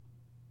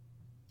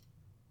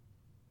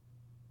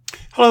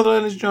Hello there,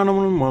 ladies and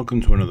gentlemen, and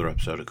welcome to another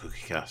episode of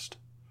CookieCast.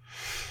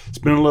 It's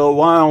been a little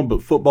while,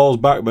 but football's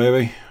back,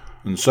 baby,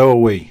 and so are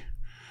we.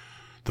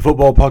 The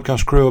Football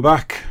Podcast crew are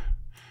back,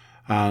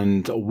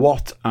 and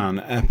what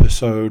an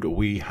episode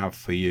we have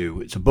for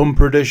you. It's a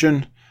bumper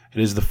edition. It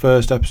is the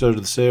first episode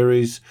of the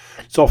series.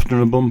 It's often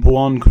a bumper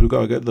one because we've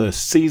got to get the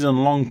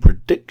season-long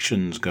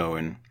predictions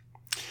going.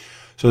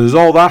 So there's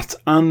all that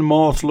and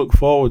more to look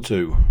forward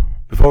to.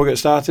 Before we get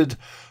started,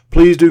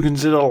 please do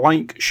consider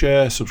like,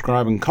 share,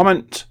 subscribe and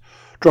comment.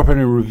 Drop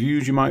any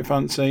reviews you might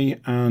fancy,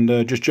 and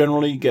just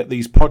generally get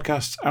these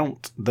podcasts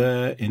out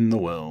there in the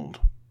world.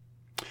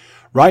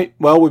 Right,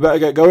 well, we better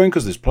get going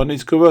because there's plenty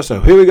to cover, so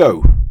here we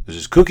go. This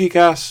is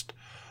CookieCast,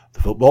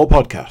 the football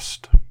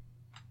podcast.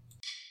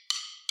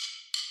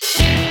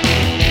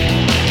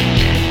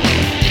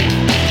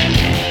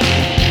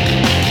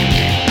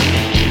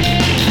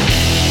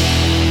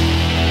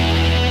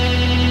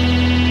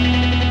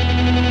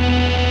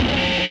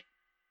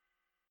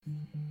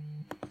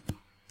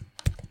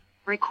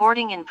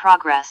 Recording in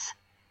progress.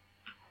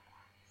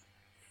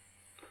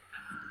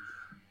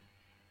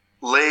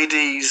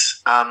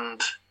 Ladies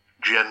and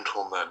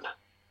gentlemen,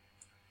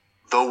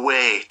 the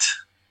wait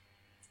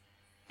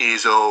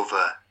is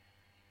over.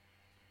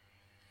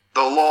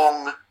 The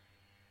long,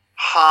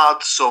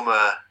 hard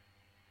summer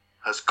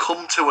has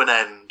come to an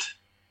end,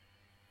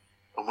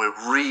 and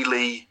we're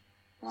really,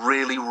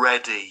 really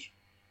ready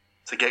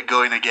to get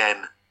going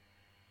again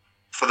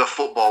for the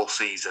football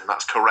season.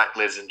 That's correct,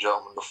 ladies and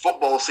gentlemen. The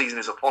football season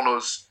is upon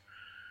us.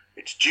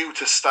 It's due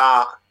to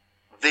start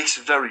this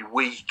very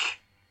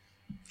week.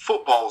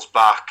 Football's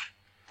back.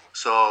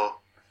 So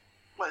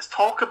let's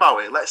talk about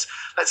it. Let's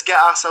get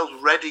ourselves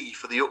ready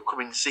for the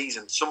upcoming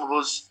season. Some of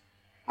us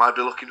might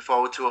be looking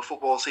forward to a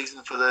football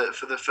season for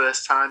the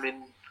first time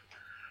in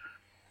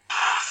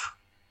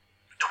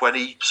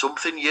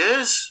 20-something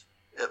years.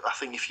 I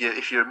think if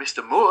you're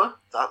Mr. Moore,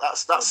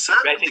 that's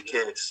certainly the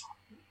case.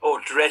 Or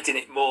dreading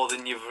it more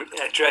than you've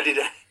dreaded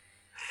it.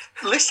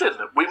 Listen,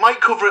 we might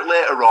cover it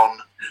later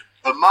on.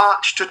 The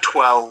March to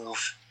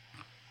 12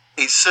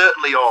 is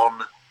certainly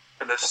on,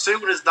 and as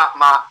soon as that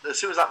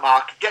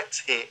mark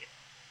gets hit,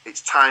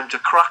 it's time to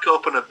crack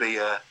open a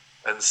beer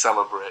and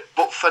celebrate.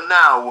 But for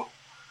now,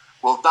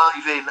 we'll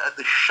dive in at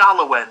the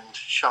shallow end,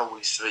 shall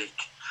we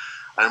speak,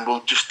 and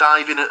we'll just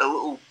dive in at a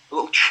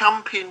little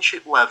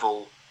championship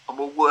level, and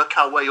we'll work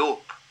our way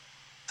up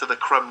to the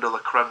creme de la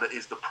creme that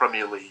is the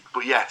Premier League.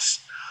 But yes,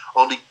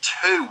 only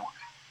 2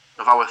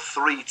 of our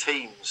 3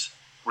 teams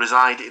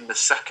reside in the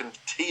second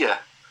tier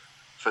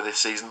for this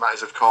season. That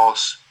is, of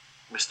course,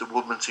 Mr.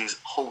 Woodman's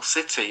Hull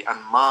City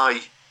and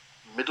my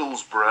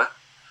Middlesbrough.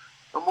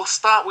 And we'll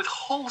start with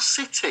Hull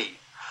City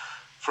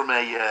from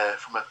a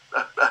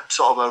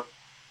sort of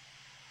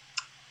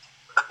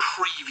a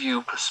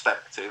preview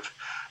perspective.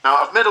 Now,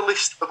 I've made a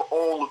list of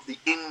all of the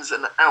ins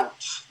and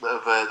outs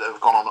that have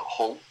gone on at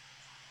Hull,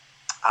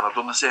 and I've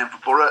done the same for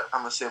Borough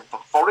and the same for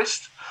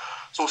Forest.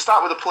 So we'll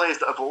start with the players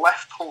that have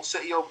left Hull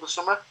City over the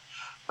summer.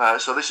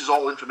 So this is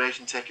all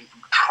information taken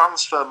from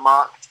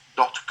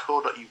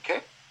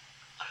transfermarkt.co.uk.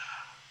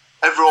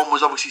 Everyone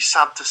was obviously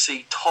sad to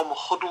see Tom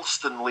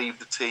Huddleston leave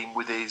the team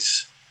with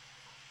his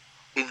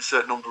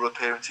insert number of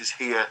appearances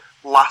here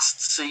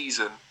last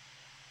season.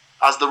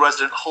 As the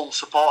resident Hull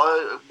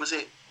supporter,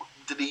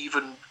 did he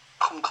even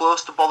come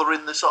close to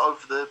bothering the sort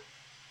of the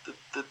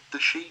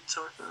sheets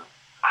or anything?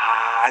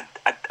 I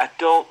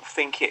don't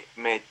think it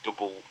made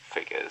double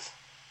figures.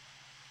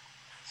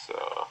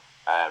 So,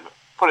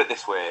 put it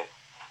this way,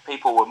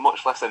 people were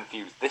much less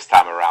enthused this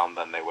time around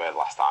than they were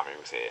last time he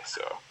was here,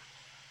 so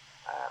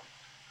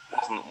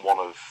wasn't one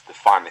of the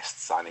finest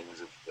signings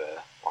of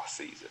the last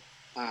season.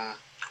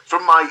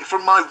 From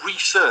my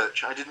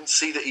research, I didn't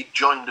see that he'd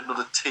joined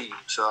another team,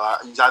 so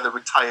he's either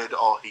retired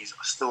or he's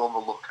still on the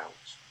lookout.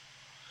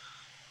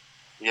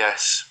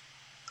 Yes,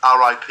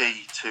 RIP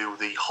to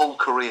the Hull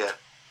career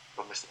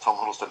of Mr. Tom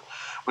Huddleston.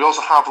 We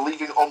also have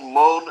leaving on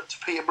loan to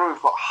Peterborough.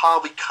 We've got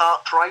Harvey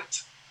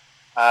Cartwright,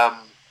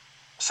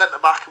 centre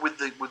back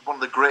with one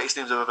of the greatest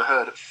names I've ever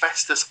heard.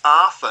 Festus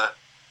Arthur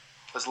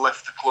has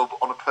left the club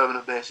on a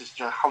permanent basis to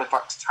join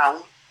Halifax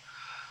Town.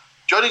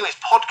 Joining his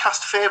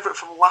podcast favourite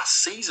from last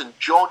season,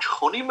 George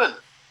Honeyman,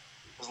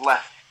 has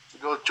left to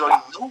go join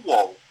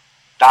Millwall.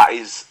 That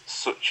is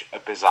such a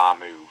bizarre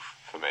move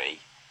for me.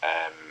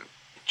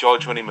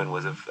 George Honeyman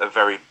was a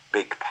very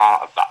big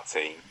part of that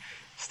team.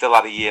 Still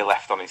had a year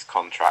left on his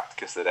contract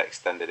because they'd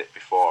extended it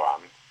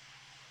beforehand.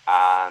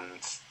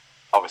 And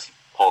obviously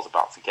Paul's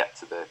about to get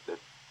to the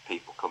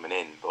people coming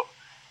in, but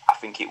I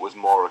think it was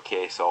more a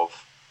case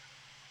of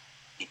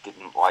he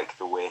didn't like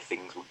the way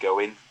things were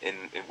going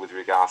in with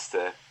regards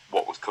to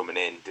what was coming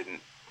in,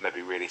 didn't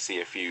maybe really see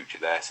a future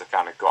there, so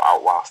kind of got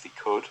out whilst he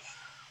could.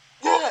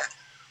 Yeah.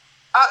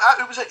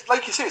 It was,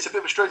 like you say, it's a bit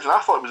of a strange one.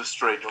 I thought it was a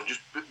strange one,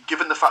 just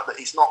given the fact that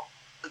he's not...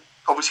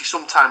 Obviously,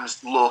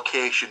 sometimes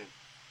location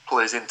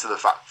plays into the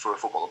fact for a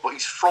footballer, but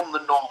he's from the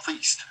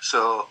northeast,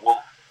 so...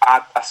 Well,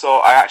 I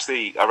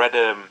read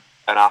an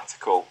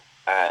article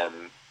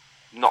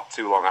not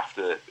too long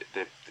after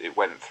it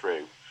went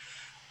through,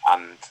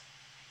 and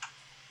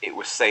it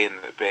was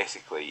saying that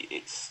basically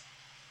it's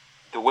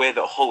the way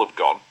that Hull have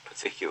gone,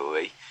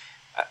 particularly.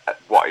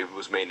 What he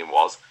was meaning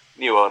was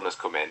new owners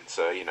come in,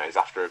 so he's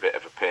after a bit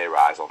of a pay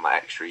rise on that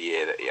extra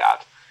year that he had,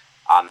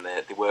 and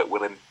they weren't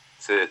willing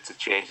to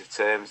change the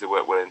terms. They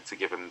weren't willing to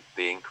give him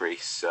the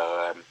increase,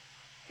 so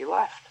he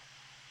left.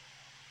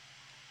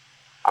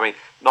 I mean,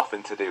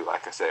 nothing to do,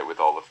 like I say, with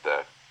all of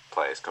the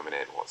players coming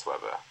in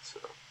whatsoever. So.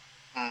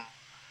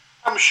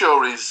 I'm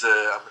sure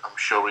I'm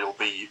sure he'll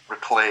be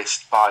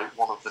replaced by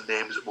one of the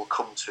names that we'll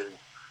come to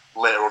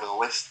later on in the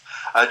list.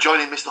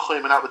 Joining Mr.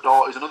 Heyman out the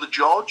door is another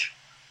George.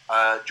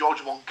 George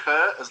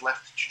Moncur has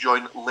left to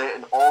join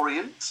Leyton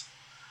Orient.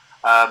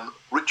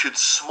 Richard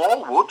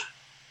Smallwood,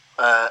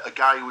 a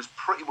guy who was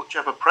pretty much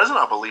ever present,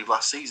 I believe,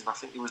 last season. I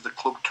think he was the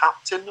club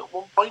captain at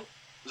one point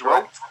as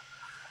well.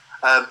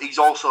 He's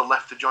also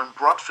left to join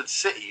Bradford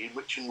City,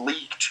 which in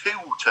League Two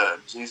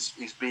terms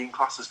is being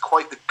classed as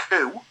quite the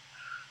coup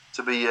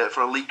to be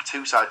for a League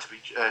Two side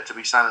to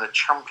be signing a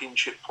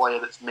Championship player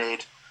that's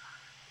made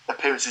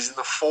appearances in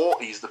the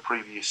 40s the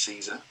previous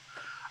season.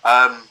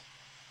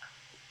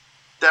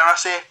 Dare I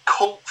say,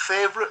 cult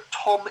favourite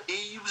Tom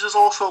Eaves has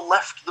also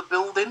left the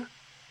building.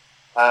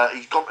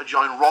 He's gone to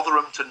join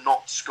Rotherham to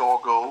not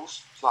score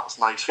goals, so that's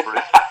nice for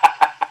him.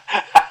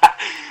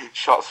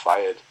 Shots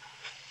fired.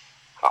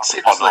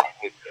 Seriously,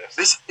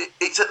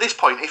 it's at this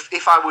point,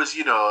 if I was,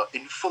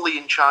 fully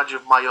in charge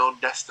of my own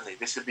destiny,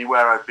 this would be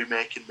where I'd be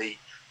making the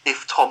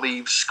if Tom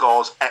Eaves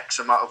scores X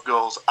amount of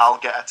goals, I'll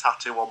get a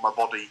tattoo on my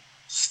body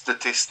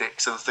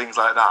statistics and things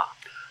like that.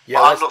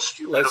 Yeah, I'm not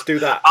stupid let's do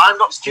that. I'm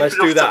not stupid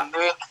enough to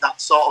make that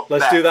sort of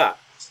Let's bet, do that.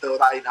 so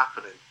that ain't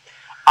happening.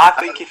 I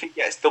think if he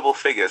gets double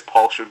figures,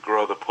 Paul should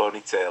grow the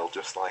ponytail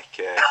just like...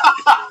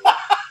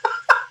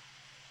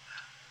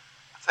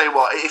 Tell you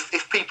what,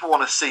 if people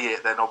want to see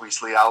it, then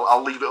obviously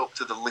I'll leave it up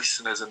to the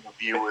listeners and the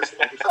viewers.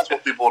 If that's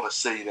what people want to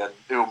see, then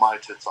who am I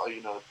to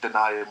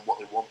deny them what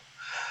they want?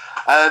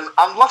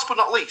 And last but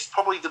not least,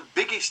 probably the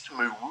biggest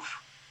move,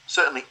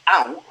 certainly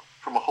out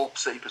from a Hull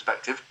City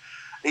perspective,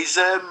 is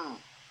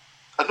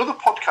another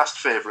podcast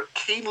favourite,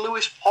 Keane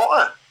Lewis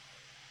Potter,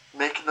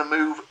 making the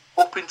move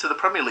up into the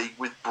Premier League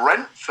with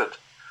Brentford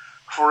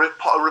for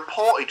a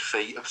reported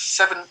fee of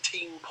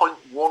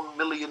 £17.1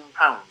 million.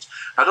 Now,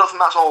 I don't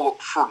think that's all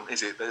up front,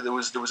 is it? There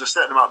was a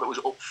certain amount that was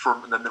up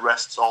front, and then the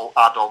rest's all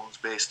add-ons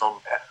based on...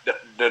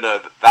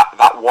 No,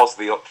 that was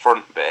the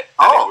upfront bit,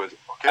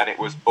 and it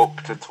was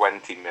up to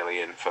 20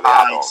 million for the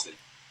add-ons.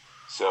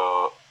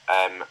 So,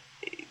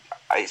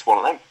 it's one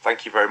of them.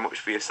 Thank you very much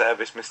for your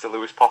service, Mr.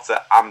 Lewis Potter,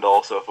 and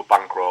also for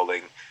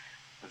bankrolling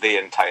the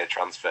entire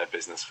transfer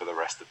business for the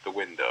rest of the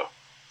window.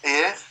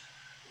 Yeah,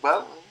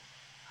 well...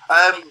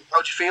 how do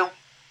you feel?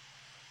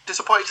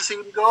 Disappointed to see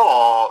him go,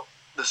 or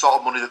the sort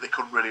of money that they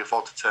couldn't really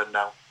afford to turn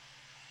down?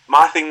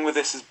 My thing with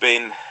this has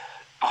been,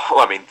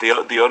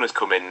 the owners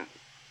come in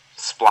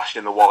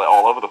splashing the wallet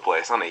all over the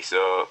place, hasn't he?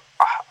 So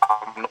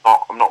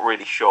I'm not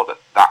really sure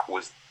that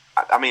was.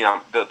 I mean,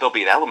 there'll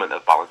be an element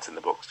of balance in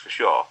the books for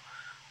sure.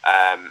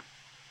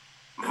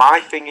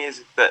 My thing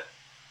is that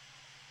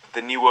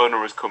the new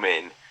owner has come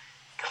in,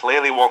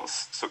 clearly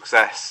wants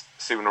success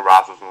sooner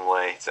rather than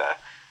later.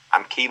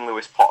 And Keane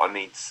Lewis Potter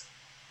needs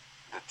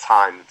the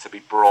time to be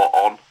brought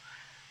on.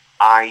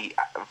 I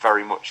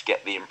very much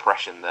get the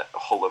impression that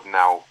Hull have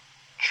now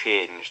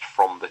changed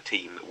from the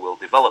team that will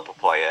develop a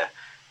player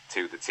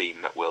to the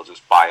team that will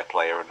just buy a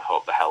player and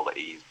hope the hell that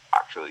he's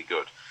actually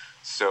good.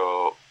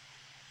 So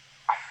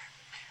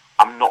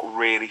I'm not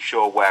really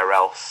sure where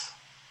else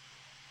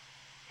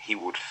he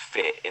would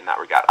fit in that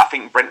regard. I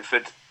think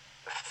Brentford,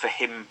 for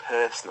him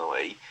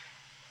personally,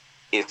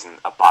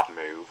 isn't a bad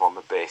move on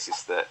the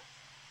basis that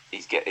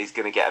he's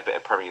going to get a bit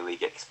of Premier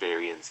League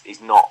experience. He's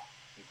not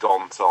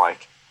gone to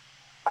like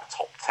a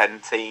top 10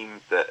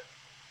 team that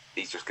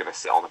he's just going to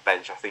sit on the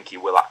bench. I think he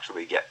will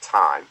actually get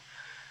time.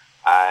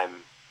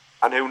 And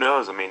who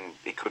knows? I mean,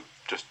 he could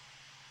just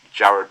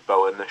Jared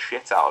Bowen the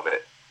shit out of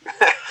it.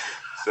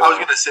 So, I was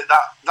going to say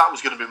that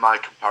was going to be my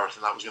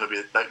comparison. That was going to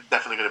be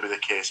definitely going to be the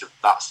case. If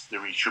that's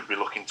who he should be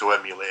looking to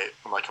emulate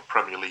from like a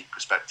Premier League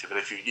perspective. And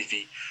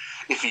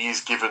if he is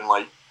given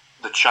like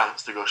the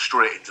chance to go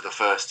straight into the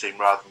first team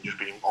rather than just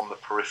being on the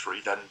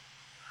periphery, then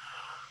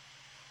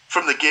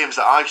from the games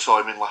that I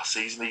saw him in last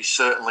season, he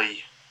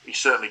certainly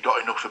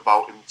got enough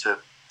about him to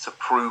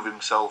prove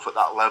himself at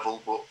that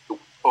level, but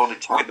only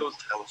time will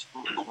tell us.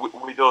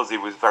 With us, he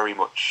was very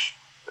much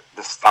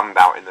the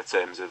standout in the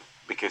terms of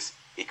because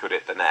he could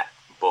hit the net,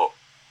 but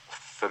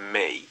for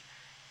me,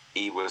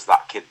 he was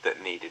that kid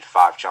that needed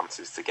 5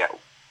 chances to get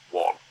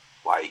 1.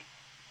 Like,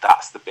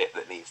 that's the bit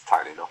that needs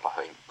tightening up, I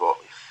think, but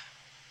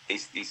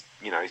he's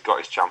got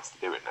his chance to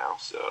do it now.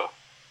 So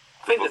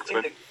I think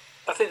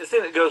the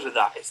thing that goes with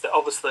that is that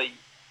obviously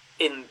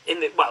in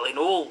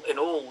all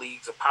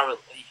leagues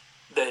apparently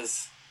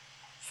there's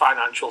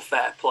financial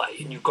fair play,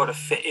 and you've got to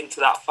fit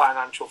into that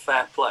financial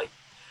fair play.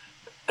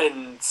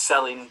 And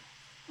selling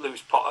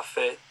Lewis Potter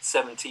for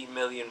 17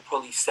 million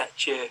probably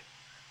sets you.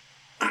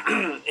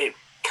 It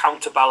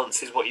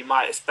counterbalances what you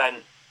might have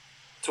spent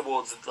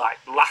towards like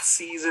last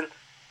season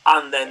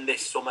and then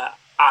this summer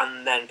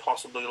and then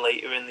possibly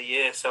later in the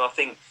year. So I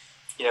think,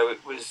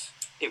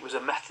 it was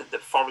a method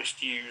that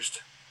Forest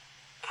used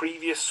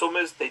previous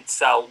summers. They'd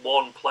sell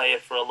one player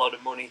for a lot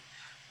of money,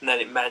 and then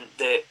it meant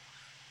that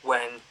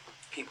when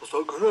people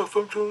start going,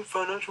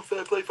 financial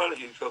fair play,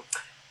 so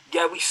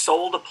yeah, we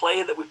sold a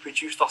player that we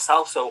produced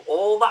ourselves, so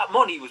all that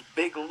money was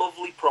big,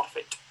 lovely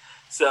profit.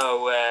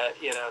 So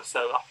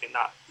so I think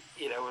that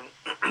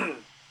and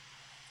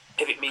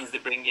if it means they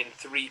bring in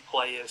 3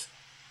 players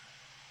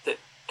that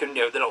can,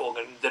 they're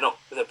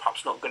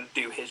perhaps not going to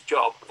do his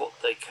job, but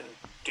they can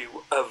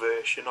do a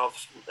version of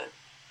something.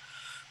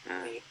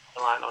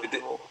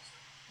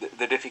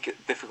 The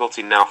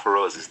difficulty now for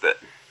us is that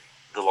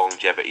the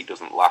longevity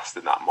doesn't last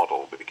in that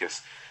model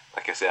because,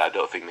 like I say, I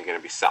don't think they're going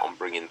to be set on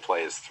bringing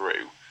players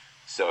through.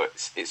 So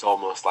it's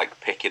almost like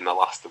picking the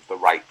last of the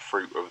ripe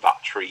fruit of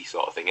that tree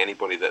sort of thing.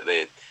 Anybody that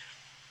they're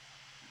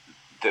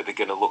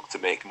going to look to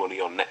make money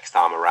on next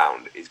time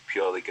around is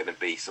purely going to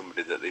be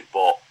somebody that they've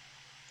bought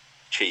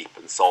cheap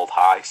and sold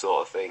high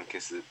sort of thing,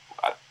 because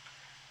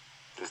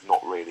there's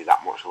not really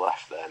that much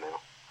left there now.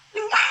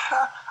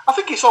 I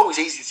think it's always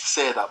easy to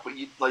say that, but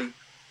I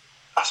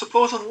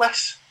suppose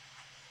unless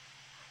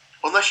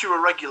you're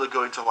a regular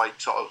going to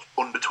sort of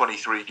under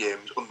 23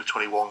 games, under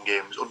 21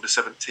 games, under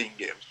 17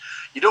 games,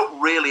 you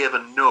don't really ever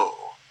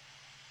know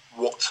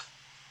what's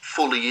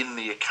fully in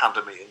the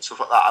academy and stuff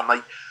like that.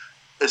 And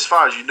as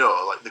far as you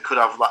know, they could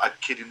have a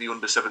kid in the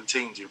under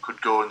 17s who could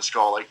go and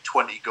score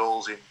 20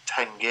 goals in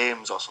 10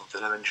 games or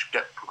something, and then just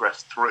get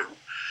progressed through.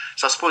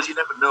 So I suppose you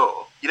never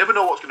know. You never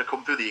know what's going to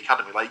come through the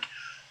academy.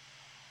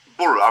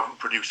 Borough haven't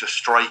produced a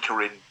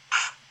striker in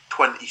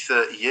 20,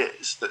 30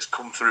 years that's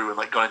come through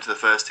and gone into the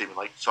first team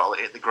and sort of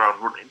hit the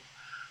ground running.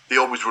 They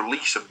always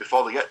release them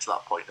before they get to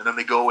that point, and then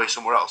they go away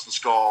somewhere else and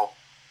score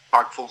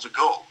bagfuls of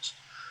goals.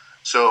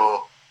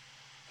 So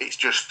it's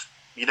just,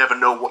 you never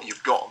know what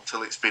you've got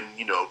until it's been,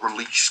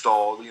 released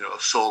or,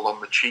 sold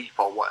on the cheap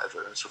or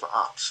whatever and stuff like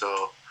that.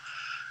 So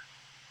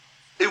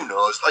who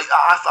knows?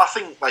 I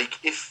think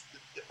if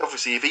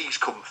he's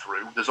come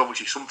through, there's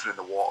obviously something in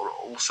the water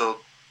hole. So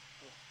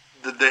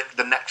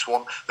the next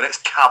one, the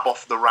next cab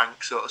off the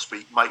rank, so to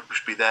speak, might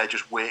just be there,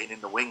 just waiting in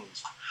the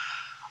wings.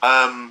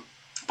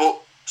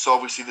 But so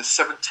obviously the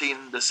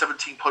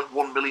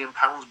 17.1 million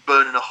pounds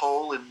burning a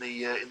hole in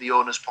the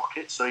owner's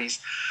pocket. So he's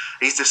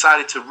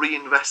decided to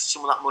reinvest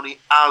some of that money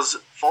as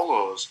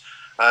follows.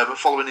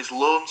 Following his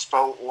loan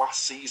spell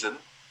last season,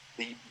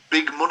 the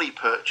big money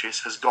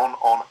purchase has gone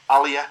on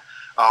Aliyah.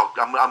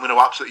 I'm going to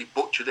absolutely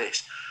butcher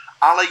this.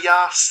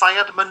 Aliyah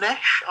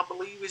Sayedmanesh, I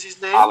believe is his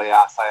name.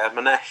 Aliyah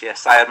Sayedmanesh, yeah.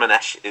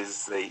 Sayedmanesh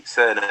is the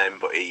surname,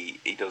 but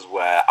he does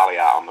wear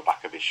Aliyah on the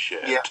back of his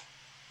shirt. Yeah.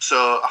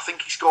 So I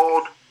think he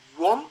scored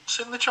once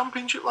in the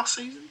Championship last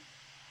season.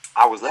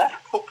 I was there. A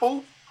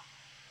couple.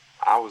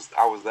 I was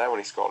there when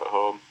he scored at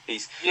home.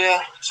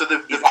 So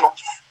they've got.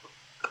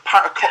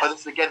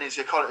 This again is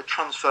according to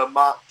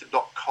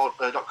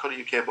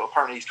transfermarkt.co.uk, but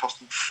apparently he's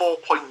costing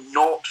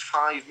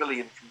 4.05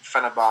 million from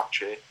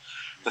Fenerbahce,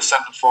 the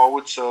centre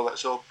forward. So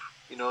let's hope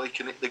he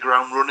can hit the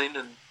ground running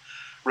and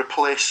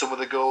replace some of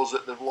the goals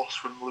that they've lost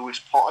from Lewis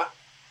Potter.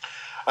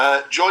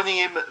 Joining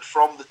him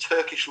from the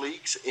Turkish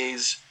leagues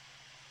is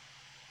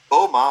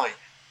Dogukan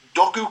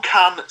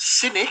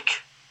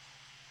Sinik,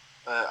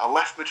 a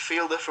left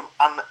midfielder from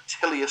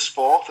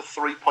Antalyaspor for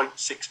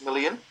 3.6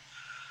 million.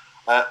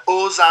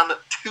 Ozan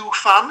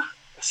Tufan,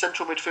 a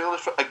central midfielder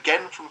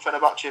from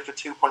Fenerbahce for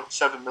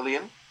 2.7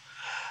 million.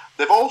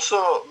 They've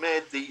also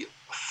made the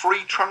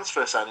free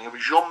transfer signing of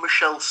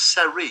Jean-Michel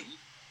Seri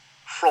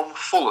from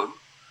Fulham,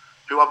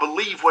 who I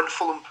believe when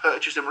Fulham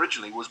purchased him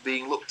originally was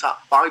being looked at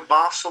by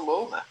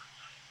Barcelona,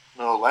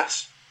 no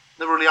less.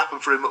 Never really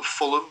happened for him at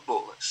Fulham,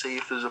 but let's see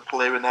if there's a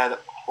player in there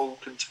that Hull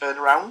can turn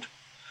around.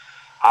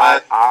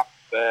 I've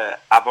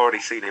already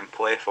seen him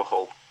play for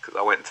Hull because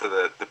I went to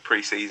the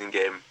pre-season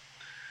game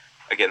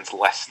against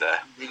Leicester.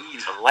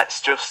 Indeed. And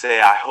let's just say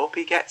I hope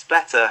he gets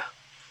better.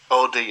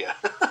 Oh dear.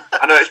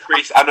 I know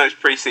it's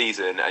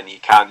pre-season and you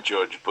can't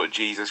judge, but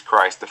Jesus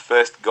Christ, the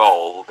first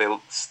goal,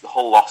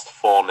 Hull lost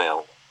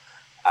 4-0.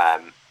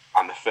 And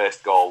the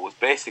first goal was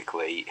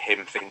basically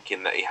him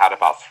thinking that he had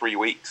about 3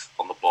 weeks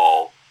on the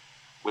ball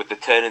with the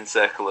turning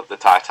circle of the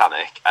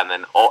Titanic, and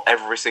then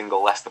every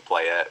single Leicester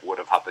player would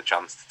have had the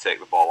chance to take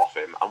the ball off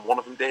him, and one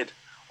of them did,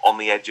 on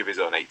the edge of his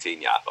own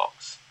 18-yard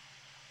box.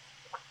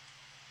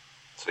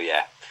 So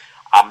yeah,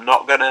 I'm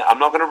not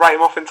gonna write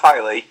him off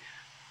entirely,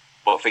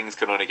 but things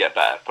can only get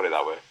better. Put it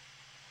that way.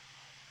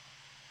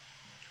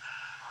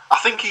 I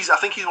think he's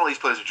one of these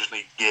players who just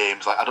need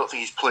games. I don't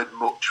think he's played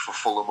much for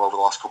Fulham over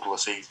the last couple of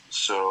seasons.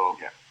 So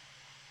yeah,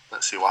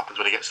 let's see what happens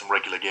when he gets some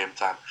regular game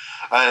time.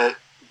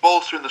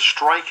 Bolstering the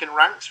striking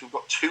ranks, we've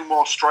got 2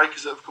 more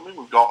strikers that have come in.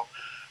 We've got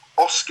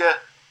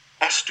Oscar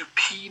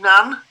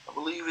Estupinan, I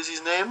believe is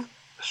his name,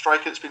 a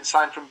striker that's been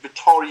signed from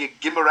Vitória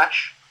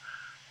Guimarães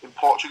in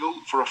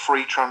Portugal for a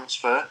free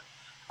transfer,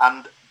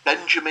 and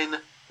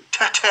Benjamin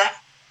Tete,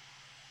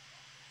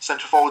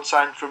 centre forward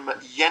signed from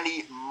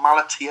Yeni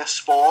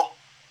Malatyaspor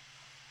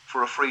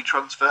for a free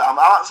transfer.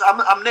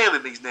 I'm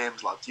nailing these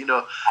names, lads. You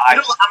know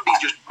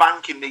Andy's just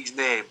banking these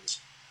names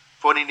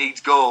for when he needs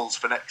goals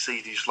for next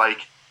season. He's just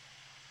like,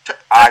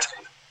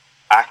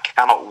 I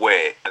cannot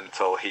wait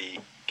until he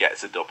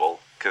gets a double,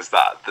 because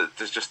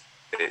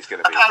it's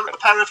going to be a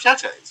pair of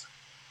Tetes.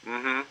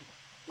 Mm-hmm.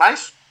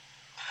 Nice.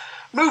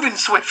 Moving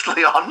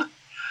swiftly on,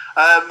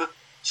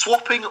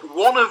 swapping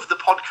one of the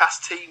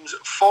podcast teams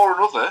for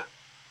another,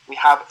 we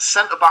have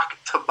centre-back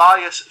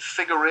Tobias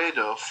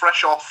Figueiredo,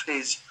 fresh off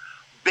his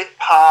bit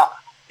part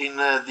in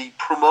the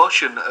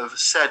promotion of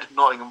said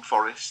Nottingham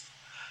Forest.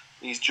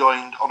 He's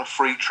joined on a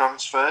free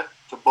transfer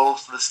to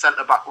bolster the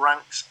centre-back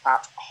ranks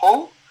at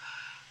Hull.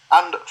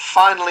 And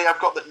finally, I've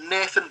got that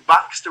Nathan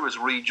Baxter has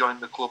rejoined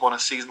the club on a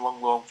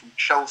season-long loan from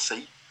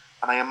Chelsea,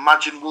 and I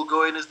imagine will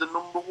go in as the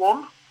number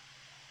one.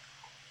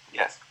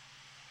 Yes.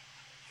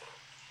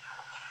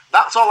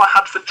 That's all I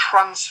had for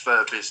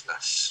transfer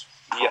business.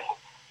 Yeah,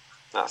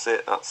 that's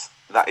it.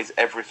 That is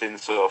everything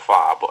so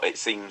far. But it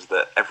seems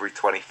that every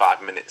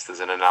 25 minutes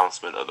there's an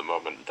announcement at the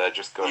moment. They're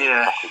just going.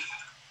 Yeah.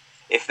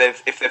 If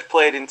they've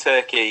played in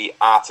Turkey,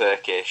 are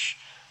Turkish,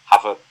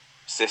 have a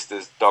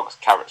sisters, dogs,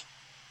 carrots,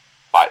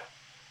 like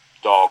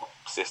dog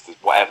sisters,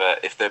 whatever.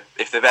 If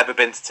they've ever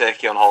been to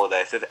Turkey on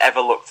holiday, if they've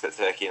ever looked at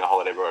Turkey in a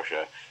holiday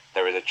brochure,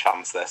 there is a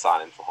chance they're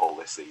signing for Hull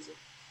this season.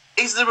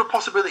 Is there a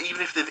possibility,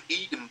 even if they've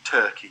eaten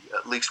turkey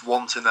at least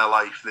once in their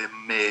life, they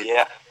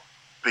may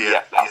be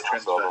a transfer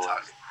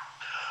target?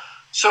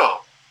 So,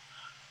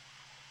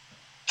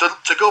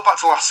 to go back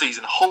to last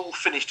season, Hull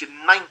finished in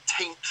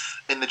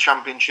 19th in the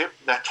Championship.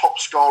 Their top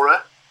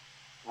scorer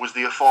was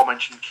the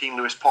aforementioned Keane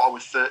Lewis Potter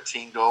with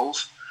 13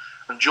 goals.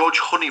 And George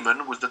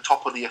Honeyman was the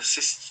top of the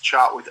assists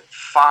chart with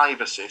 5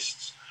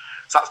 assists.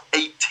 So that's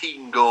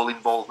 18 goal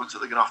involvements that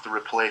they're going to have to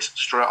replace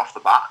straight off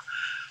the bat.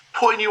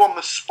 Putting you on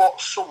the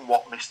spot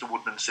somewhat, Mr.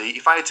 Woodmansey,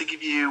 if I had to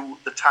give you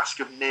the task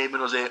of naming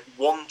us a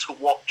one to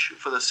watch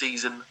for the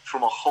season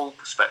from a Hull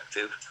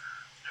perspective,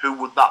 who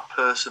would that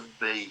person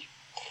be?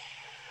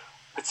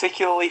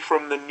 Particularly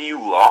from the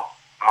new lot,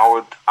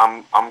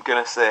 I'm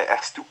gonna say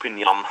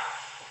Estupiñán.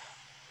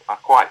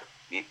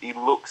 He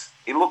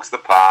looks the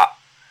part.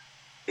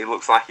 He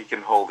looks like he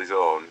can hold his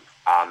own,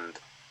 and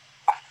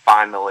I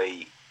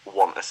finally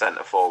want a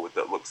centre forward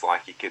that looks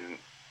like he can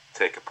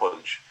take a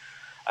punch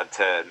and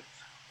turn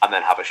and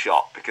then have a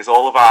shot, because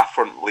all of our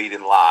front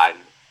leading line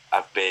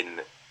have been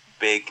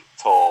big,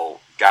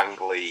 tall,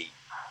 gangly,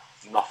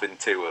 nothing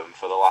to them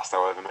for the last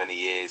however many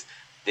years.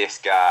 This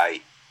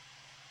guy,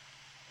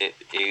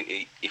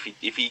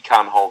 if he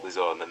can hold his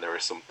own, then there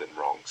is something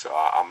wrong. So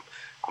I'm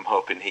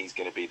hoping he's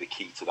going to be the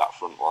key to that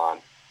front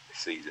line this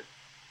season.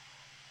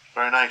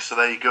 Very nice. So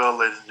there you go,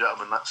 ladies and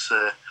gentlemen. That's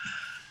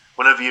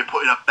whenever you're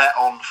putting a bet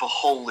on for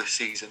Hull this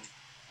season,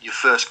 your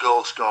first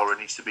goal scorer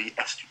needs to be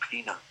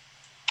Estupiñán.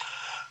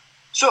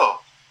 So,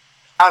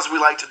 as we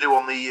like to do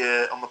on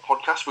the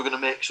podcast, we're going to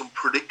make some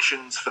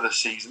predictions for the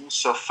season.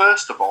 So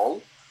first of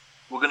all,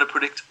 we're going to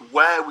predict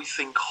where we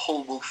think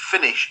Hull will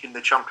finish in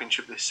the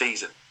Championship this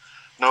season.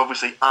 Now,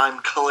 obviously, I'm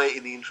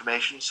collating the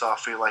information, so I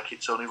feel like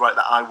it's only right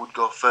that I would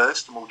go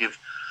first, and we'll give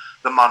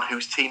the man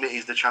whose team it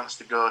is the chance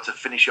to go to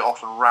finish it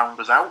off and round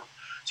us out.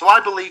 So I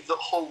believe that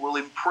Hull will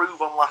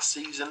improve on last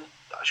season.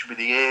 That should be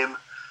the aim.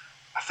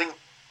 I think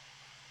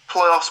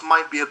playoffs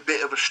might be a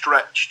bit of a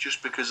stretch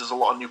just because there's a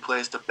lot of new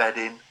players to bed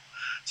in.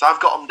 So I've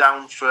got them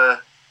down for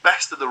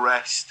best of the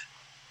rest,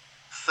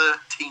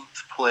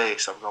 13th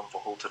place I've gone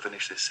for Hull to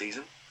finish this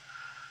season.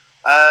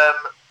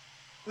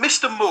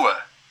 Mr. Moore,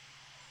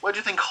 where do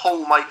you think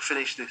Hull might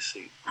finish this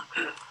season?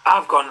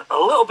 I've gone a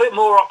little bit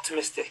more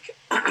optimistic.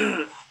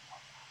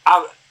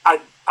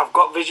 I've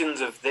got visions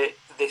of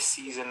this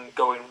season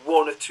going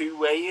one or two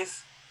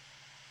ways.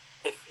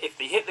 If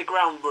they hit the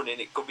ground running,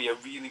 it could be a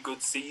really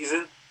good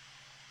season.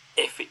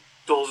 If it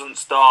doesn't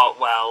start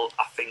well,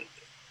 I think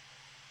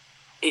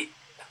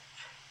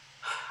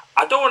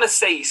I don't want to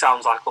say he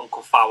sounds like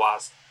Uncle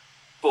Fawaz,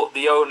 but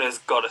the owner's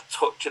got a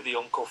touch of the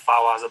Uncle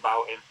Fawaz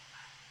about him,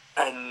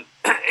 and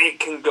it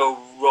can go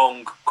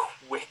wrong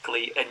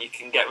quickly, and you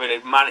can get rid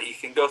of you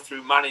can go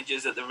through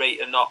managers at the rate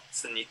of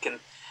knots, and you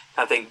can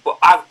kind of think. But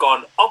I've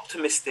gone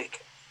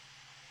optimistic.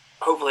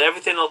 Hopefully,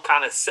 everything will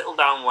kind of settle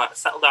down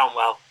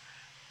well.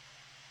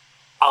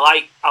 I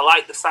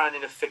like the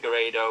signing of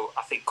Figueiredo.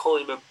 I think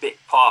calling him a bit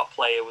part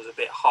player was a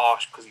bit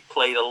harsh because he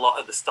played a lot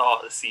at the start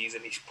of the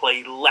season. He's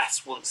played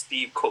less once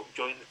Steve Cook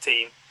joined the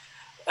team.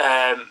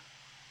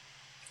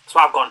 So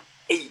I've gone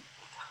 8th.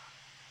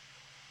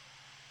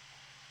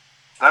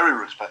 Very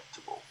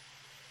respectable.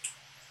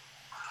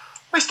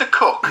 Mr.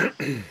 Cook.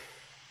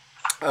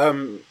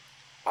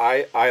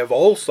 I have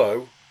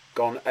also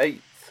gone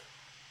 8th.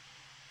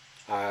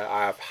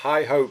 I have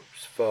high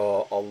hopes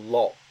for a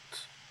lot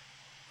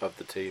of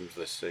the teams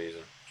this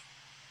season.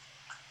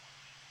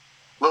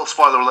 Little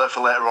spoiler alert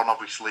for later on,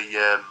 obviously.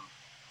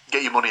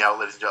 Get your money out,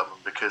 ladies and gentlemen,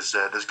 because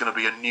there's going to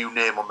be a new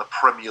name on the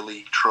Premier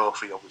League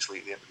trophy, obviously,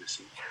 at the end of this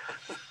season.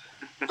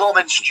 Go on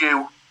then,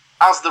 Stu,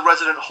 as the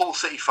resident Hull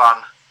City fan,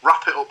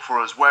 wrap it up for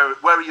us. Where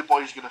are your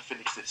boys going to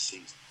finish this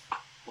season?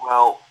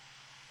 Well,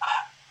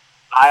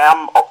 I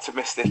am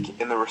optimistic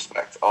in the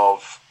respect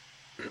of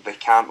they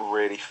can't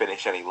really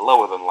finish any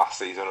lower than last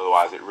season,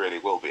 otherwise it really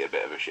will be a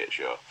bit of a shit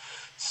show.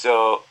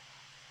 So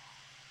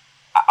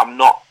I'm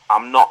not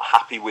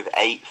happy with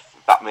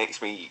 8th. That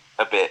makes me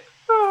a bit.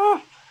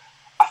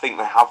 I think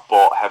they have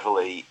bought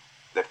heavily.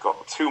 They've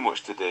got too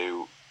much to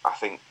do. I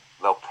think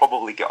they'll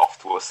probably get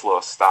off to a slow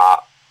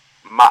start.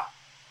 Matt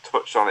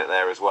touched on it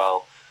there as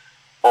well.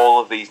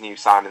 All of these new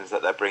signings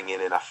that they're bringing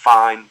in are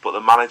fine, but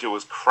the manager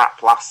was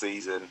crap last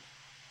season,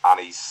 and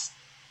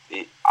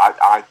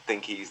I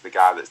think he's the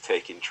guy that's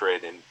taking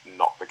training,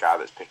 not the guy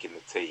that's picking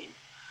the team.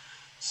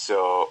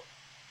 So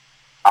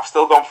I've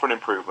still gone for an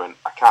improvement.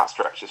 I can't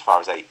stretch as far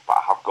as 8th, but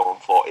I have gone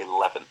for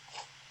 11th.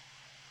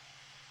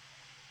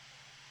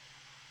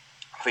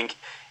 I think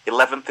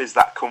 11th is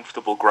that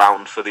comfortable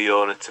ground for the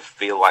owner to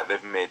feel like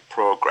they've made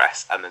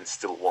progress and then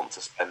still want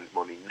to spend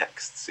money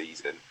next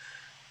season,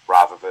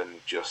 rather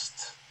than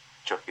just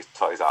chuck his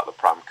toys out the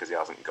pram because he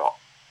hasn't got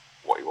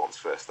what he wants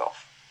first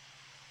off.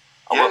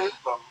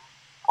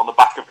 On the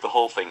back of the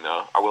whole thing,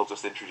 though, I will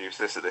just introduce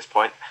this at this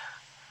point.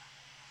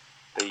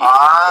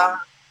 The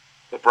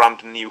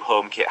brand new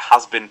home kit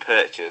has been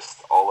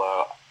purchased,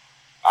 although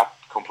I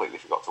completely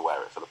forgot to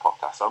wear it for the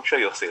podcast. So I'm sure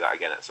you'll see that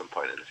again at some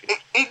point in the future.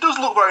 It does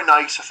look very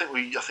nice. I think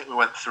we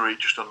went through it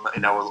just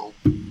in our little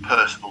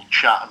personal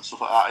chat and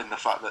stuff like that. In the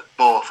fact that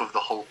both of the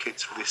Hull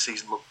kits for this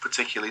season look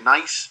particularly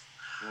nice.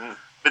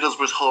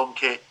 Middlesbrough's home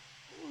kit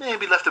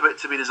maybe left a bit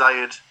to be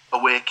desired.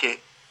 Away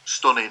kit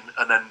stunning,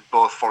 and then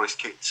both Forest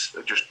kits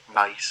are just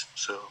nice.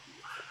 So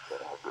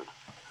Good.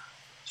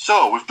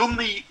 So we've done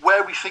the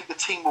where we think the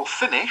team will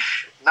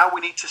finish. Now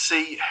we need to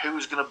see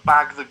who's going to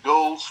bag the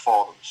goals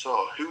for them.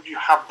 So who do you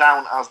have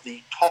down as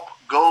the top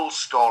goal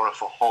scorer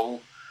for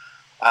Hull?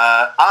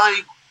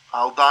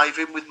 I'll dive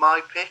in with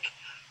my pick.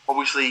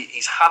 Obviously,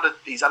 he's had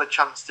a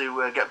chance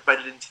to get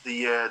bedded into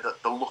the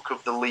look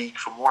of the league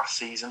from last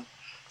season.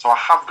 So I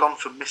have gone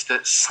for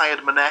Mr. Syed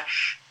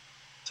Manesh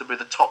to be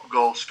the top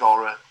goal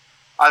scorer.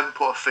 I haven't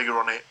put a figure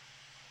on it.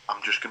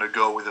 I'm just going to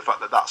go with the fact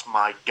that that's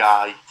my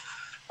guy.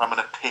 I'm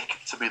going to pick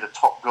to be the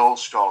top goal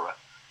scorer.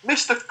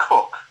 Mr.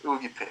 Cook, who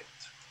have you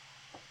picked?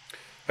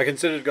 I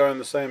considered going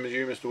the same as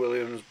you, Mr.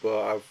 Williams,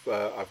 but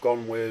I've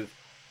gone with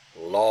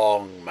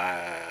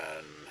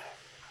Longman.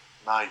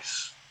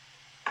 Nice.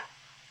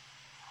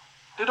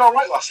 Did all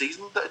right last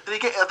season. Did he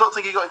get? I don't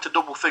think he got into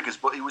double figures,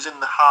 but he was in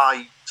the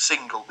high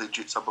single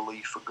digits, I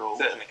believe, for goals.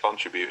 Certainly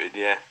contributed.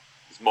 Yeah,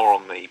 he's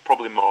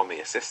probably more on the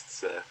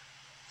assists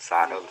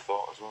side. I would have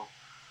thought as well.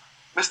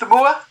 Mr.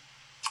 Moore.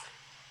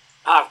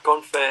 I've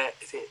gone for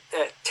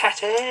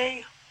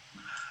Tete.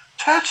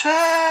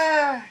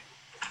 Tete.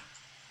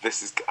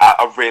 This is.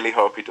 I really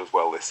hope he does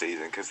well this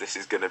season, because this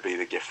is going to be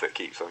the gift that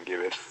keeps on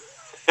giving.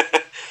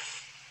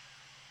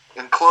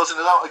 And closing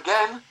it out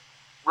again,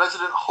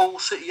 resident Hull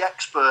City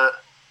expert.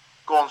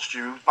 Go on,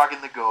 Stu,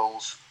 bagging the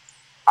goals.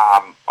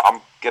 I'm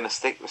going to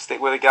stick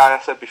with a guy I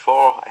said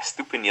before,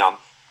 Estupinian.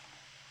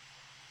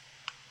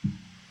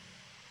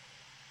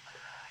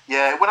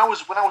 Yeah, when I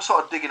was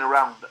sort of digging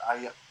around,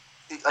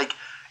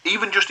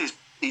 even just his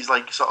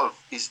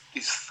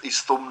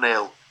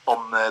thumbnail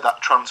on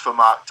that transfer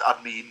mark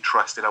had me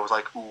interested. I was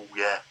like, ooh,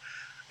 yeah,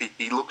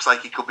 he looks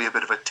like he could be a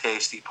bit of a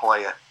tasty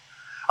player.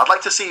 I'd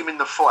like to see him in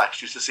the flesh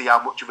just to see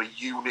how much of a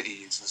unit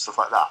he is and stuff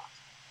like that.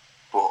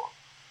 But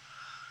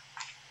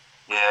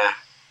yeah,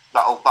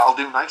 that'll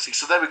do nicely.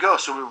 So there we go.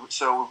 So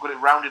we've got it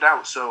rounded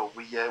out. So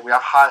we have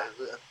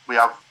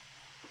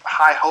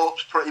high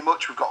hopes pretty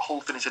much. We've got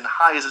Hull finishing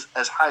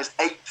as high as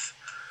 8th.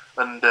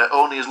 And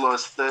only as low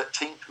as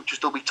 13th, which will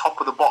still be top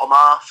of the bottom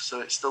half,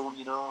 so it's still,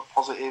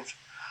 positive.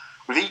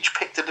 We've each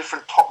picked a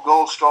different top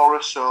goal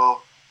scorer,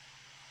 so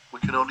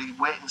we can only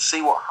wait and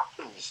see what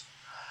happens.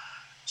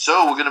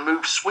 So we're going to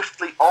move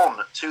swiftly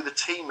on to the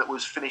team that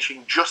was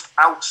finishing just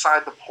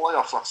outside the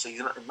playoffs last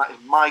season, and that is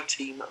my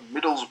team,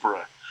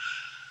 Middlesbrough.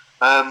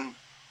 A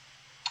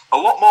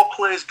lot more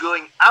players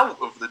going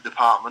out of the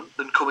department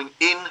than coming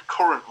in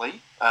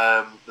currently.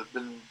 They've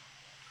been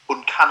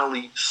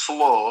uncannily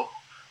slow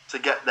to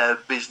get their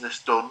business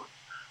done,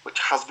 which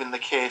has been the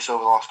case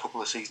over the last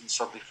couple of seasons,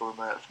 sadly, from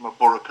a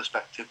Borough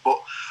perspective.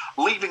 But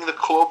leaving the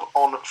club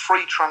on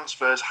free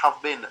transfers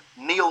have been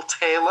Neil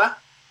Taylor,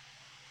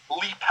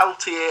 Lee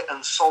Peltier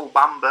and Sol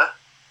Bamba.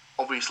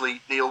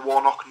 Obviously, Neil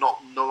Warnock no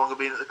longer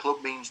being at the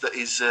club means that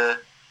his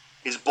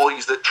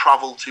boys that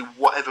travel to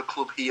whatever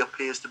club he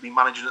appears to be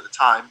managing at the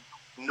time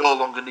no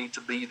longer need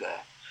to be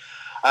there.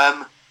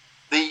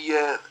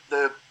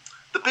 The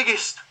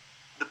biggest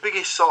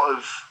sort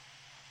of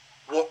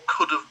what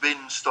could have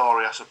been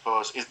story, I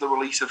suppose, is the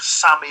release of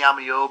Sammy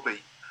Amiobi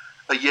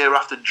a year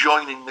after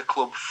joining the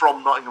club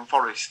from Nottingham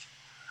Forest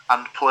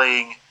and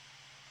playing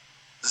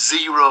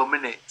 0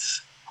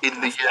 minutes in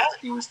the year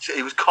he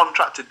was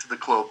contracted to the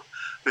club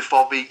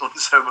before being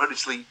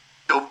unceremoniously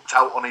dumped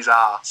out on his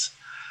arse.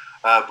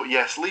 But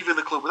yes, leaving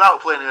the club without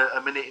playing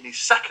a minute in his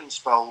second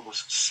spell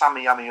was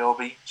Sammy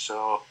Amiobi.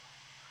 So,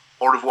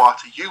 au revoir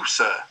to you,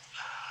 sir.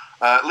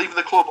 Leaving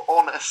the club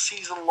on a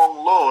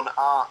season-long loan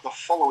are the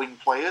following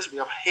players. We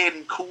have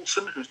Hayden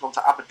Coulson, who's gone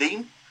to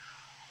Aberdeen.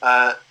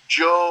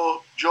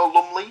 Joe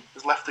Lumley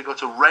has left to go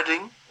to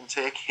Reading and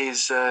take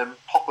his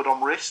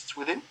Poppadom wrists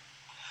with him.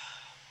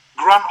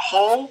 Grant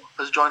Hall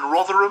has joined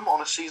Rotherham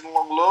on a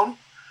season-long loan,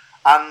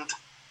 and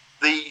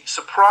the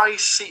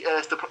surprise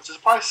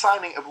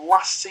signing of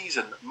last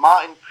season,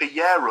 Martin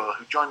Piero,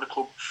 who joined the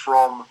club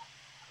from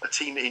a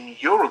team in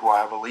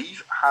Uruguay, I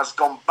believe, has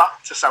gone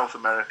back to South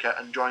America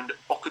and joined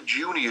Boca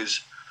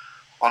Juniors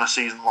on a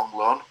season-long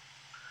loan.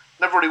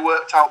 Never really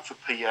worked out for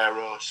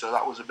Piero, so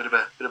that was a bit of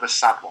a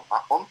sad one.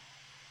 That one.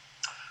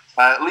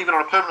 Leaving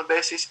on a permanent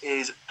basis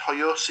is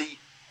Toyosi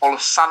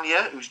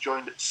Olasanya, who's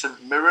joined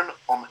St Mirren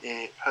on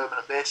a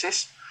permanent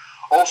basis.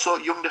 Also,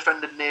 young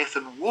defender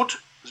Nathan Wood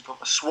has gone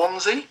to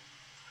Swansea.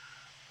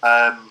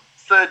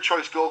 Third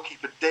choice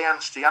goalkeeper Dejan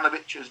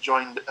Stojanovic has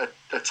joined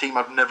a team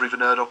I've never even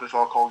heard of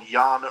before called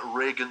Jan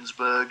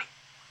Regensburg.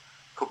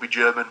 Could be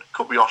German,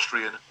 could be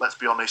Austrian. Let's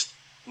be honest,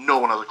 no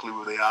one has a clue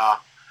who they are.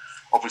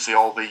 Obviously,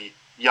 all the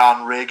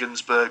Jan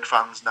Regensburg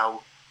fans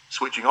now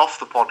switching off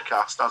the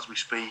podcast as we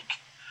speak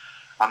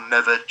and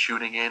never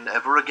tuning in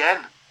ever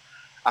again.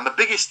 And the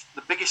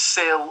biggest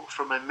sale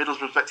from a Middlesbrough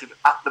perspective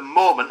at the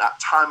moment, at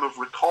time of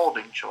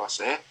recording, shall I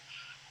say,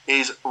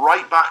 is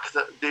right back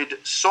that did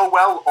so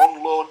well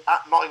on loan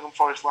at Nottingham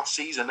Forest last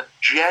season,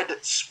 Jed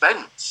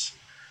Spence.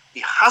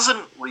 He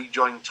hasn't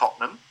rejoined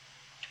Tottenham.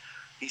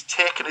 He's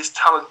taken his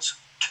talents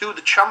to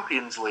the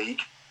Champions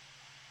League,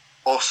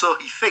 or so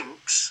he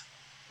thinks.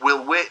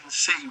 We'll wait and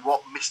see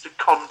what Mr.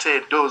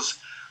 Conte does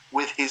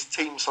with his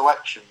team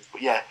selections.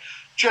 But yeah,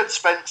 Jed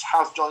Spence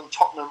has joined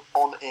Tottenham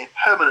on a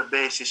permanent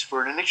basis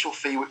for an initial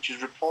fee which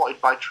is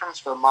reported by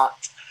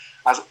Transfermarkt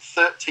as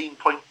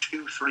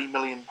 £13.23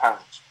 million.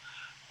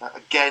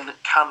 Again,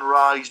 can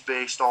rise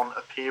based on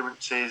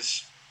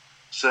appearances,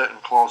 certain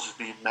clauses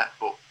being met,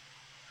 but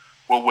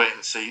we'll wait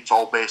and see. It's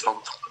all based on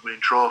winning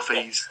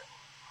trophies.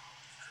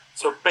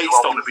 So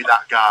based on to be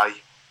that guy.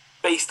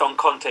 Based on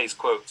Conte's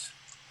quotes,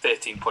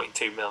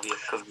 13.2 million.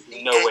 Because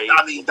there's no way.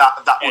 I mean that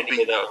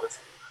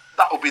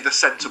would be the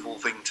sensible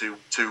thing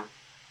to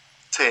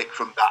take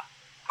from that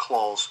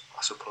clause,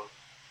 I suppose.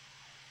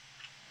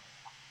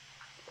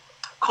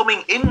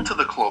 Coming into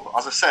the club,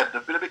 as I said,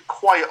 they've been a bit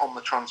quiet on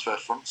the transfer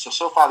front.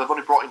 So far, they've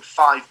only brought in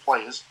 5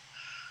 players.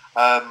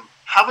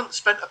 Haven't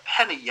spent a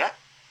penny yet.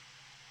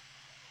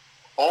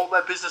 All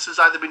their business has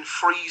either been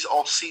frees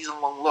or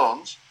season-long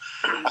loans.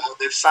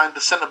 They've signed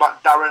the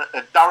centre-back Dara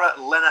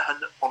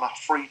Lenihan on a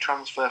free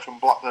transfer from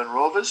Blackburn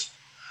Rovers.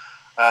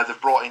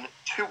 They've brought in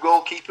 2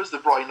 goalkeepers.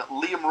 They've brought in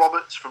Liam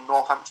Roberts from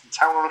Northampton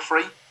Town on a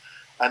free,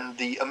 and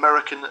the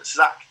American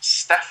Zach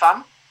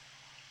Stefan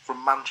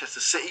from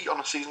Manchester City on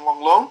a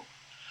season-long loan.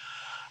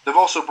 They've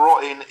also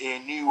brought in a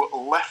new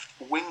left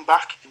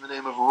wing-back in the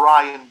name of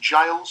Ryan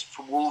Giles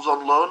from Wolves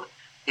on loan.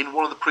 In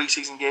one of the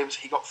pre-season games,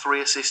 he got 3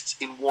 assists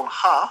in one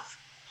half.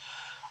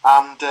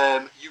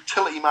 And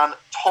utility man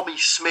Tommy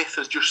Smith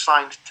has just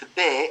signed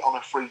today on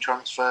a free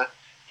transfer.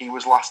 He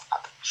was last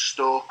at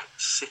Stoke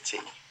City.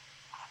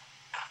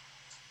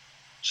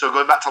 So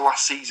going back to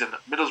last season,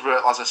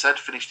 Middlesbrough, as I said,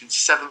 finished in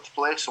 7th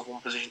place, so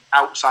one position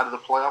outside of the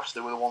playoffs.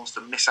 They were the ones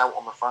to miss out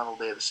on the final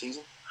day of the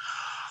season.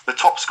 The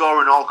top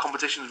scorer in all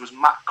competitions was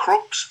Matt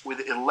Crooks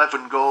with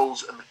 11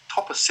 goals, and the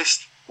top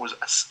assist was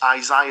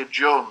Isaiah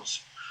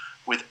Jones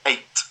with 8.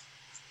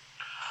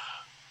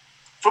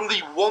 From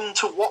the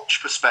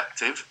one-to-watch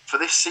perspective, for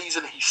this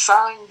season, he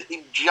signed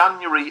in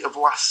January of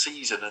last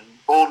season and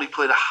only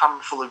played a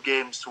handful of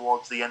games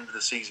towards the end of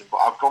the season. But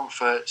I've gone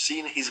for,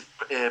 seeing his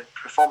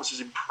performances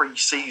in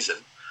pre-season,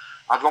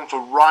 I've gone for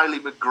Riley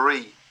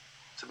McGree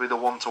to be the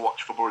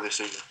one-to-watch for Borough this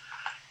season.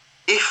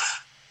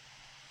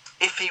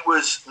 If he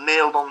was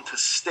nailed on to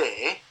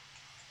stay,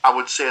 I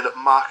would say that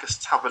Marcus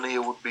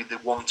Tavernier would be the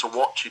one to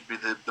watch. He'd be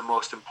the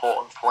most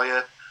important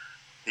player.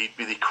 He'd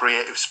be the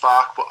creative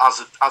spark. But as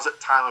at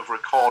time of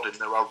recording,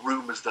 there are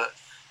rumours that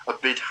a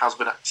bid has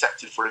been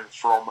accepted for him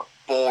from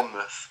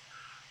Bournemouth.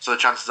 So the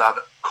chances are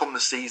that come the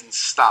season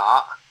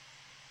start,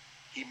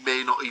 he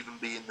may not even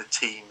be in the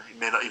team. He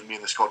may not even be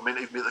in the squad. He may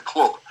not even be at the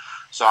club.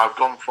 So I've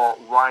gone for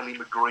Riley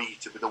McGree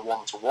to be the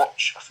one to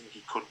watch. I think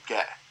he could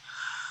get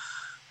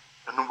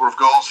a number of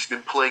goals. He's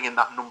been playing in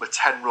that number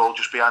 10 role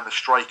just behind the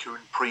striker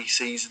in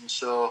pre-season.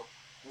 So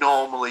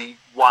normally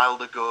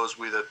Wilder goes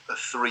with a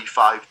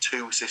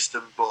 3-5-2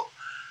 system, but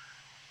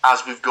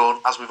as we've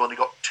only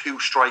got 2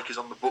 strikers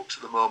on the books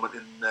at the moment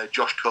in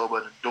Josh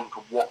Coburn and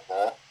Duncan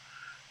Watmore,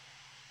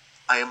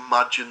 I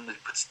imagine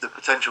the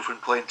potential for him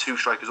playing 2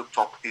 strikers up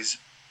top is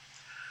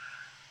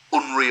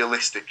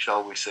unrealistic,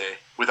 shall we say,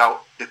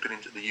 without dipping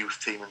into the youth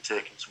team and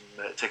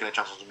taking a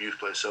chance on some youth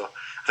players. So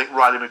I think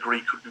Riley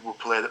McGree could be a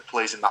player that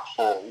plays in that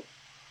hole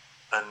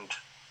and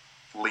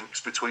links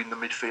between the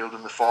midfield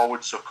and the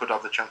forward, so could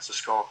have the chance to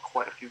score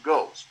quite a few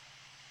goals.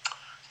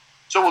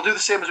 So we'll do the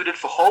same as we did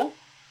for Hull.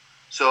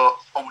 So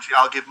obviously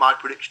I'll give my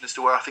prediction as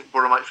to where I think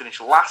Borough might finish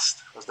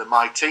last, as they're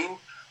my team.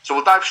 So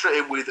we'll dive straight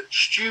in with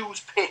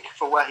Stu's pick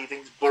for where he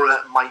thinks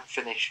Borough might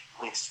finish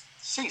this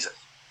season.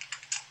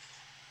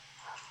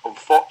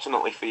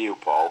 Unfortunately for you,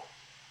 Paul,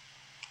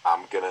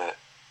 I'm going to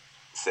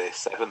say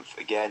 7th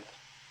again.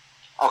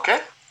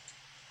 Okay.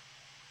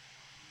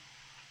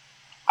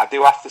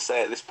 do have to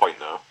say at this point,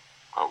 though,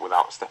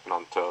 without stepping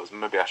on toes,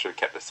 maybe I should have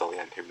kept this till the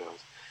end, who knows.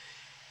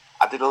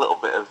 I did a little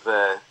bit of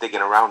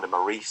digging around in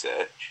my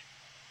research,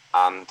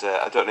 and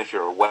I don't know if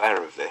you're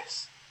aware of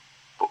this,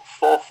 but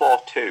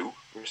 442,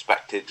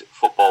 respected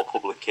football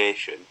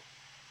publication,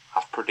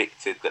 have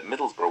predicted that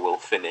Middlesbrough will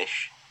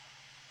finish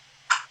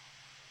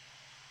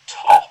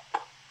top.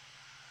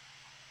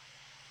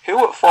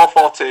 Who at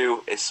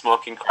 442 is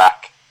smoking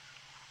crack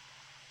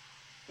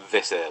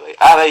this early?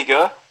 There you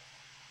go.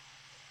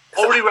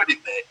 Already ready,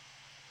 mate.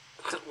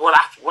 What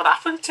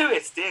happened to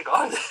it? Dear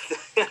God.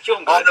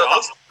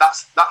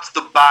 That's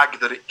the bag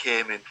that it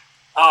came in.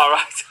 Oh,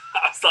 right.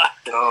 I was like...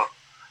 No.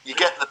 You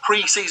get the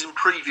pre-season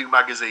preview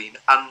magazine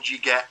and you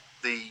get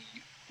the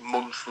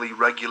monthly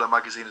regular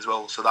magazine as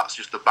well. So that's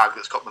just the bag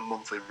that's got the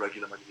monthly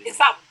regular magazine. Is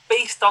that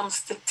based on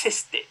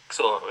statistics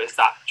or is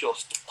that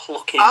just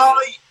plucking...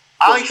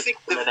 I think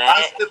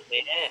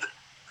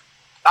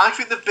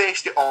they've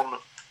based it on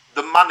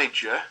the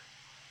manager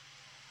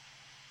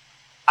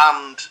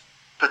and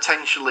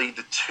potentially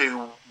the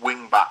two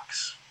wing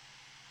backs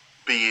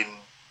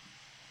being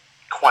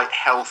quite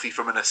healthy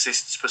from an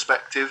assists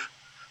perspective.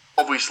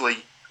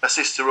 Obviously,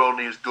 assists are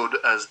only as good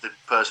as the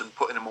person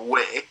putting them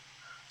away.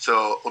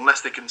 So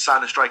unless they can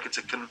sign a striker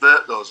to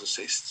convert those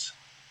assists,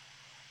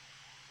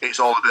 it's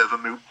all a bit of a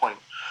moot point.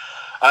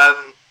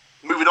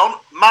 Moving on,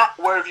 Matt,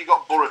 where have you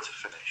got Borough to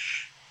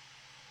finish?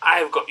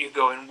 I've got you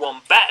going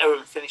one better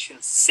and finishing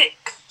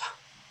 6th.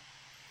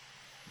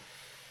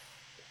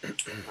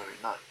 Very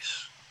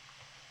nice.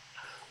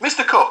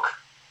 Mr. Cook.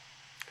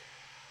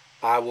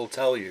 I will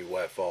tell you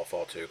where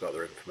 442 got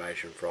their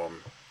information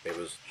from. It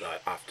was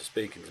after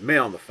speaking to me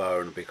on the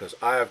phone, because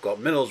I have got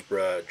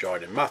Middlesbrough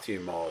joining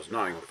Matthew Moore's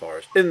Nottingham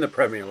Forest in the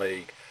Premier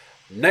League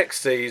next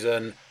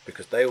season,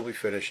 because they will be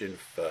finishing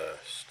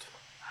first.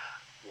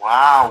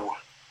 Wow.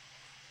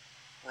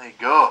 There you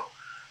go.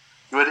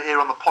 You heard it here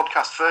on the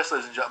podcast first,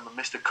 ladies and gentlemen.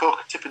 Mr.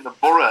 Cook tipping the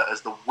Borough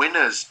as the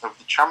winners of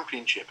the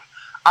Championship.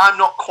 I'm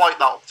not quite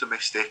that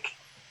optimistic,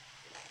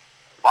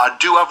 but I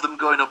do have them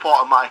going up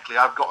automatically.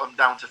 I've got them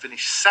down to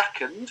finish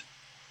second,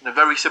 in a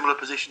very similar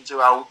position to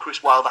how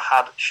Chris Wilder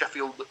had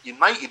Sheffield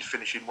United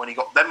finishing when he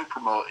got them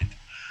promoted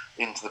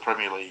into the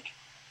Premier League.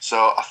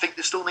 So I think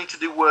they still need to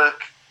do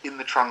work in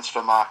the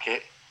transfer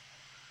market,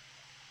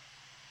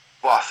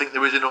 but I think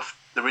there is enough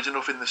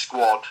in the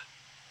squad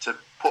to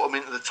put them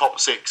into the top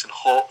 6 and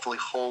hopefully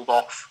hold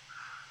off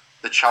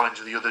the challenge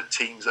of the other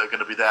teams that are going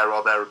to be there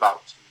or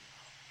thereabouts.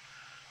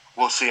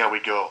 We'll see how we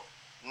go.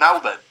 Now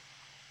then,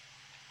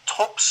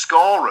 top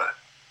scorer.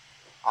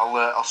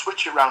 I'll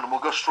switch it around and we'll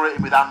go straight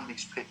in with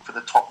Andy's pick for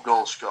the top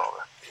goal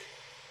scorer.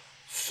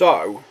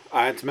 So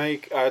I had to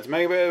make a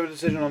bit of a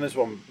decision on this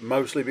one,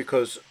 mostly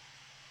because,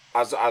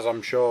 as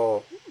I'm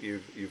sure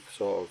you've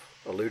sort of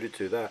alluded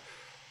to there,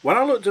 when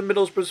I looked at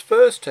Middlesbrough's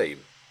first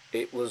team,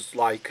 it was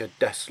like a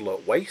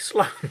desolate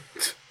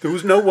wasteland. There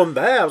was no one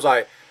there. I was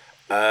like,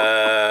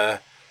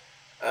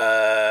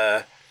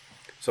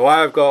 So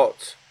I have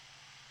got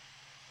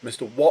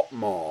Mr.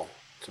 Watmore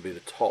to be the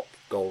top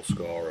goal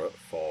scorer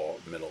for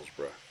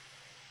Middlesbrough.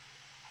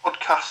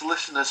 Podcast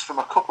listeners from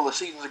a couple of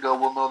seasons ago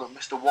will know that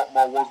Mr.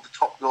 Watmore was the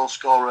top goal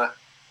scorer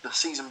the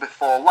season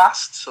before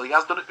last, so he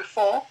has done it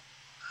before.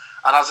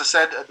 And as I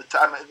said at the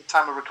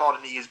time of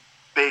recording, he is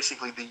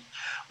basically the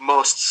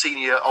most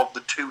senior of the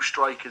two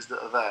strikers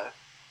that are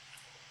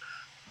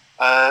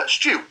there.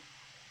 Stu?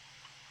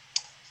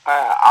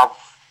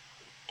 I've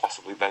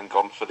possibly then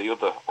gone for the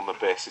other on the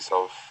basis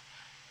of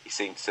he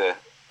seemed to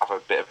have a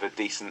bit of a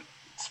decent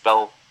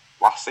spell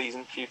last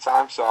season a few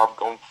times, so I've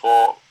gone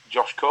for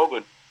Josh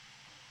Coburn.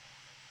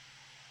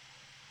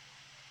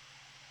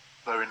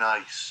 Very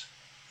nice.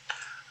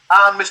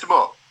 And Mr.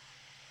 Moore?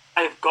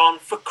 I've gone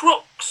for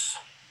Crooks.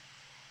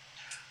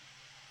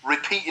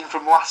 Repeating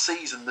from last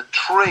season, the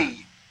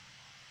tree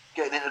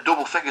getting into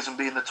double figures and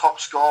being the top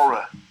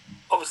scorer.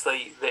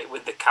 Obviously,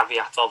 with the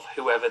caveat of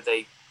whoever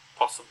they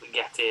possibly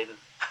get in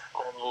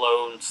on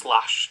loan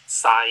 /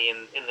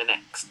 sign in the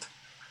next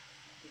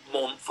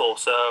month or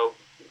so,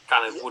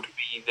 kind of would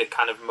be the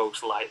kind of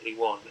most likely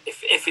one,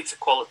 if it's a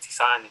quality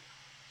signing.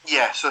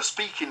 Yeah, so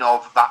speaking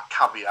of that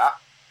caveat,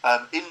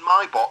 in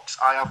my box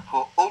I have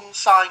put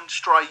unsigned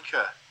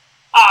striker.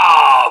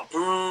 Ah,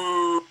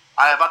 boo!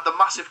 I have had the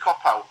massive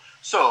cop-out.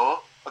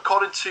 So,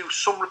 according to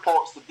some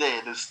reports today,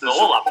 there's some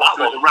that reports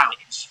one. going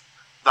around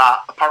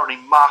that apparently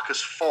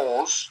Marcus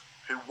Fors,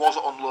 who was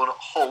on loan at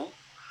Hull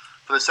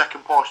for the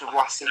second portion of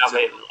last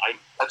season,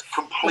 had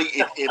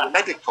completed a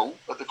medical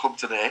at the club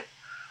today.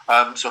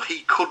 So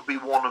he could be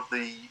one of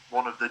the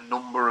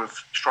number of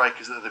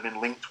strikers that they've been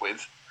linked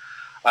with.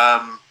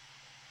 As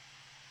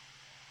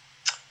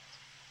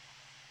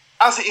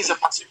it is a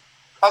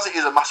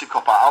massive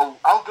cop-out,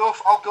 I'll go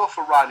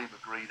for Riley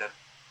McGree then.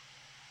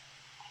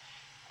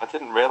 I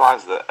didn't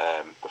realise that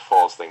the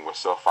Force thing was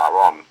so far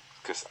on,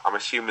 because I'm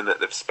assuming that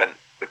they've spent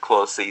the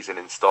close season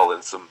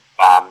installing some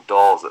barn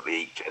doors at the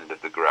each end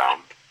of the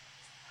ground.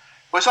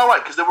 Well, it's all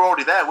right because they were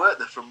already there, weren't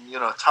they? From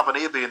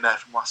Tavernier being there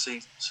from last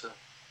season. So.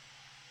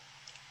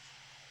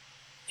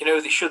 You know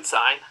who they should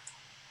sign?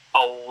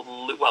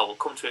 we'll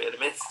come to it in a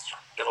minute.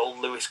 Get old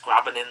Lewis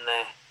Grabban in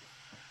there.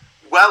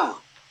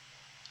 Well,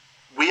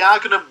 we are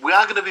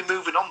gonna be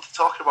moving on to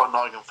talking about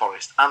Nottingham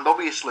Forest, and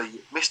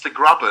obviously, Mr.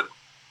 Grabban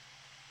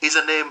is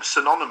a name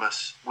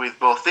synonymous with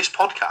both this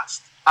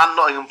podcast and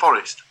Nottingham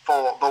Forest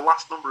for the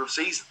last number of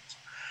seasons.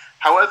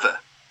 However,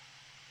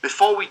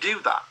 before we do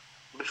that,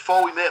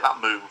 before we make that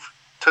move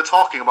to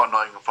talking about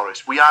Nottingham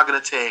Forest, we are going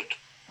to take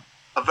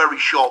a very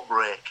short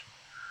break.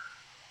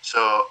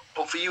 So,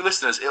 but for you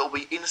listeners, it'll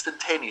be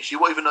instantaneous. You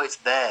won't even know it's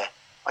there,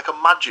 like a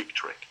magic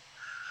trick.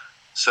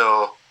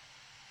 So,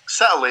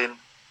 settle in,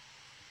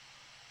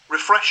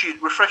 refresh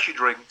your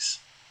drinks,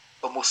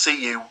 and we'll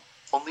see you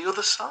on the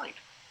other side.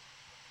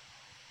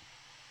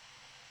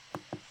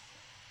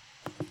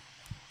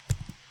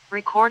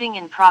 Recording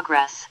in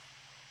progress.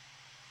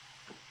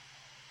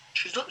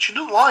 She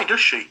doesn't lie, does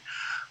she?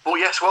 But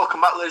yes, welcome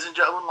back, ladies and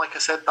gentlemen. Like I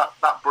said,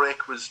 that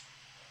break was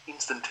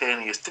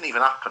instantaneous. Didn't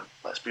even happen,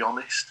 let's be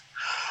honest.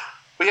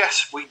 But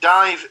yes, we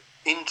dive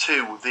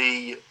into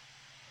the,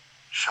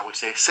 shall we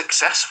say,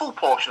 successful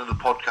portion of the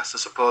podcast, I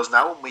suppose,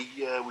 now. And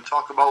we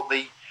talk about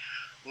the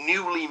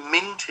newly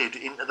minted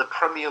into the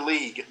Premier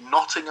League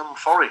Nottingham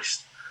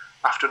Forest.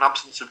 After an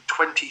absence of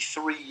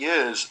 23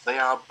 years, they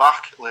are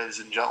back, ladies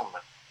and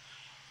gentlemen.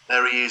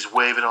 There he is,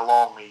 waving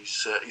along.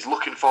 He's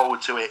looking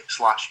forward to it.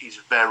 / he's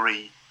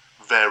very,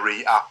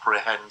 very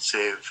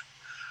apprehensive.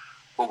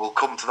 But we'll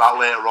come to that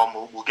later on.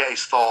 We'll get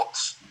his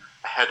thoughts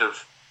ahead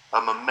of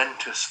a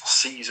momentous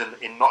season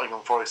in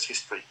Nottingham Forest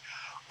history.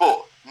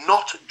 But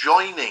not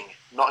joining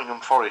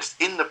Nottingham Forest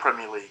in the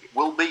Premier League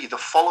will be the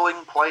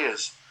following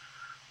players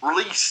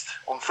released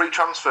on free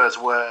transfers.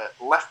 Were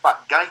left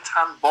back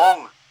Gaetan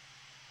Bong.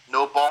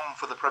 No Bong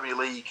for the Premier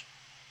League.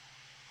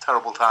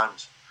 Terrible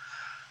times.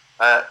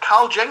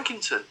 Carl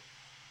Jenkinson,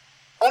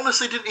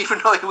 honestly didn't even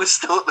know he was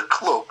still at the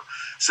club,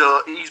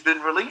 so he's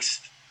been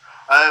released.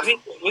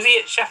 Was he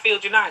at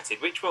Sheffield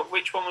United? Which one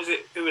was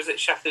it? Who was at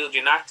Sheffield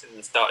United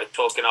and started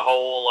talking a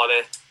whole lot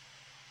of?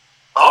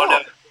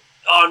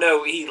 Oh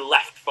no, he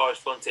left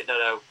Forest, wasn't it?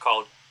 No,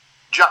 called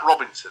Jack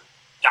Robinson.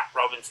 Jack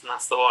Robinson,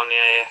 that's the one.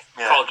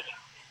 Yeah.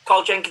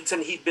 Carl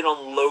Jenkinson. He'd been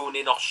on loan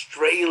in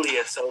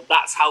Australia, so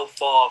that's how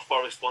far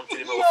Forest wanted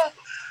him. Yeah.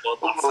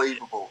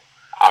 Unbelievable.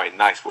 I mean,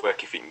 nice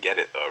work if you can get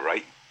it, though,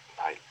 right?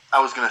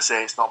 I was going to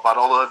say it's not bad.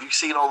 Although, have you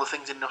seen all the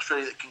things in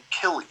Australia that can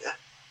kill you?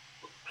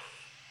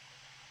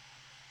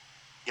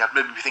 Yeah, I'd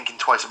maybe be thinking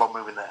twice about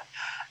moving there.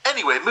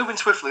 Anyway, moving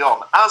swiftly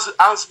on.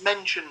 As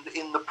mentioned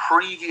in the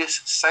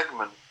previous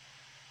segment,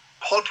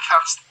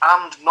 podcast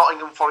and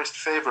Nottingham Forest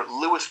favourite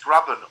Lewis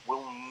Grabban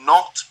will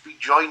not be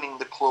joining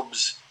the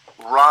club's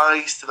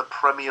rise to the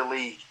Premier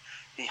League.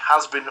 He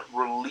has been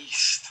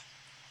released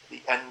at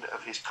the end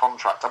of his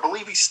contract. I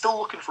believe he's still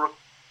looking for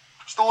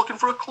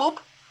a club.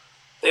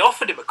 They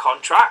offered him a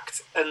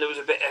contract, and there was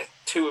a bit of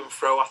to and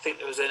fro. I think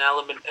there was an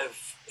element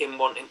of him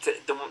wanting him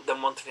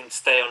to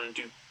stay on and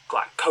do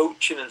like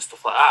coaching and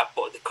stuff like that,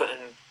 but they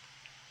couldn't.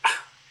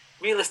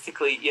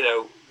 Realistically,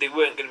 they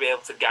weren't going to be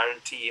able to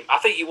guarantee him. I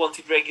think he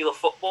wanted regular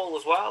football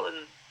as well,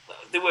 and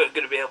they weren't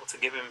going to be able to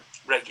give him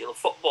regular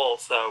football.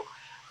 So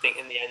I think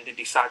in the end they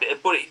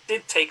decided, but it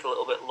did take a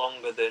little bit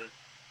longer than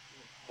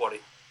what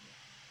it,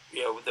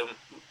 than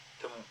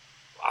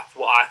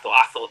what I thought.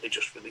 I thought they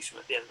just released him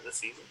at the end of the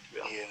season, to be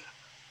honest.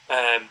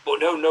 Yeah. But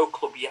no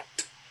club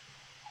yet.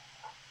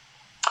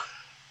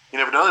 You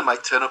never know, they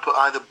might turn up at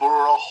either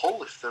Borough or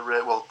Hull if they're...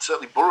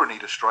 certainly Borough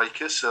need a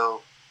striker,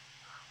 so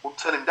won't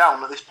turn him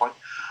down at this point.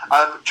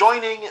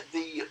 Joining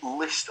the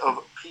list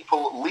of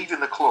people leaving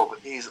the club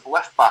is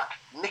left-back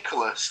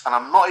Nicholas, and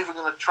I'm not even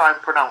going to try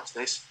and pronounce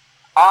this,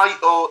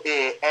 Ioannou.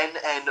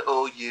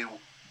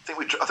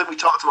 I think we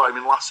talked about him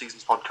in last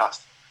season's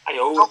podcast. I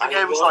don't think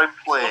I ever saw him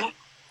play.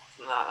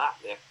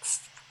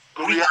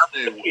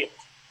 Brianu.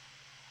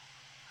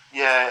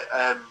 Yeah,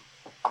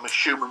 I'm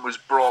assuming was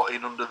brought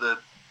in under the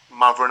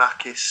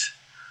Mavronakis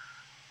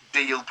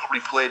deal, probably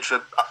played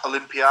for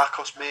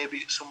Olympiacos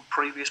maybe at some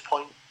previous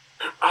point.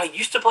 I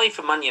used to play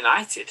for Man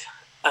United,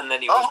 and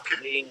then he was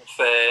playing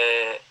for...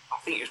 I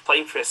think he was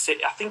playing for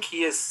I think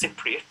he is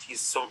Cypriot.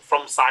 He's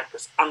from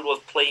Cyprus and was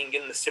playing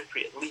in the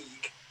Cypriot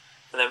League.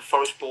 And then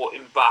Forest bought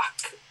him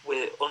back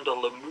under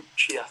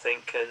Lamucci, I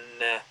think,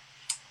 and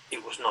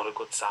it was not a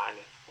good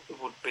signing.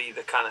 It would be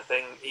the kind of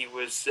thing. He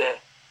was... I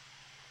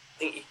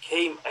think he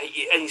came...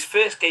 In his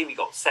first game, he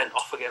got sent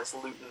off against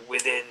Luton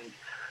within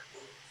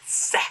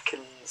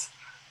seconds,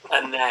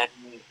 and then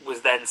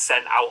was then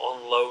sent out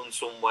on loan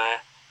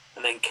somewhere,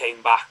 and then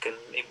came back, and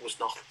it was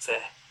not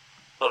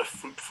a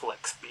fruitful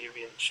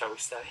experience, shall we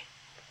say.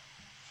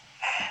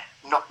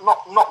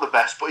 Not the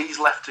best, but he's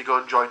left to go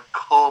and join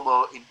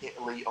Como in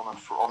Italy on a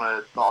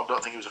I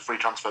don't think it was a free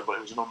transfer, but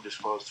it was an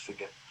undisclosed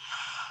figure.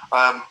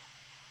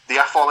 The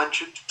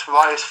aforementioned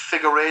Tobias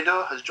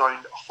Figueiredo has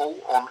joined Hull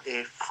on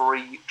a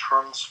free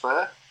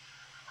transfer.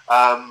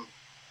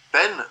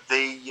 Then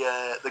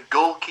the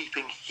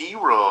goalkeeping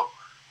hero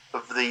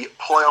of the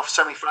playoff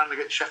semi-final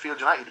against Sheffield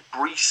United,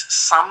 Brice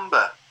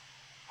Samba,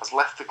 has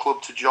left the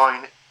club to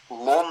join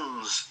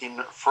Lens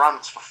in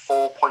France for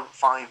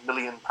 £4.5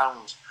 million.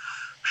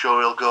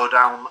 sure he'll go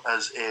down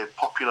as a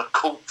popular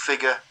cult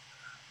figure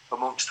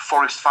amongst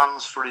Forest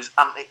fans for his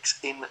antics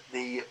in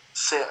the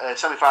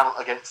semi-final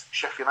against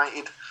Sheffield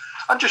United,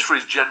 and just for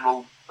his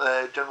general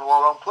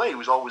all-round play. He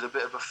was always a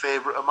bit of a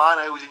favourite of mine.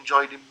 I always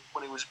enjoyed him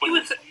when he was.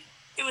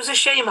 It was a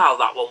shame how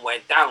that one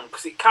went down,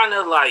 because it kind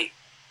of like,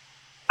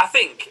 I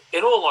think,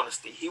 in all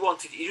honesty, he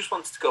just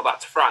wanted to go back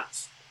to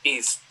France.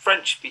 He's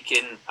French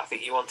speaking. I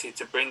think he wanted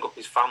to bring up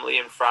his family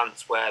in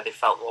France where they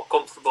felt more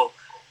comfortable.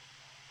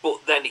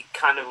 But then it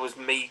kind of was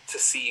made to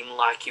seem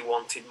like he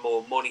wanted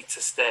more money to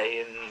stay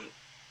and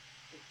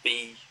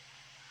be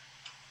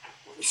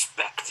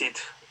respected,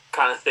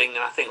 kind of thing.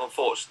 And I think,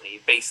 unfortunately,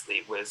 basically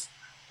it was,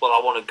 well, I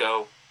want to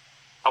go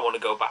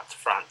back to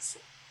France.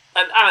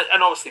 And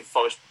obviously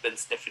Forest have been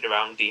sniffing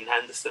around Dean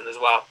Henderson as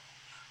well,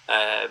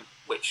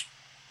 which,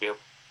 you know,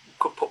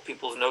 could put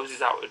people's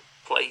noses out of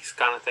place,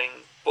 kind of thing.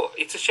 But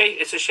it's a shame.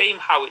 It's a shame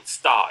how it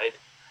started.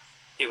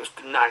 It was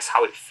nice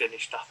how it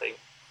finished, I think,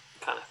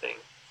 kind of thing.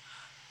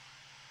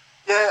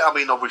 Yeah, I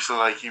mean, obviously,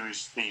 like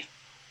he's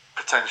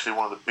potentially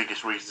one of the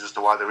biggest reasons as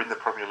to why they're in the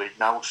Premier League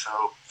now. So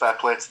fair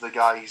play to the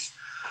guy.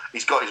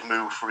 He's got his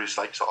move for his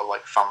like sort of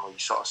like family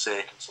sort of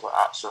sake and stuff like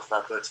that. So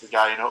fair play to the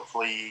guy. And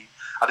hopefully,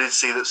 I did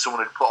see that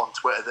someone had put on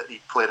Twitter that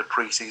he'd played a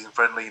pre-season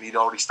friendly and he'd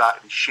already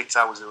started his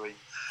shithousery.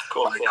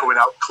 Coming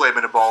out,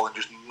 claiming a ball and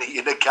just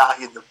kneeing a guy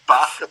in the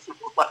back or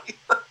something like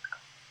that.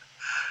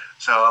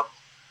 So,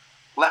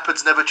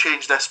 Leopards never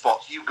change their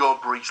spots. You go,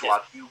 Brees,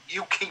 lad.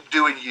 You keep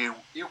doing you.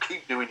 You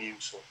keep doing you,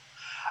 son.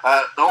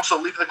 Also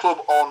leaving the club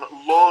on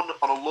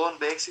a loan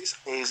basis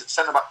is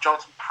centre-back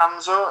Jonathan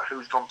Panzer,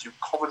 who's gone to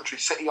Coventry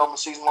City on the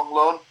season-long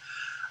loan.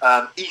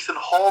 Ethan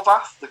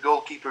Horvath, the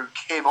goalkeeper who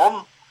came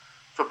on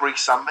for Brees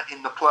Samba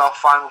in the playoff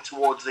final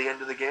towards the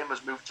end of the game,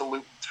 has moved to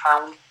Luton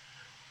Town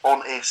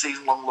on a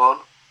season-long loan.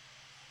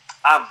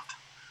 And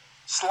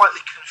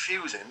slightly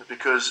confusing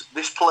because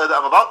this player that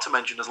I'm about to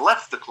mention has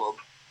left the club,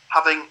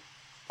 having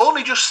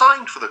only just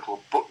signed for the club.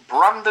 But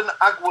Brandon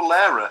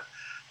Aguilera,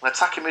 an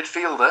attacking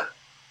midfielder,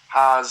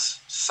 has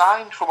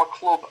signed from a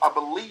club, I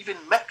believe, in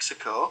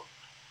Mexico,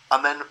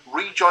 and then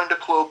rejoined a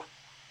club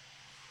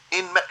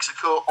in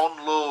Mexico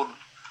on loan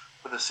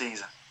for the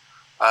season.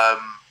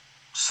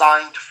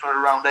 Signed for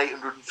around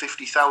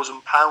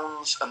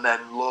 £850,000 and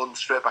then loaned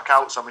straight back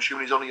out. So I'm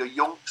assuming he's only a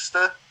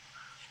youngster.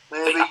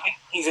 Maybe. I think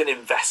he's an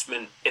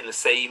investment in the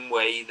same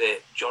way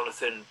that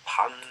Jonathan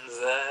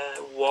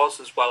Panzer was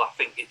as well. I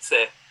think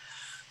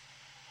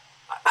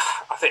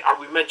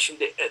we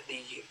mentioned it at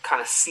the kind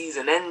of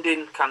season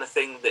ending kind of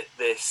thing, that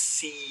the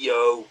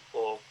CEO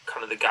or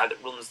kind of the guy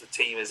that runs the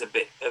team is a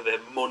bit of a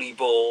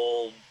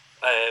moneyball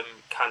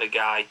kind of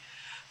guy.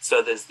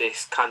 So there's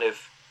this kind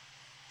of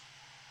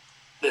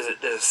there's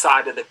a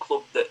side of the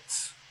club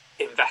that's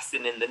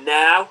investing in the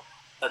now,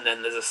 and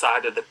then there's a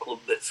side of the club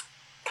that's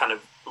kind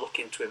of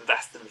looking to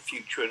invest in the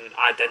future and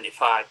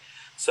identify.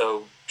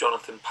 So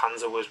Jonathan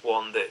Panzer was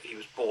one that he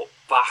was bought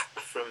back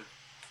from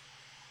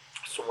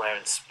somewhere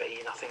in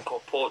Spain, I think,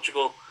 or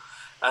Portugal,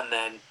 and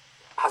then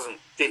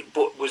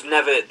but was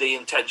never, the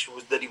intention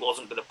was that he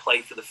wasn't going to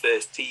play for the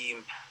first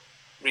team.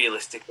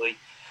 Realistically,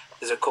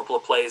 there's a couple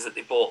of players that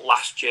they bought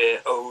last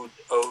year,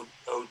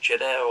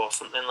 Ojeda or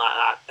something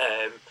like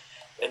that,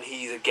 and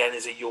he again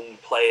is a young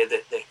player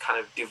that they're kind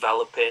of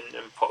developing,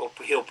 and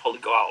he'll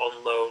probably go out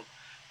on loan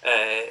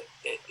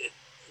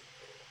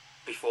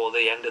before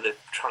the end of the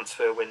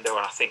transfer window.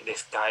 And I think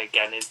this guy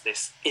again is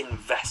this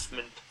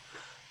investment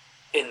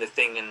in the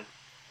thing, and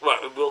well,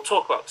 we'll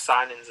talk about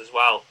signings as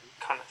well,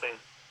 kind of thing.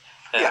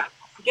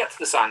 Get to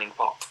the signing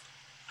part.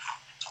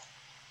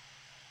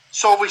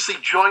 So obviously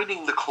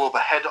joining the club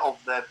ahead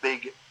of their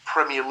big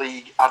Premier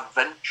League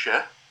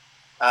adventure.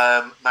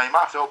 Now you might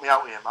have to help me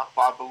out here, Matt,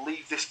 but I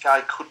believe this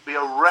guy could be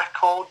a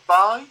record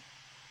buy.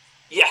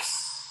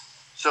 Yes.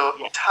 So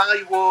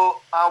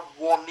Taiwo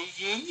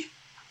Awoniyi.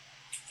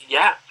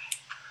 Yeah.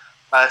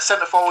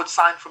 Centre forward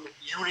signed from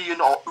Union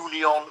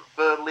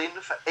Berlin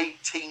for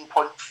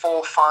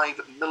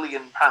 £18.45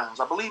 million.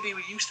 I believe he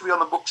used to be on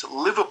the books at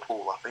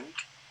Liverpool, I think.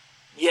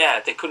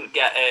 Yeah, they couldn't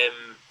get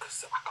him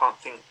because I can't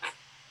think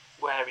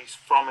where he's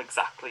from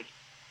exactly,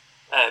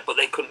 but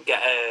they couldn't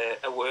get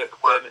a work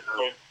permit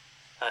for him.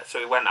 So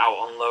he went out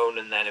on loan,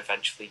 and then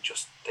eventually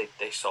just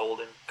they sold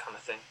him, kind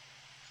of thing.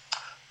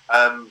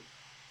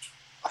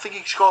 I think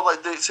he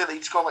scored they said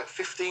he scored like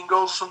 15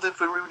 goals or something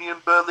for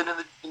Union Berlin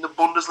in the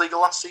Bundesliga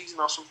last season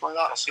or something like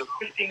that. So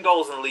 15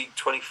 goals in the league,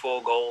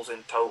 24 goals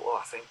in total,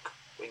 I think,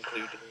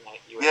 including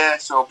like US. Yeah,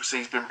 so obviously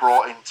he's been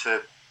brought in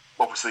to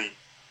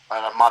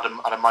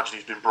I'd imagine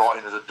he's been brought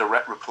in as a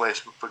direct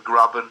replacement for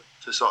Graben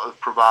to sort of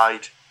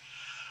provide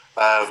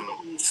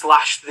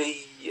slash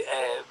the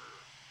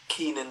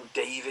Keenan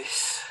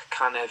Davis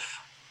kind of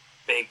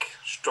big,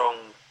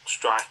 strong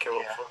striker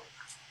up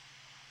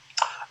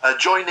front.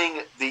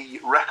 Joining the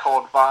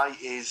record buy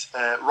is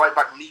right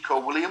back Nico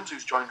Williams,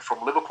 who's joined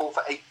from Liverpool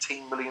for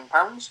 £18 million.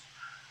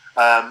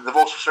 They've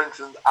also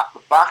strengthened at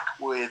the back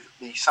with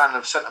the signing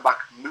of centre back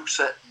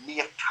Moussa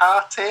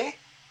Niakate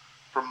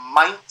from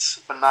Mainz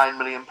for £9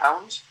 million.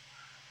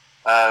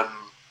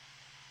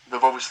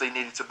 they've obviously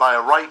needed to buy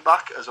a right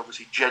back, as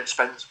obviously Jed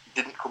Spence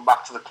didn't come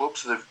back to the club,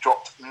 so they've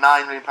dropped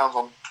 £9 million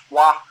on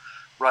Troyes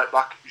right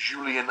back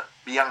Julien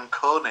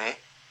Biancone.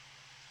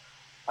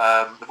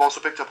 They've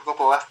also picked up a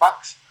couple of left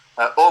backs.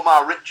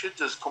 Omar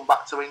Richards has come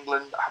back to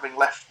England, having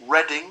left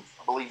Reading,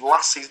 I believe,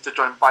 last season to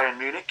join Bayern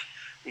Munich.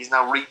 He's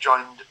now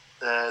rejoined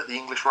the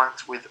English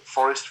ranks with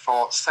Forest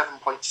for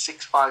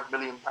 £7.65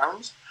 million.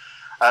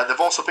 They've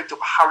also picked up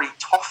Harry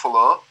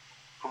Toffolo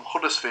from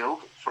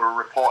Huddersfield for a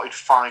reported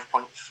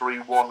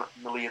 £5.31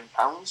 million.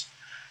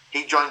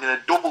 He joined in a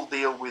double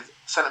deal with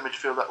centre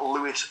midfielder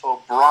Lewis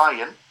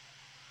O'Brien.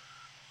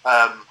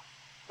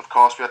 Of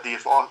course, we had the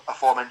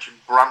aforementioned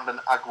Brandon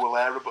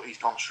Aguilera, but he's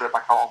gone straight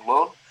back out on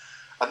loan.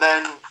 And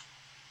then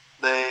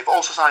they've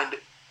also signed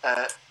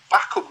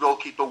backup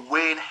goalkeeper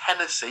Wayne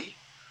Hennessy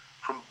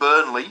from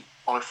Burnley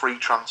on a free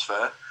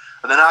transfer.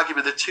 And then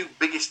arguably the two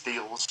biggest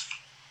deals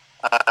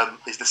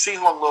is the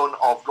season-long loan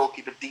of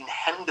goalkeeper Dean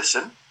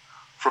Henderson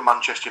from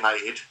Manchester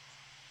United,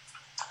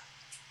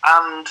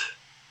 and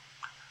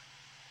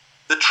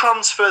the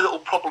transfer that will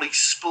probably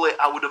split,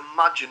 I would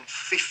imagine,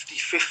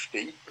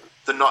 50-50,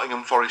 the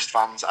Nottingham Forest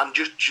fans and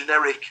just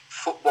generic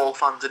football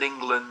fans in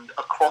England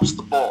across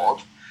the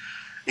board,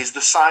 is the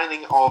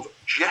signing of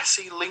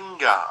Jesse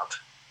Lingard,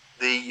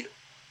 the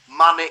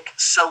manic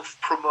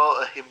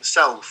self-promoter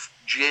himself,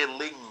 Jay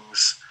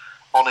Lings,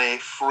 on a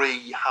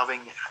free,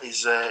 having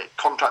his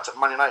contract at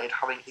Man United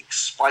having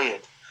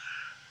expired.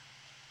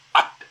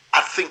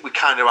 I think we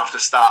kind of have to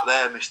start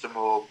there, Mr.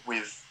 Moore,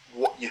 with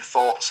what your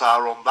thoughts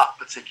are on that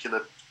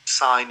particular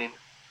signing.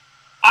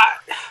 I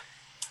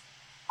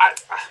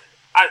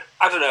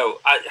don't know.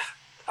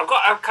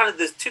 I've kind of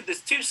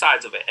there's two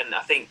sides of it, and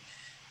I think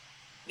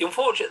the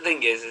unfortunate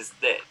thing is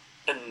that,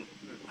 and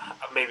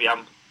maybe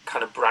I'm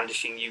kind of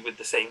brandishing you with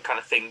the same kind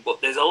of thing, but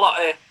there's a lot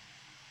of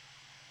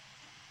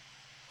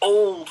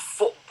old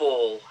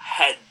football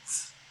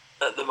heads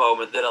at the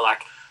moment that are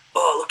like,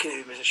 oh, look at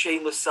him, he's a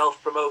shameless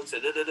self-promoter,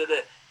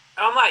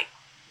 And I'm like,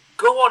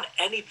 go on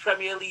any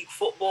Premier League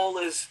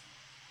footballer's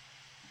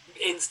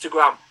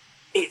Instagram,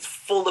 it's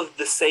full of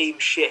the same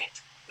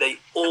shit. They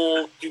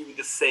all do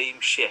the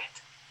same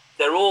shit.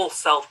 They're all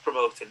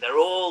self-promoting. They're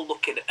all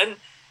looking, and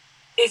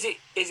is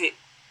it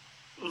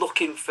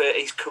looking for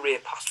his career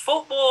past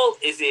football?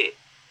 Is it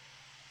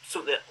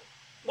something?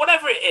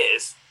 Whatever it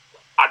is,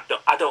 I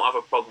don't have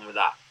a problem with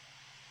that.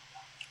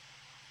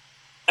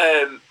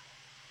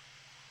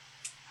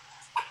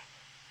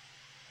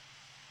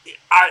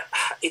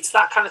 It's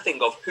that kind of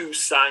thing of who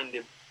signed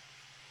him,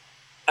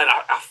 and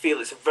I feel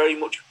this is very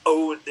much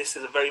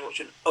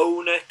an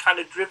owner kind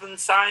of driven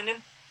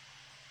signing.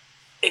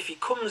 If he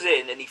comes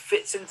in and he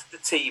fits into the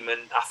team,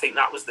 and I think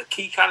that was the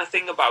key kind of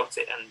thing about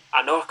it, and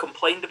I know I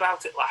complained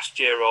about it last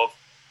year of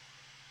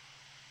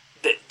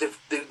that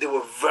they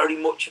were very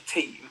much a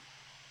team,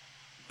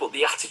 but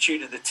the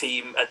attitude of the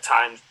team at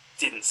times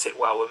didn't sit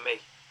well with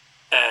me.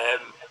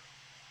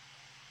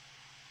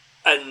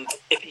 And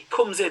if he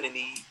comes in and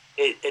he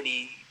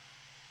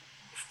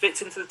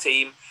fits into the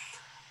team,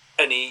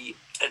 and he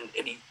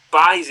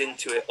buys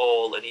into it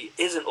all, and he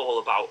isn't all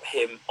about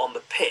him on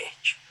the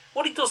pitch.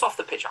 What he does off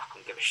the pitch, I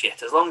couldn't give a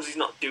shit. As long as he's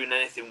not doing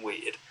anything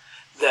weird,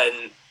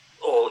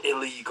 or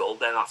illegal,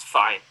 then that's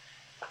fine.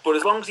 But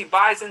as long as he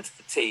buys into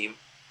the team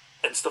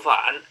and stuff like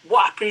that, and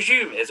what I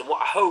presume is, and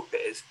what I hope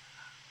is,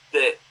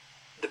 that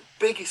the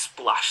biggest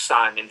splash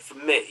signing for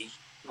me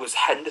was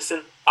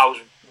Henderson. I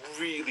was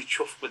really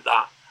chuffed with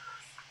that.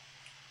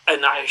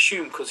 And I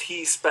assume because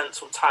he spent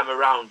some time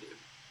around him,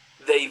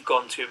 they've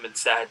gone to him and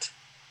said,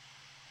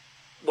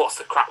 what's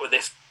the crack with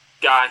this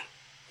guy?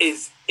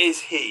 Is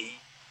he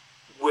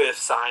worth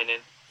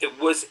signing?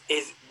 Was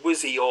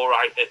he all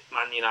right at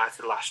Man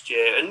United last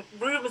year? And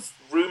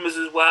rumours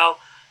as well.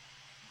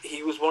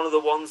 He was one of the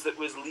ones that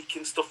was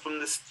leaking stuff from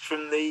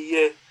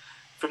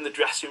the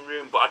dressing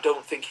room, but I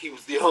don't think he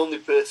was the only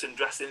person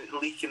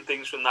leaking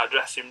things from that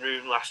dressing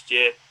room last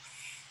year.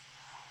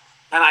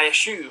 And I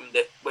assume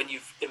that when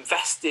you've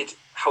invested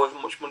however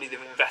much money they've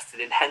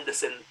invested in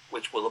Henderson,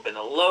 which will have been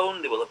a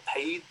loan, they will have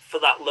paid for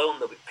that loan,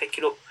 they'll be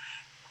picking up,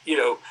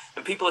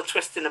 and people are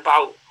twisting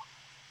about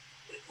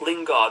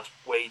Lingard's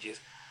wages.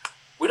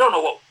 We don't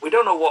know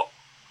what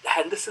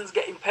Henderson's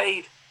getting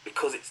paid,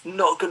 because it's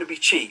not going to be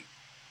cheap.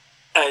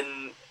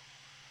 And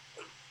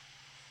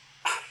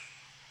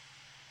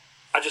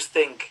I just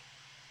think,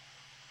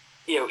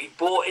 he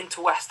bought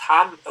into West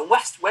Ham, and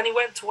when he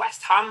went to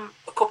West Ham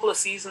a couple of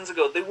seasons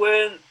ago, they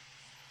weren't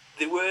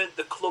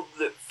the club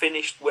that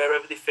finished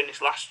wherever they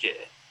finished last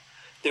year.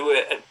 They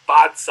were a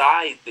bad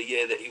side the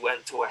year that he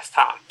went to West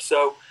Ham.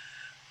 So,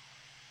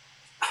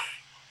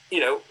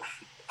 I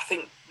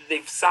think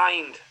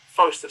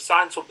Forest have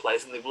signed some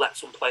players, and they've let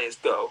some players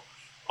go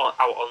out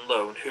on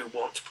loan who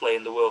want to play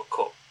in the World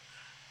Cup.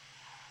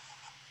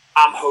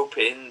 I'm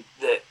hoping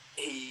that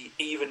he,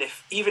 even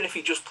if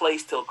he just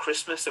plays till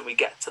Christmas and we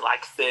get to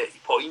like 30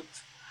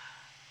 points,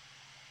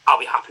 I'll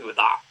be happy with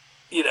that.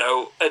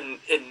 And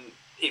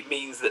it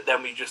means that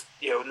then we just,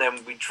 and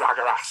then we drag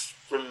our ass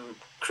from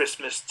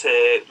Christmas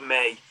to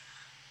May,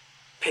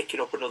 picking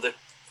up another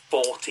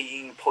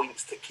 14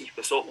 points to keep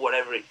us up,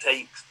 whatever it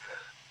takes.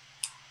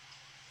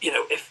 You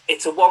know, if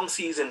it's a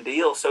one-season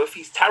deal, so if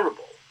he's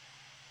terrible,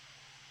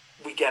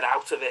 we get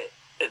out of it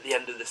at the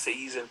end of the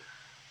season.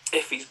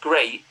 If he's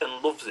great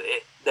and loves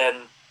it,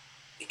 then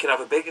he can have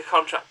a bigger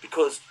contract,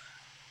 because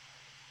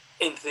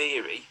in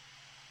theory,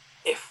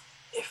 if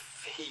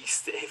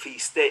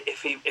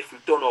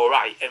we've done all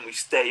right and we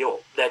stay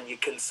up, then you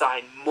can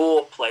sign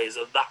more players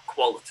of that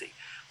quality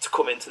to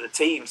come into the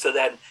team. So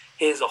then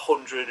here's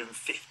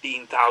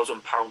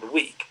 £115,000 a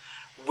week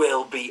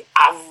will be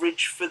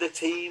average for the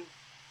team,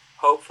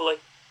 hopefully.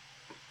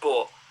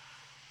 But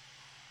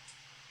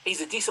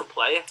he's a decent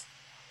player.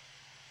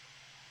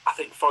 I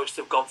think Forest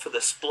have gone for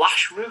the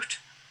splash route.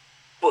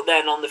 But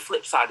then on the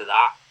flip side of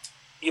that,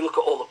 you look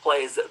at all the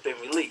players that have been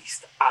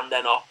released and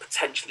then are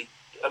potentially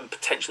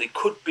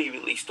could be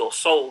released or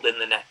sold in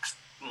the next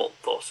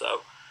month or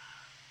so.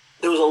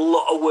 There was a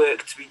lot of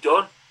work to be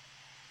done,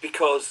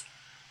 because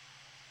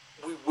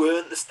we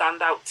weren't the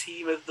standout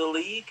team of the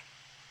league,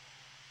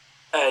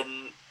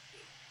 and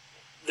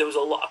there was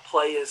a lot of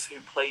players who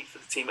played for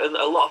the team, and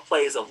a lot of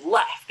players have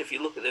left. If you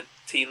look at the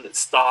team that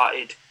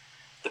started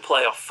the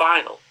playoff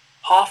final,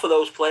 half of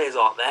those players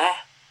aren't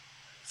there.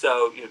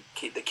 So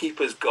the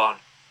keeper's gone.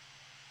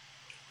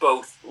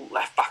 Both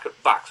left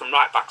backs and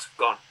right backs have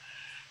gone.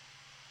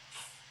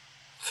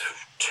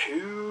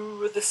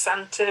 2 of the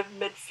centre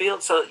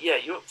midfield. So yeah,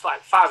 you're up to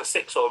like 5 or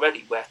 6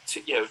 already, where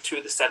 2 of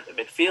the centre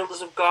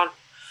midfielders have gone,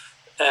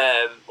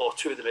 or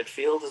 2 of the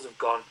midfielders have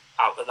gone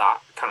out of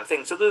that kind of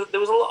thing. So there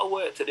was a lot of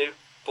work to do.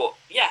 But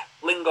yeah,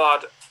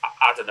 Lingard,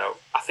 I don't know.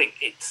 I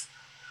think it's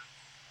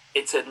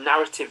a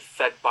narrative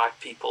fed by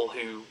people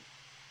who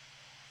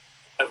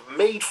have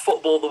made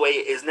football the way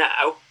it is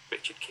now,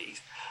 Richard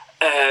Keys,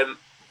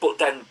 but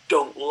then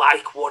don't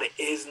like what it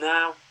is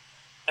now.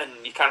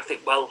 And you kind of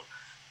think, well,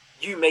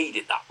 you made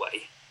it that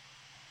way.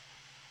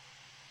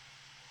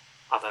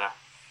 I don't know.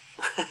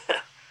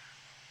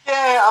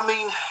 Yeah, I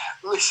mean,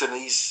 listen,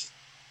 he's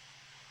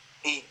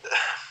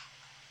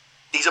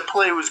a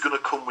player who's going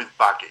to come with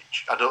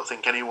baggage. I don't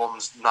think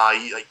anyone's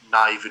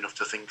naive enough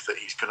to think that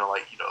he's going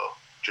to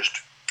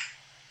just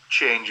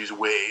change his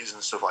ways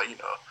and stuff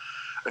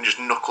and just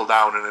knuckle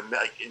down and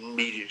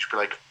immediately just be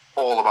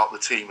all about the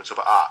team and stuff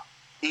like that.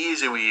 He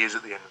is who he is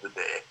at the end of the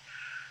day,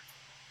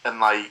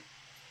 and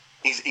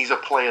he's a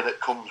player that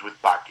comes with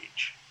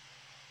baggage.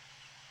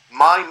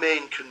 My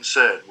main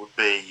concern would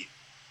be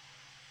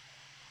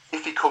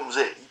if he comes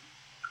in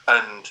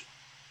and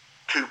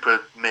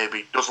Cooper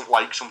maybe doesn't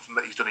like something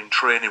that he's done in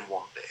training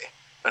one day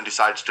and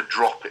decides to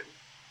drop him.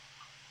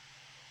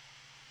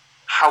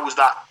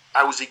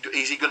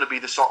 Is he going to be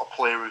the sort of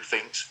player who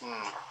thinks,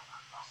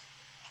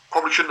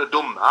 probably shouldn't have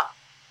done that?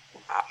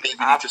 Maybe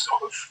need to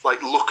sort of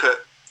look at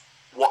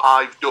what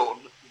I've done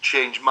and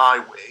change my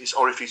ways,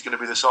 or if he's going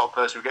to be the sort of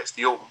person who gets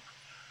the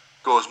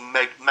goes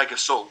mega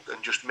sulk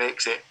and just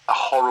makes it a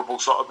horrible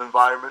sort of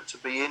environment to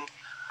be in.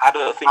 I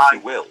don't think he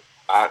will.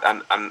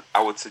 And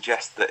I would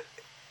suggest that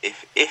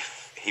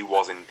if he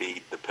was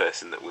indeed the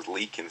person that was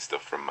leaking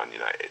stuff from Man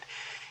United,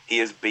 he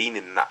has been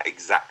in that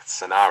exact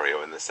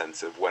scenario, in the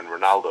sense of when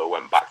Ronaldo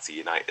went back to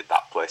United,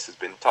 that place has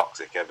been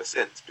toxic ever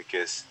since,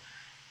 because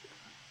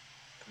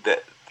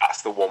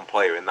that's the one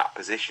player in that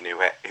position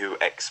who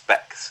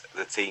expects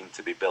the team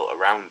to be built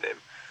around him.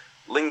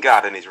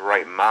 Lingard in his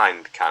right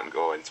mind can't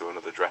go into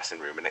another dressing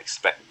room and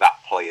expect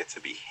that player to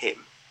be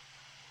him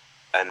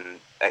and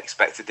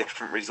expect a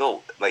different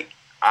result. I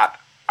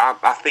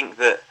think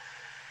that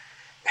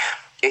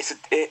it's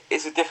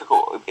a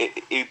difficult.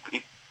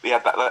 He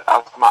had that,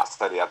 as Matt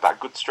said, he had that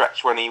good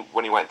stretch when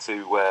he went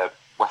to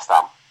West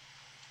Ham,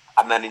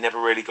 and then he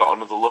never really got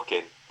another look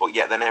in. But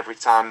yet, then every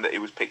time that he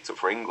was picked up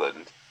for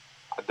England,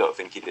 I don't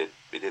think he did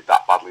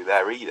that badly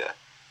there either.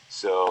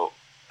 So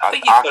I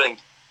think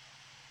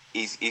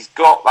he's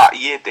got that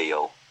year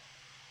deal.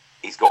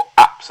 He's got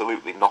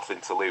absolutely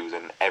nothing to lose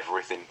and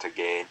everything to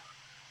gain.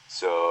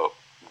 So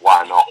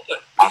why not?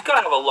 He's got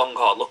to have a long,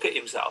 hard look at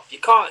himself. You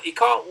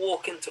can't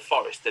walk into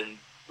Forest and,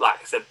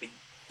 like I said,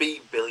 be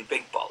Billy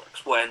Big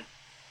Bollocks when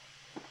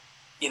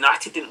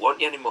United didn't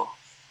want you anymore.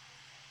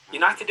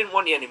 United didn't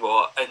want you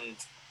anymore,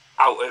 and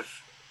out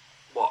of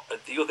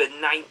the other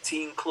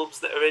 19 clubs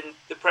that are in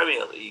the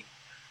Premier League,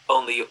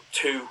 only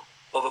 2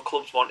 other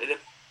clubs wanted him.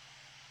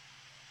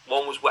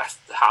 One was West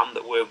Ham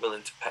that weren't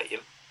willing to pay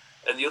him,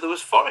 and the other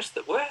was Forest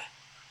that were.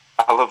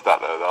 I love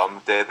that though.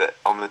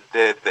 On the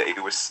day that he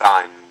was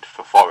signed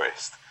for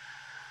Forest,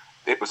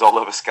 it was all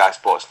over Sky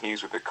Sports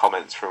News with the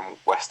comments from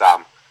West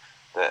Ham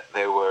that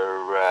they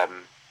were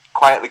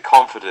quietly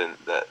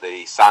confident that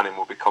the signing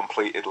will be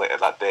completed later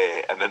that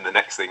day, and then the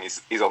next thing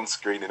he's on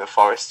screen in a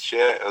Forest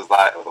shirt. I was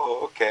like,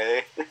 oh,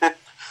 okay.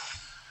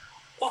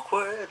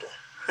 Awkward.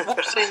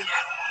 Whoopsie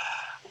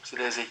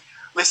daisy.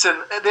 Listen,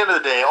 at the end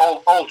of the day,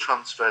 all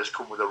transfers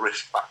come with a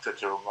risk factor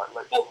to them.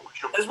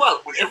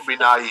 We shouldn't be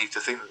naive to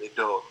think that they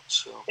don't.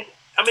 So,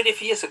 I mean, if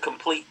he is a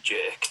complete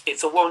jerk,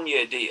 it's a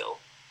 1-year deal,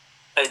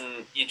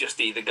 and you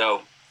just either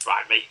go,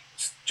 right, mate,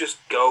 just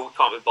go. We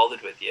can't be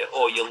bothered with you,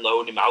 or you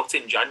loan him out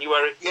in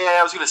January. Yeah,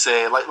 I was going to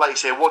say, like you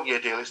say, 1 year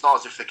deal. It's not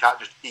as if they can't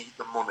just eat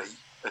the money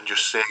and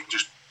just say,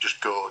 just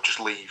go, just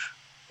leave.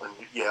 And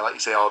yeah, like you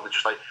say, or they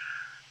just like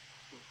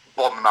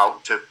bomb them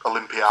out to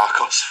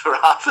Olympiacos for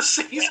half a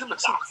season or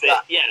something.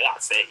 That's it. Yeah,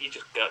 that's it. You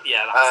just go.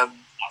 Yeah,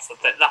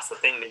 that's the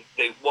thing.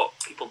 What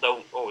people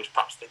don't always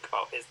perhaps think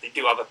about is they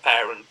do have a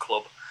parent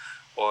club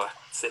or a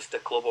sister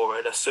club or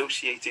an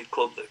associated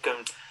club that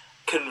can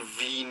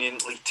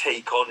conveniently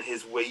take on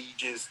his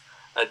wages,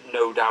 and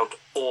no doubt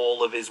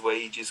all of his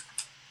wages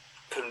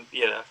can,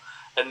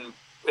 and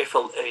if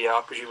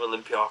I presume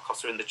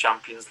Olympiacos are in the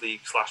Champions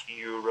League /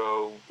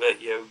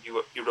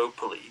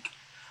 Europa League,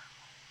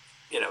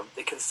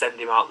 they can send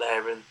him out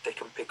there and they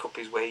can pick up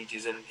his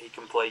wages and he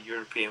can play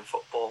European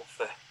football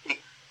for.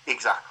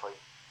 Exactly.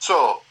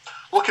 So,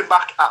 looking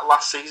back at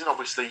last season,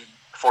 obviously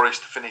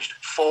Forest finished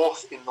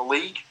 4th in the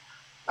league,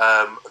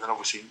 and then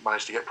obviously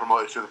managed to get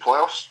promoted through the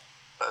playoffs.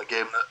 A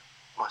game that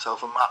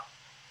myself and Matt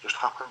just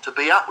happened to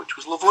be at, which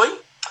was lovely.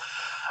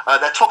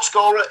 Their top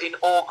scorer in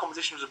all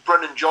competitions was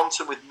Brennan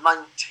Johnson with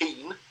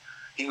 19.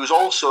 He was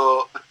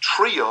also a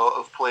trio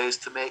of players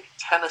to make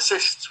 10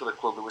 assists for the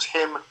club. It was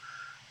him,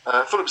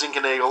 Philip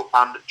Zinkenagel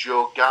and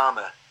Joe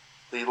Garner,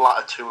 the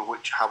latter two of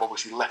which have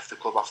obviously left the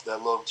club after their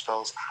loan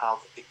spells have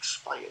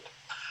expired.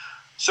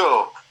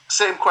 So,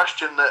 same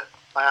question that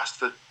I asked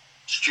for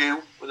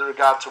Stu with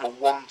regard to a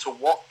one to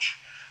watch.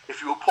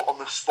 If you were put on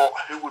the spot,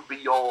 who would be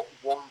your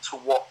one to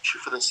watch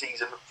for the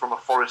season from a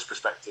Forest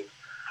perspective?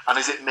 And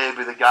is it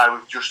maybe the guy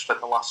we've just spent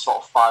the last sort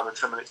of 5 or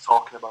 10 minutes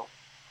talking about?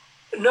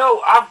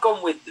 No, I've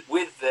gone with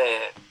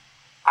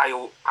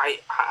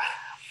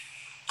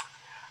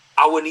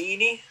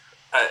Awanini.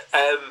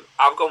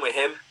 I've gone with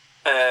him.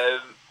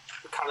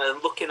 Kind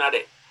of looking at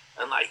it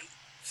and like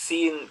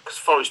seeing, because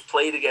Forest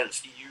played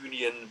against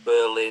Union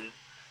Berlin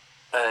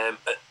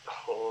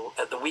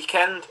at the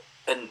weekend,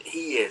 and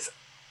he is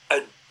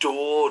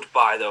adored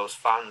by those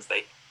fans.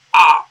 They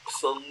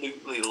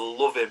absolutely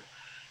love him.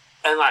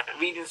 And like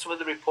reading some of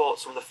the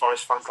reports, some of the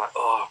Forest fans like,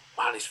 oh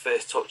man, his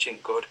first touch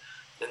ain't good,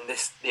 and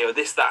this,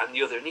 that, and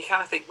the other. And you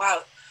kind of think,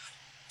 well,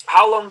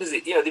 how long does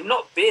it?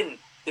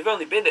 They've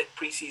only been at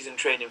pre-season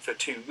training for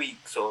 2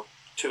 weeks or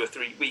 2 or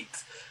 3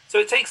 weeks, so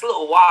it takes a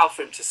little while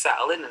for him to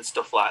settle in and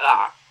stuff like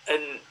that.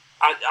 And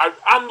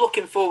I'm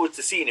looking forward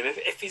to seeing him.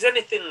 If he's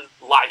anything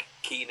like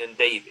Keenan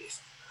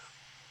Davis,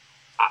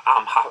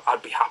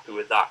 I'd be happy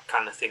with that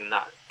kind of thing.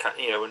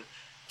 And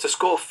to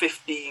score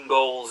 15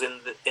 goals in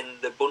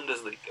the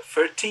Bundesliga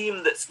for a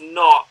team that's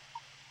not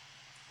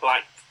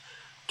like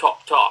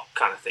top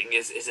kind of thing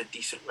is a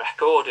decent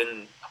record.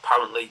 And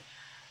apparently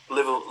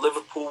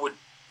Liverpool were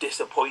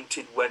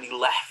disappointed when he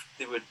left.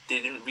 They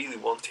didn't really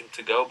want him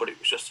to go, but it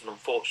was just an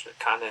unfortunate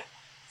kind of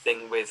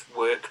thing with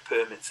work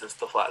permits and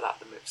stuff like that.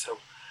 So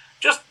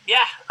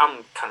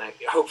I'm kind of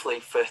hopefully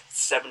for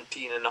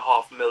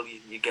 17.5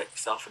 million you get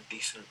yourself a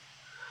decent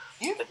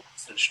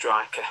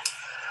striker.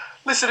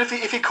 Listen,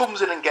 if he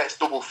comes in and gets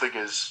double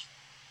figures,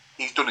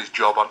 he's done his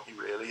job, hasn't he?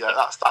 Really,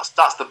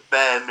 that's the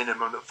bare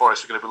minimum that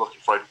Forest are going to be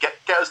looking for. Get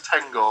us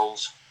 10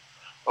 goals,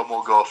 and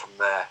we'll go from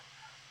there.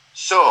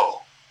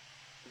 So,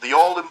 the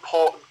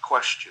all-important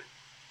question: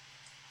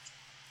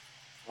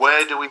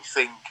 where do we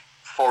think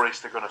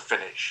Forest are going to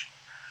finish?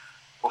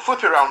 We'll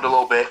flip it around a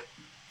little bit.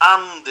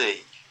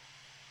 Andy,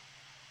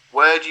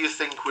 where do you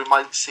think we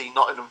might see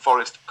Nottingham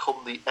Forest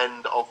come the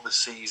end of the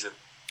season?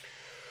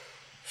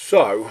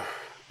 So,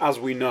 as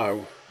we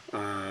know,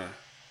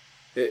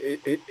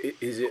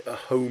 is it a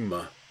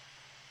homer?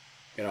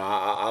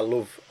 I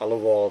love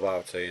all of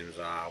our teams,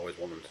 and I always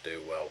want them to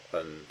do well,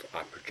 and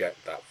I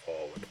project that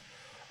forward.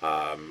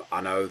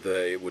 I know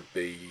that it would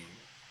be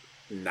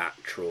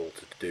natural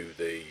to do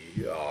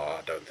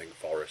I don't think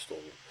Forest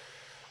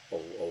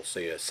will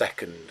see a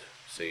second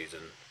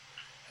season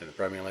in the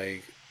Premier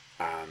League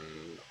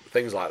and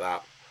things like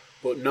that.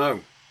 But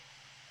no.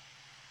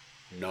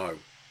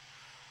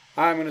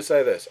 I'm going to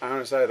say this. I'm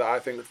going to say that I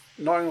think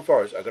Nottingham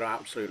Forest are going to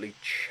absolutely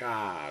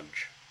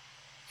charge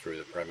through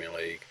the Premier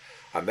League,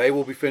 and they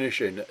will be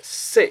finishing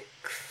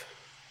 6th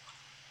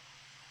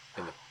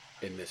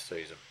in this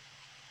season.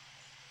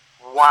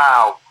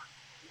 Wow.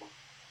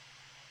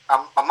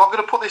 I'm not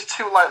going to put this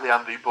too lightly,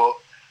 Andy, but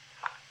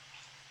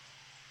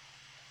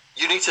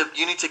you need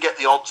to get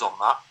the odds on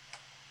that,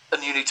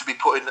 and you need to be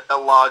putting a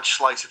large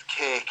slice of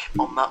cake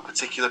on that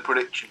particular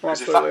prediction.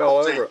 Because if that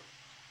comes in,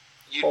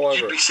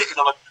 you'd be sitting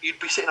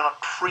on a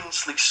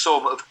princely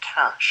sum of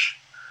cash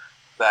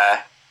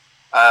there.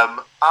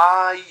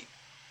 I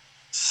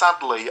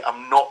sadly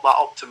am not that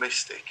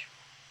optimistic.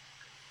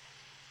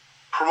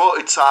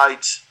 Promoted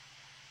sides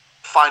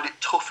find it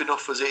tough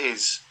enough as it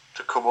is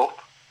to come up.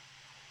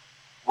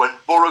 When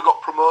Borough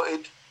got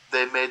promoted,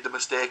 they made the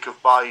mistake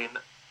of buying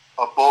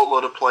a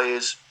boatload of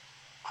players,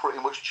 pretty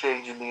much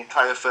changing the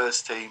entire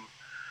first team,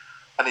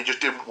 and it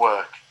just didn't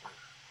work.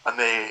 And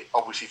they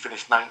obviously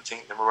finished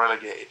 19th and were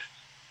relegated.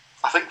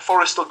 I think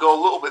Forest will go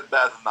a little bit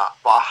better than that,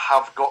 but I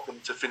have got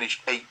them to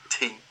finish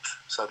 18th,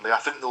 sadly. I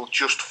think they'll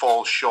just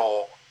fall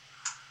short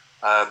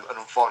And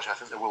unfortunately, I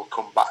think they will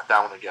come back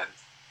down again.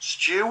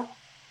 Stu?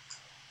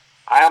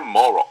 I am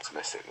more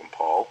optimistic than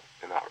Paul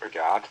in that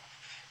regard.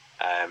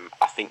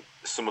 I think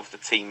some of the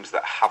teams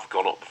that have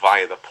gone up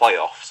via the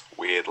playoffs,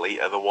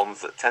 weirdly, are the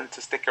ones that tend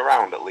to stick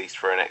around at least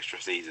for an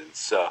extra season.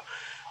 So,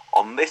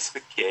 on this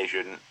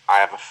occasion, I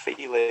have a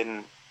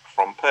feeling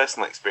from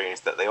personal experience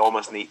that they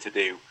almost need to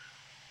do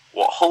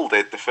what Hull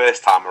did the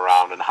first time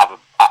around and have an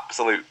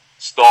absolute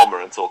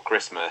stormer until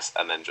Christmas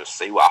and then just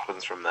see what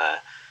happens from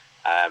there.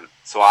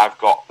 So I've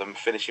got them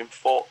finishing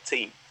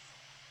 14th.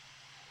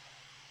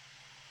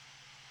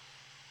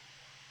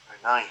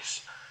 Very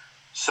nice.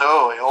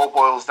 So it all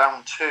boils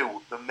down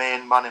to the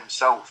main man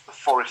himself, the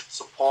Forest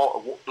supporter.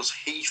 What does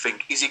he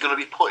think? Is he going to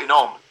be putting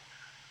on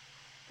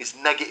his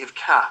negative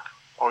cap,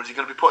 or is he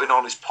going to be putting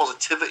on his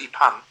positivity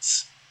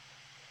pants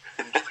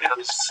and giving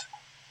us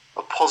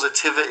a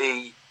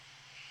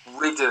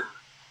positivity-ridden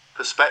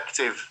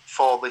perspective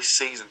for this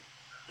season?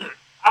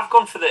 I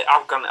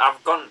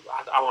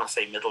want to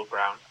say middle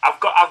ground.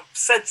 I've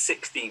said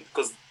 16th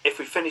because if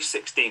we finish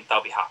 16th,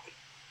 I'll be happy.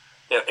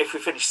 If we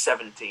finish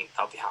 17th,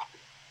 I'll be happy.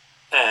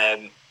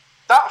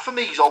 That for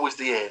me is always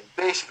the aim.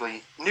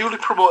 Basically, newly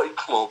promoted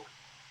club.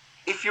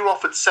 If you're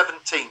offered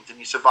 17th and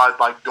you survive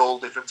by goal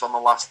difference on the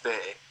last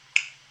day,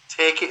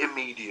 take it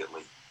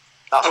immediately.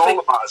 That's all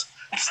that matters.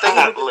 Stay in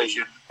the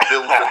division,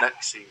 build the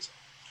next season.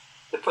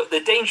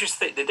 The dangerous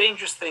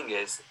thing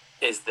is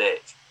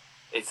that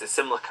it's a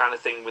similar kind of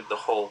thing with the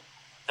whole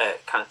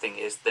kind of thing.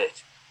 Is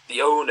that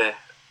the owner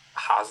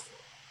has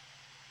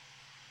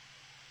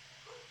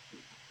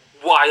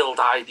wild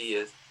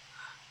ideas,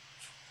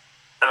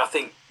 and I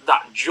think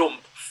that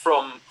jump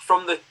from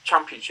the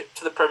Championship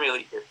to the Premier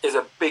League is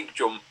a big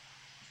jump.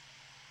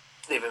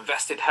 They've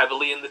invested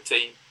heavily in the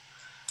team,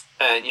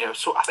 and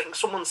so I think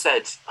someone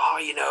said,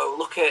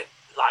 look at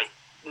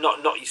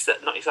not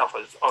yourself.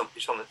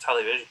 It's on the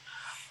television.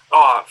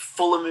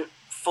 Fulham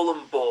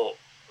bought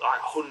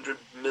like £100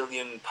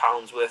 million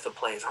worth of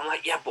players. I'm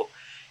like, yeah, but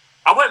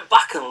I went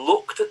back and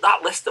looked at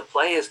that list of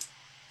players.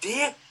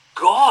 Dear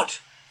God,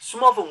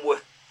 some of them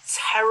were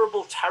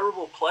terrible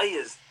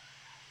players.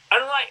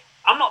 And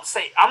I'm not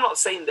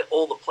saying that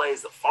all the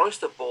players that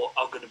Forest have bought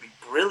are going to be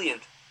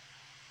brilliant,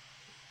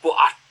 but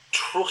I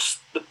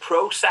trust the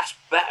process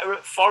better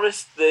at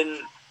Forest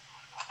than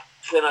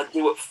I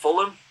do at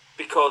Fulham,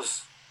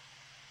 because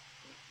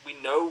we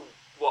know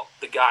what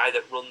the guy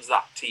that runs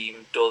that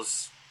team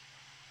does.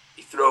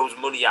 He throws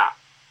money at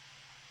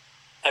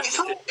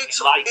everything.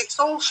 It's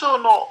also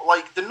not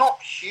they're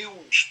not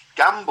huge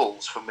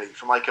gambles for me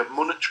from a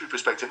monetary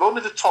perspective.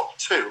 Only the top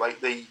two,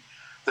 the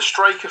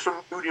striker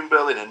from Union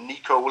Berlin and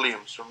Nico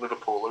Williams from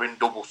Liverpool, are in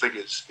double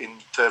figures in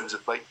terms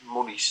of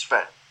money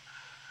spent.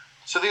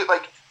 So they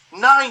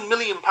 £9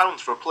 million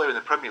for a player in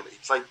the Premier League.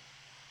 It's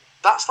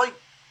that's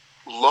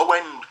low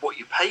end what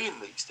you're paying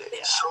these days.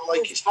 Yeah. So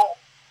it's not.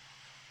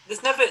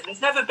 There's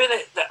never been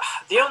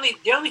the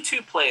only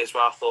two players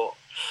where I thought,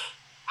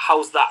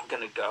 how's that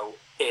going to go,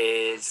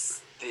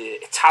 is the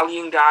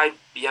Italian guy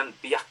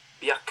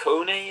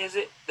Biancone, is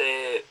it?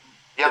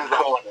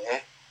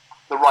 Biancone,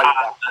 the right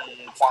back,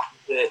 and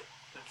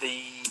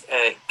the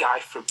guy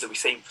that we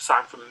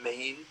signed from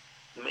Mainz.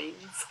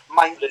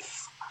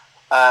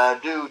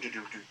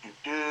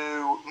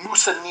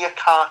 Moussa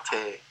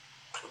Niakate.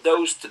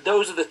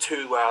 Those are the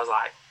two where I was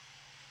like,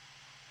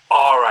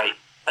 all right,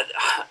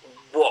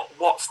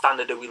 what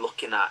standard are we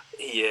looking at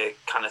here,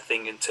 kind of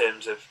thing, in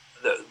terms of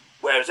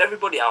whereas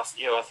everybody else,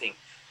 I think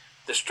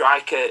the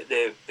striker,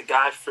 the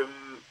guy from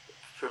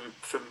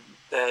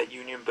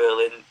Union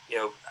Berlin,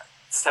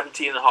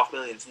 $17.5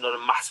 million is not a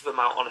massive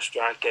amount on a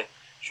striker.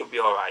 Should be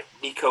all right.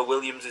 Nico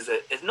Williams is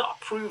not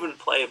a proven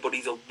player, but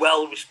he's a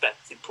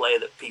well-respected player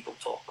that people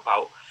talk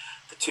about.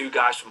 The two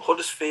guys from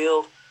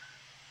Huddersfield,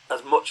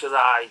 as much as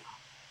I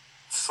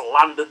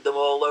slandered them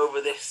all over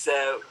this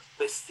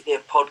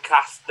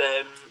podcast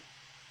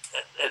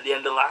at the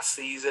end of last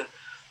season,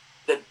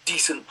 they're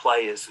decent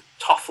players.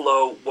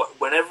 Toffolo,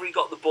 whenever he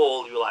got the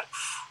ball, you were like,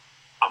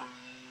 I'm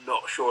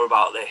not sure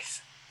about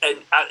this.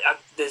 And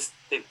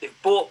they've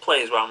bought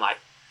players where I'm like,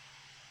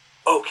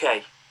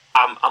 okay,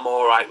 I'm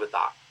all right with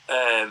that.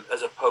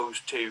 As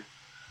opposed to,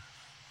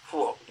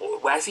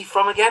 where's he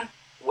from again?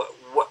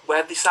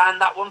 Where'd they sign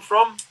that one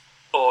from?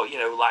 Or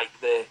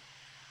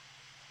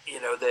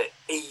the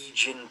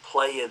aging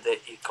player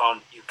that you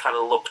kind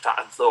of looked at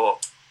and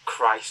thought,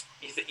 Christ,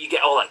 you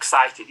get all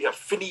excited.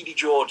 Finidi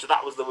George,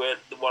 that was the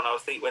one I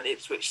was thinking when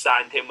Ipswich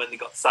signed him when they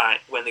got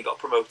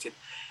promoted,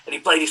 and he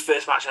played his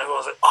first match, and everyone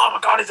was like, "Oh my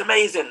God, it's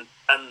amazing!"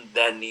 And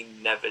then he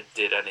never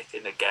did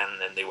anything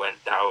again, and they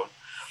went down.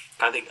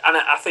 I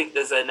think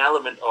there's an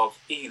element of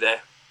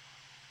either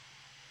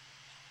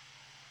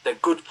they're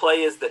good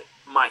players that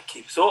might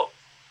keep us up,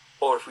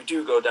 or if we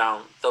do go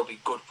down, there'll be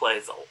good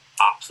players that'll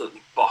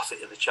absolutely boss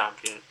it in the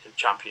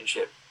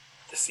championship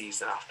the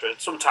season after. And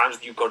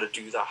sometimes you've got to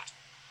do that.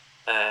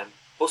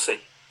 We'll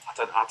see. I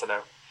don't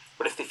know.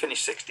 But if they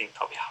finish 16th,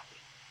 I'll be happy.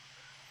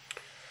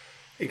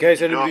 In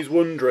case anybody's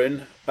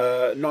wondering,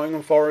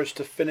 Nottingham Forest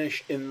to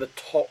finish in the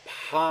top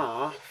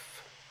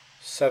half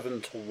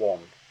 7-1.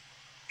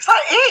 Is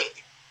that it?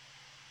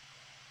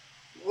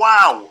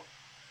 Wow.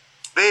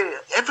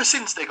 Ever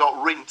since they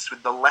got rinsed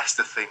with the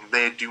Leicester thing,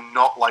 they do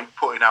not like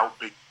putting out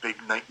big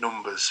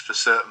numbers for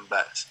certain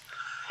bets.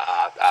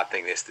 I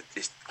think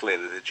this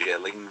clearly the Jay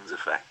Lings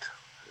effect.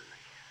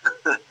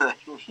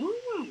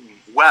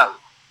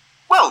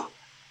 Well,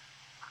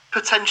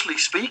 potentially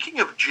speaking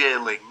of Jay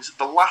Lings,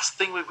 the last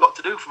thing we've got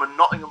to do from a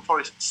Nottingham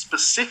Forest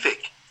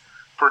specific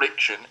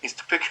prediction is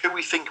to pick who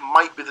we think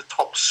might be the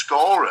top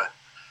scorer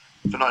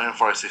for Nottingham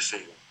Forest this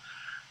season.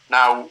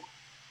 Now,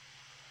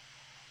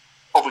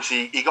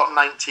 obviously, he got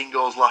 19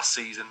 goals last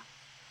season.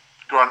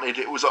 Granted,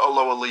 it was at a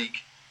lower league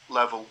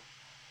level,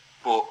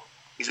 but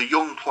he's a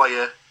young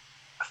player.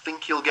 I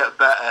think he'll get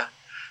better.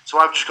 So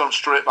I've just gone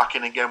straight back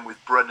in again with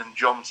Brennan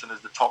Johnson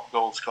as the top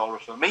goal scorer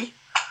for me.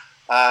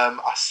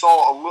 I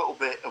saw a little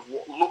bit of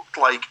what looked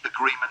like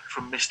agreement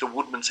from Mr.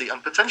 Woodmansey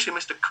and potentially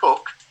Mr.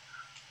 Cook.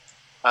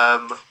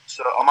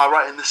 So am I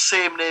right in the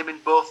same name in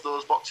both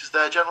those boxes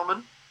there,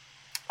 gentlemen?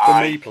 For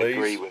me, please.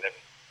 Agree with him.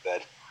 There.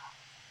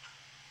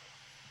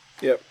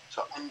 Yep.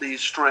 So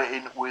Andy's straight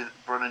in with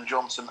Brennan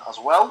Johnson as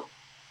well.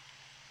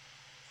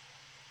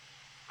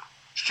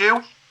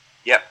 Stu?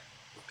 Yep.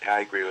 I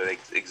agree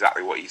with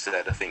exactly what you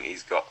said. I think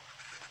he's got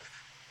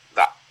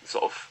that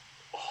sort of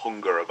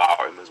hunger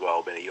about him as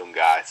well, being a young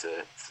guy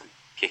to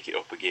kick it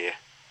up a gear.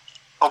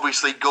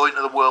 Obviously going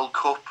to the World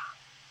Cup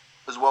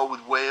as well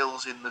with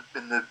Wales in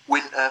the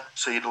winter,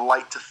 so you'd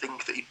like to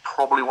think that he'd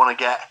probably want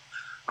to get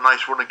a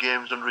nice run of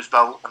games under his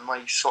belt and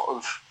nice sort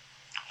of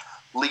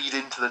lead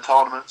into the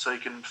tournament, so he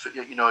can,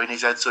 in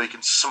his head, so he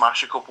can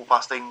smash a couple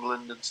past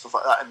England and stuff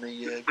like that in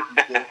the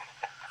game.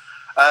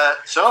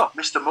 So,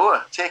 Mr.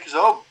 Moore, take us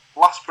home.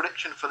 Last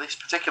prediction for this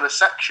particular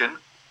section.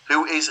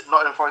 Who is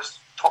Nottingham Forest's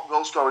top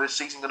goal scorer this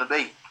season going to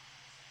be?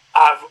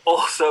 I've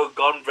also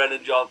gone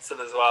Brennan Johnson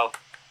as well.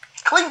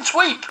 Clean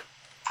sweep!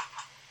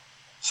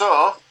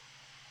 So,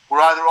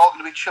 we're either all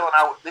going to be chilling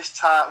out this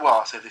time,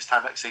 well, I say this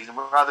time next season,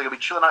 we're either going to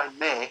be chilling out in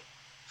May,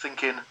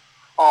 thinking,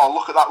 oh,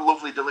 look at that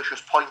lovely,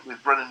 delicious point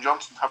with Brennan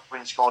Johnson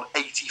having scored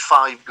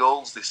 85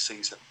 goals this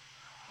season,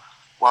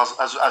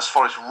 as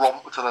Forest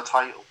romp to the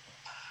title.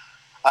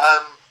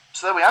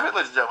 So there we have it,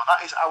 ladies and gentlemen.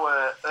 That is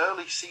our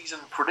early season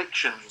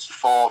predictions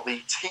for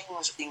the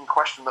teams in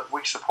question that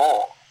we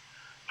support.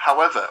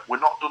 However, we're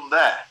not done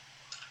there.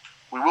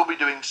 We will be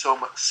doing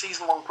some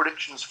season-long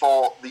predictions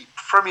for the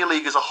Premier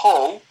League as a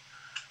whole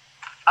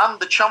and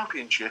the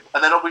Championship.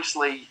 And then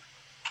obviously,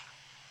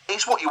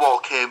 it's what you all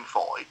came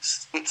for.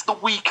 It's the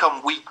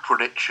week-on-week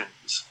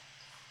predictions.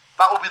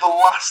 That will be the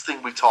last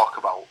thing we talk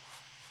about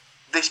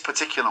this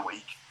particular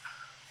week.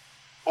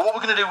 But what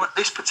we're going to do at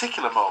this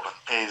particular moment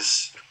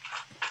is,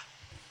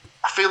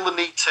 I feel the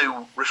need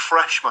to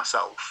refresh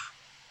myself.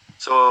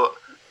 So I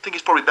think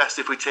it's probably best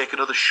if we take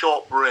another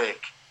short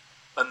break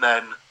and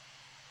then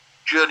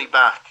journey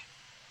back,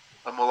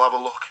 and we'll have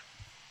a look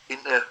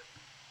into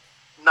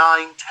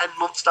 9-10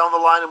 months down the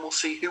line, and we'll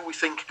see who we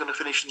think are going to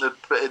finish in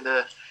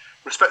the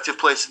respective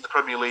places in the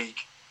Premier League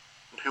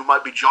and who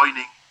might be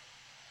joining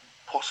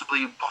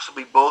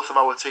possibly both of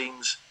our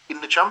teams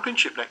in the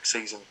Championship next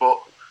season.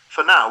 But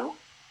for now, we'll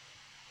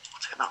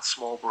take that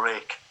small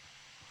break.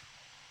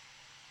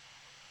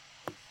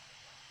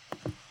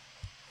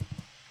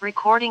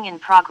 Recording in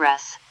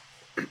progress.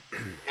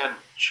 And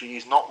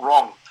she's not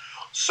wrong.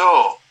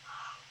 So,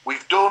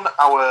 we've done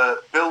our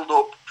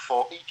build-up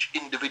for each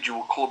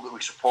individual club that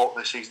we support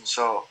this season.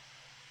 So,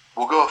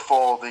 we'll go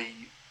for the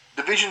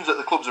divisions that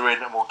the clubs are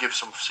in, and we'll give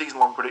some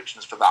season-long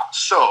predictions for that.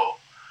 So,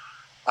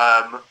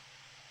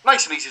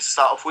 nice and easy to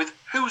start off with.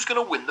 Who's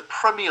going to win the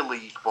Premier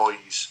League,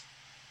 boys?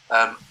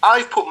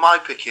 I've put my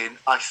pick in.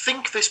 I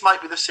think this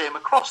might be the same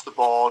across the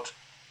board,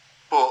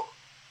 but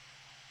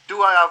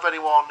do I have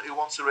anyone who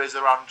wants to raise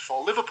their hand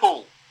for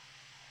Liverpool?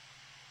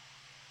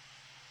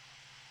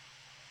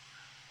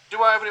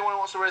 Do I have anyone who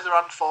wants to raise their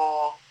hand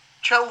for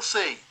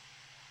Chelsea?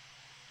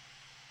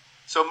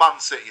 So Man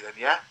City then,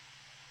 yeah?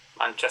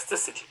 Manchester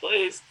City,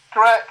 please.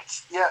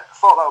 Correct. Yeah,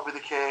 thought that would be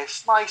the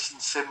case. Nice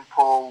and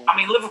simple. I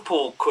mean,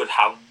 Liverpool could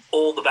have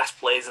all the best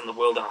players in the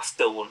world and I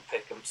still wouldn't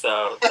pick them,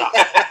 so that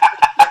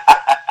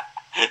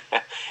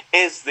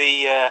is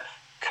the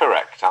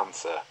correct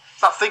answer.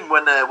 It's that thing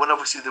when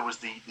obviously there was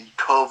the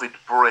COVID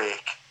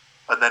break,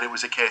 and then it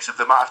was a case of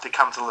they might have to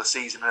cancel the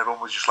season, and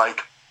everyone was just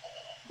like,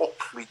 oh,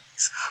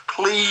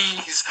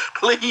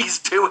 please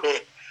do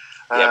it.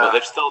 Yeah, but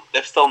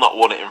they've still not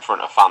won it in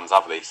front of fans,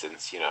 have they?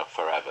 Since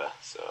forever.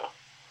 So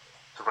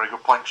it's a very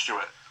good point,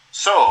 Stuart.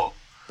 So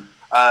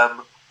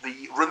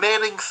the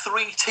remaining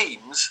 3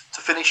 teams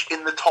to finish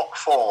in the top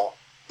 4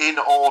 in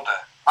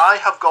order. I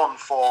have gone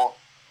for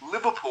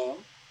Liverpool,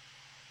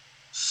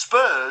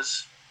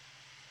 Spurs,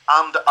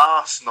 and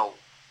Arsenal.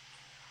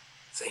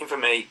 same for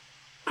me.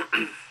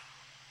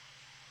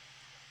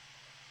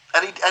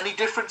 Any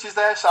differences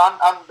there? So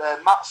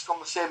and Matt's gone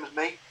the same as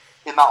me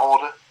in that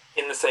order.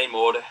 In the same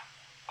order.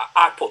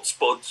 I put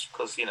Spuds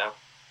because,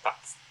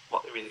 that's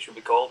what they really should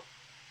be called.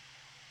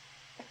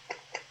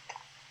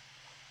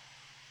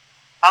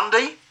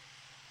 Andy?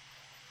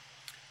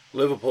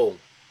 Liverpool.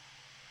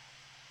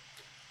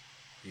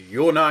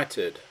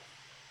 United.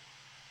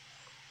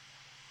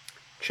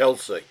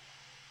 Chelsea.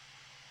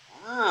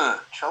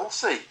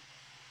 Chelsea.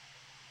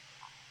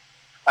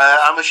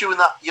 I'm assuming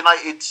that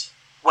United's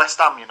West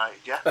Ham United,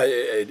 yeah? No,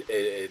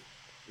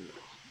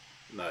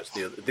 it's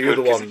the Good,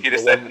 other 'cause one. if you'd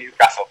have said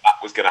Newcastle,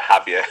 that was going to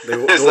have you.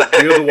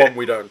 The other one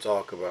we don't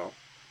talk about.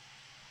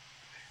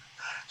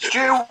 Stu,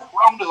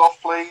 round us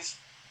off, please.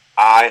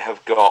 I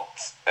have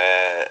got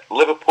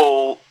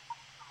Liverpool,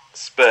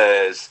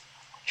 Spurs,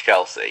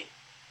 Chelsea.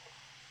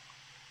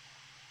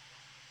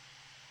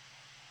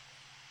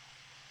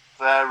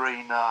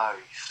 Very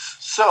nice.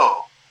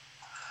 So,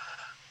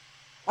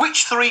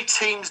 which three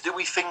teams do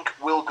we think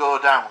will go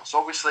down? So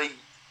obviously,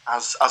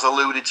 as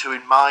alluded to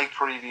in my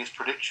previous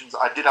predictions,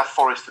 I did have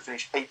Forest to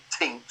finish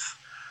 18th.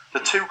 The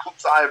two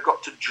clubs that I have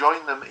got to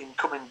join them in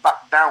coming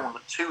back down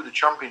to the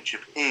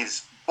Championship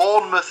is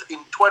Bournemouth in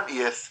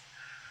 20th,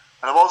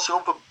 and I've also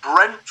gone for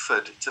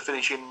Brentford to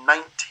finish in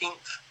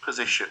 19th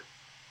position.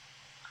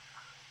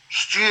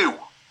 Stu,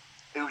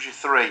 who's your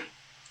three?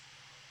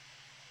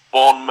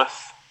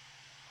 Bournemouth,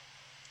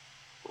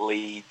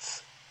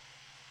 Leeds,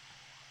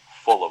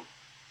 Fulham.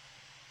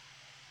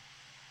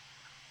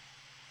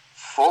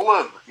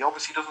 Fulham. He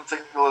obviously doesn't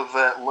think they'll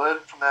have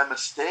learned from their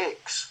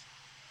mistakes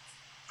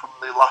from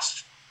the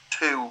last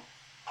 2,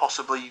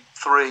 possibly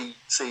 3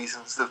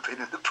 seasons they've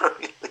been in the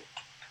Premier League.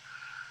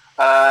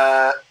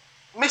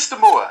 Mr.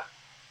 Moore.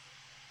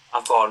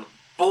 I've gone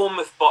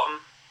Bournemouth bottom,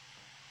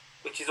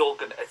 which is all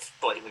going to, it's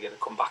blatantly going to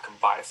come back and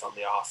bite us on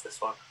the arse,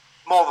 this one.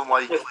 More than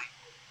likely.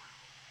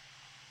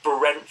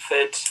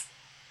 Brentford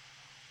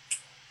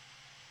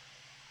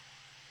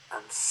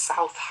and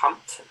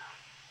Southampton.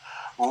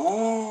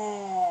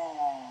 Ooh.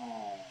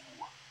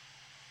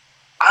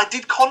 I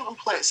did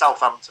contemplate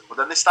Southampton, but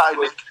then they started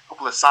making a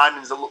couple of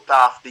signings that looked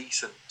half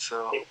decent.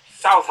 So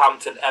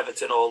Southampton,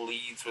 Everton or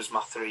Leeds was my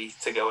 3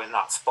 to go in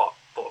that spot.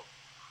 But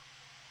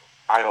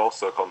I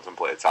also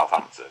contemplated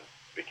Southampton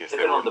because they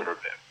They've been were on the- under a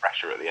bit of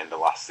pressure at the end of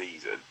last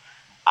season,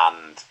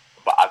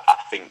 but I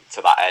think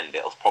to that end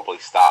it'll probably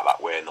start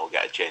that way and they'll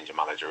get a change of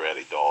manager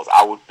early doors.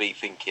 I would be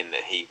thinking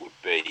that he would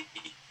be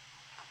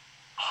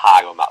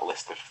high on that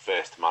list of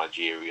first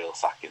managerial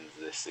sackings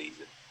this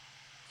season.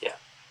 yeah,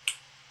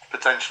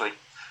 potentially.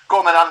 Go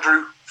on then,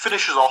 Andrew.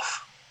 Finish us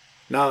off.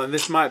 Now, and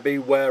this might be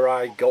where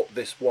I got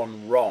this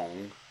one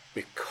wrong,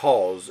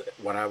 because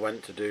when I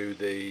went to do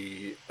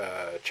the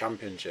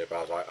Championship,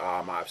 I was like,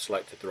 I might have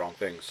selected the wrong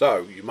thing.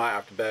 So, you might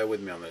have to bear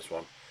with me on this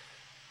one.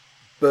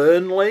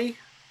 Burnley?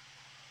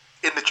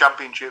 In the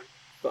Championship.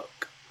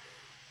 Fuck.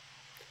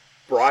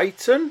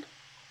 Brighton?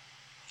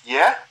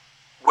 Yeah?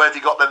 Where have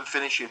you got them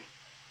finishing?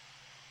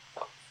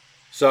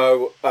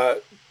 So,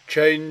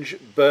 change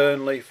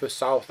Burnley for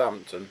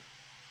Southampton.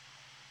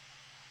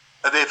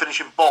 Are they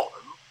finishing bottom?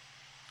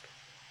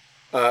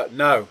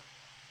 No.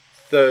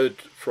 Third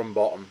from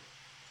bottom.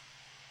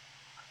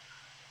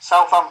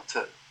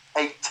 Southampton,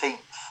 18th.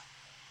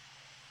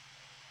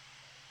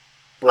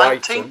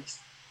 Brighton. 19th.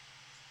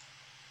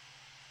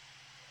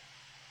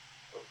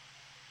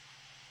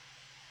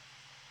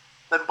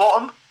 Then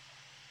bottom.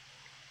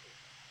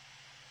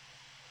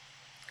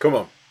 Come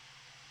on.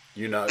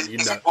 You know. Is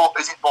it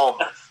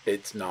Bournemouth?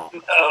 It's not. no,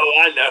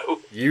 I know.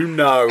 You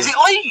know. Is it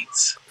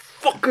Leeds?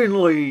 Fucking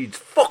Leeds.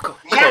 Fuck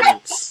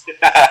Yes!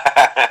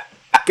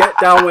 Get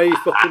down where you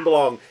fucking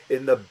belong,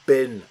 in the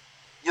bin.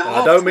 You And I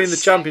love don't to mean the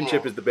see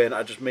Championship it. is the bin,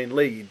 I just mean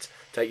Leeds.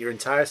 Take your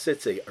entire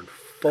city and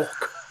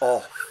fuck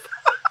off.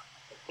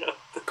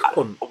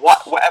 Cunt.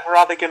 Whatever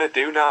are they going to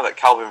do now that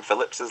Calvin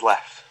Phillips has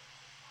left?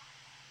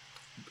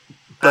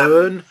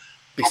 Burn.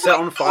 Be set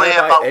Probably on play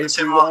fire about by the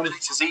similar everyone.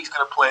 minutes as he's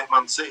going to play at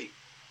Man City.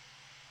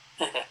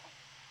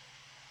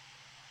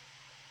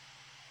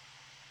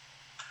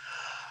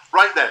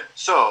 Right then,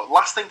 so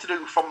last thing to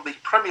do from the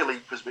Premier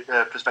League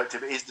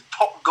perspective is the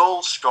top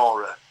goal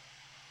scorer.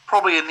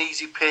 Probably an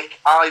easy pick.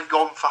 I've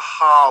gone for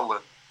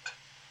Haaland.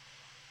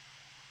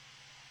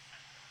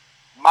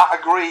 Matt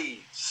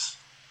agrees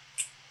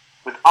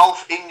with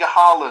Alf Inge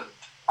Haaland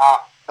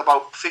at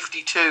about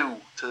 52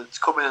 to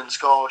come in and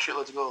score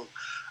shitloads of goals.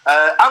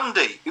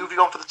 Andy, who have you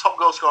gone for the top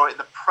goal scorer in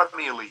the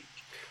Premier League?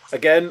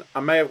 Again, I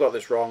may have got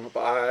this wrong,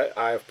 but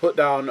I have put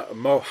down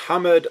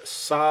Mohamed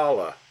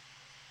Salah.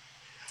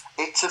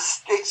 It's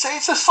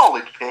a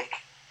solid pick.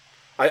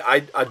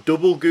 I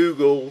double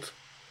googled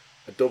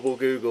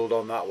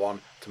on that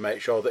one to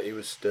make sure that he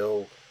was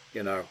still,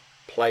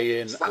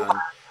 playing,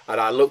 and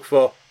I looked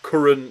for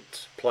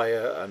current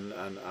player and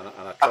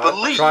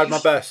I tried my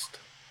best.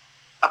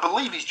 I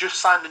believe he's just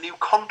signed a new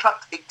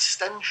contract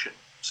extension.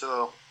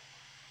 So,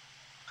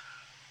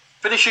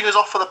 finishing us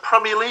off for the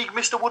Premier League,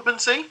 Mr.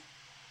 Woodmansey.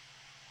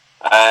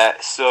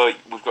 So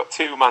we've got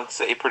 2 Man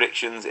City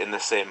predictions in the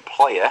same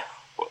player,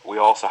 but we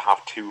also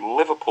have 2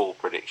 Liverpool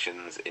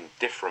predictions in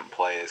different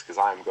players because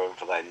I'm going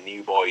for their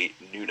new boy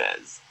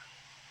Nunez.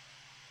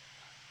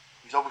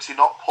 He's obviously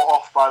not put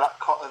off by that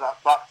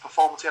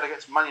performance he had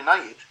against Man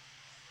United.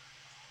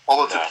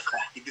 Although to be fair,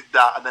 he did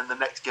that, and then the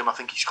next game I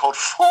think he scored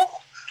 4.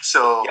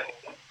 So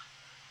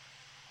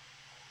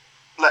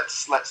let's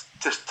let's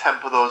just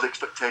temper those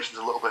expectations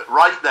a little bit.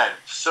 Right then,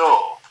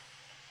 so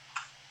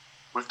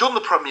we've done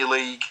the Premier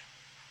League.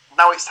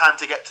 Now it's time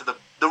to get to the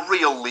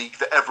real league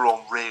that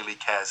everyone really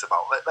cares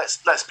about.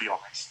 Let's be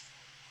honest.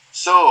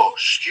 So,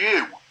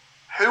 Stu,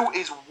 who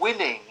is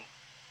winning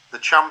the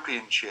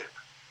championship?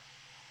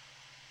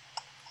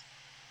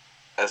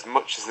 As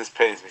much as this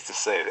pains me to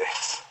say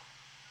this,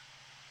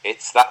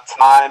 it's that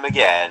time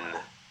again.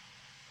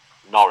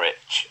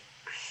 Norwich.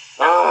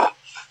 Ugh.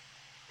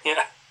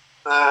 Yeah,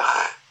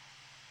 Ugh.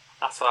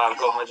 that's what I've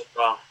gone with as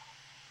well.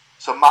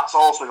 So Matt's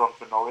also gone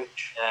for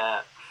Norwich.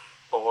 Yeah,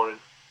 boring.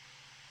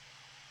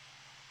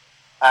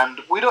 And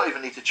we don't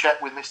even need to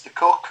check with Mr.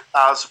 Cook,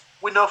 as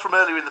we know from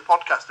earlier in the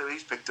podcast who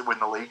he's picked to win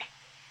the league.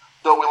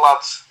 Don't we,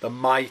 lads? The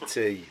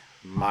mighty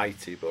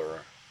Borough.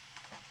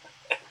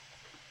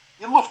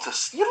 You love to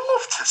see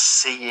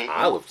it.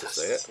 I love to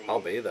see it. I'll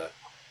be there.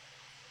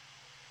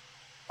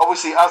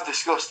 Obviously, as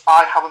discussed,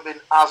 I haven't been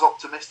as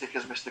optimistic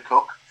as Mr.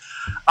 Cook.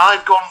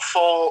 I've gone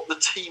for the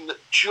team that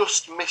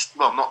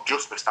not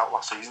just missed out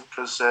last season,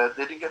 because they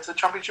didn't get to the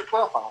Championship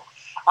playoff final.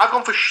 I've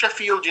gone for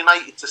Sheffield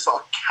United to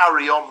sort of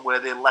carry on where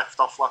they left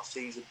off last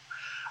season.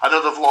 I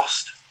know they've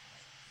lost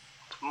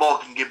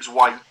Morgan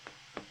Gibbs-White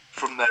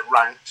from their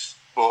ranks,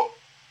 but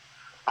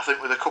I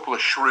think with a couple of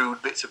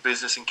shrewd bits of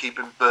business in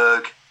keeping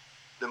Berg,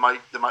 they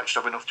might just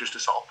have enough just to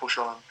sort of push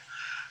on and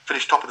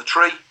finish top of the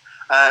tree.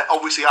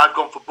 Obviously, I've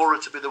gone for Borough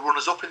to be the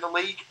runners-up in the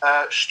league.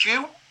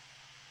 Stu?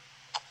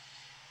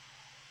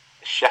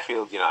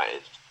 Sheffield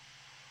United.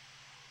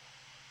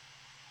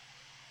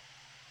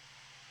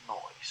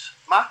 Nice.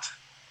 Matt?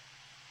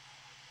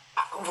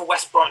 I've gone for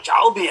West Bromwich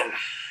Albion.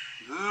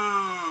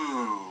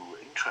 Ooh,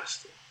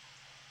 interesting.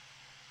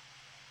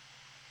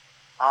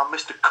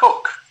 Mr.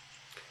 Cook?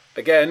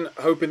 Again,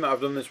 hoping that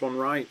I've done this one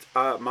right.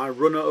 My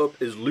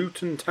runner-up is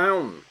Luton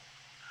Town.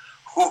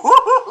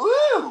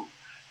 Ooh,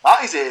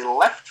 that is a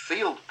left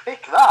field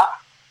pick, that.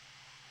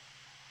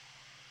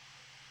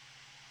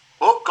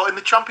 But got in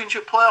the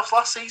Championship playoffs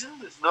last season.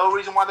 There's no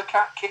reason why they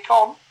can't kick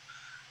on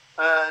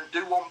and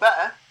do one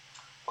better.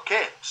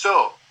 Okay,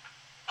 so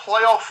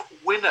playoff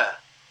winner.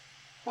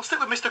 We'll stick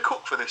with Mr.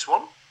 Cook for this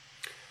one.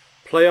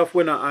 Playoff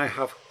winner, I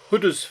have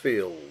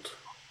Huddersfield.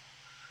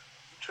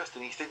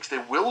 Interesting. He thinks they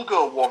will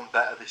go one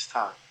better this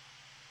time.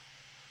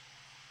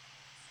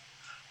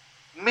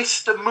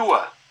 Mr.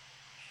 Moore.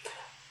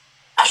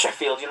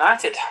 Sheffield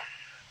United.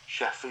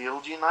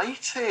 Sheffield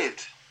United.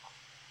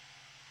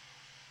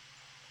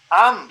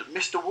 And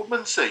Mr.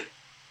 Woodmansey.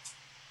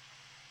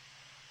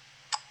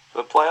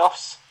 For the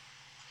playoffs,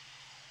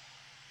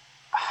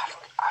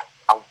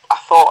 I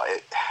thought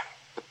it.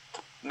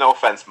 No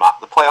offence, Matt.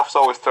 The playoffs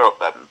always throw up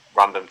them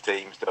random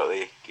teams, don't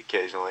they?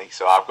 Occasionally,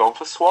 so I've gone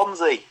for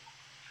Swansea.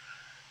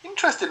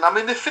 Interesting. I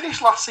mean, they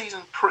finished last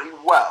season pretty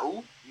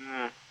well.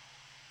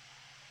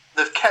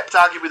 They've kept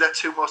arguably their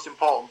two most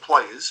important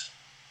players,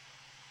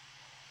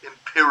 in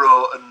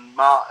Pirro and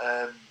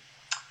I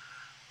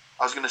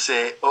was going to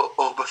say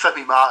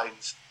Obafemi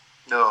Martins.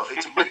 No,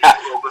 it's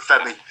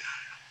Obafemi.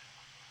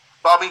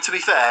 But I mean, to be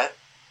fair,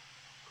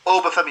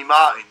 Obafemi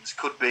Martins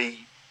could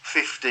be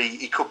 50,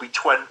 he could be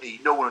 20.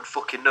 No one would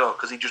fucking know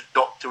because he just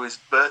docked to his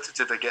birth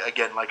certificate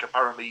again, like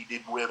apparently he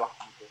did way back.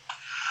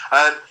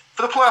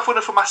 For the playoff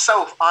winner for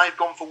myself, I've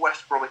gone for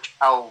West Bromwich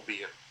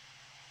Albion.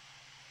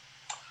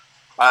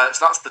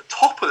 So that's the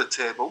top of the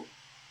table.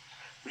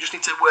 We just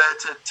need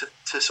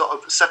to sort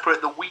of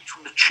separate the wheat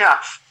from the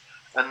chaff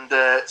and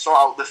sort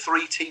out the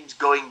three teams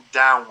going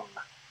down.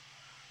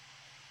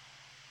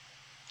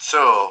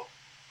 So,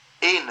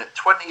 in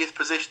 20th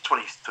position,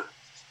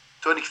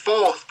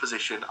 24th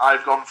position,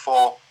 I've gone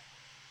for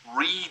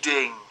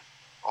Reading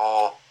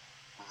or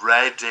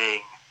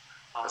Reading,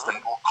 as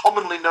they're more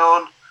commonly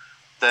known.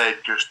 They're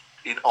just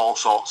in all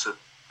sorts of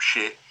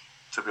shit,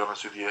 to be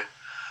honest with you.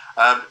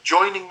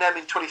 Joining them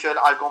in 23rd,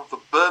 I've gone for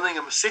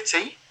Birmingham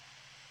City.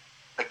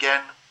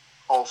 Again,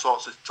 all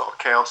sorts of sort of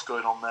chaos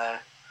going on there.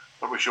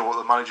 Not really sure what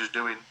the manager's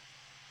doing.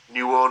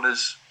 New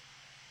owners,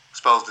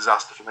 spells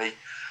disaster for me.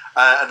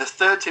 And the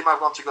third team I've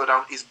gone to go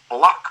down is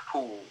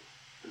Blackpool.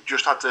 They've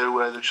just had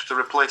to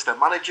replace their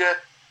manager.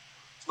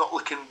 It's not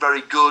looking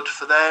very good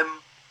for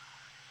them.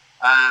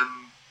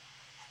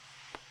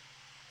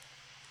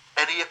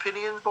 Any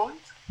opinions, boys?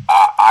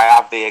 I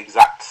have the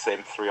exact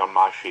same three on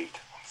my sheet.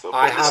 So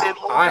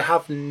I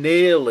have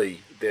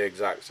nearly the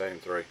exact same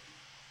three.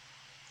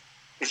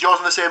 Is yours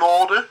in the same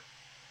order?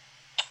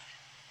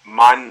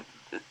 Mine,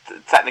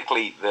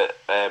 technically,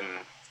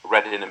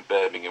 Reading and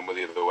Birmingham were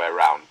the other way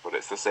around, but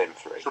it's the same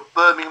three. So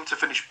Birmingham to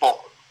finish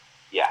bottom.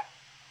 Yeah.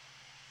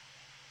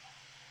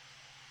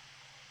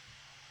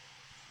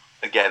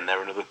 Again,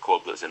 they're another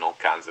club that's in all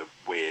kinds of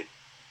weird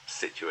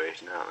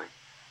situations, aren't they?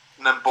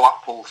 And then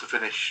Blackpool to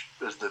finish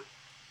as the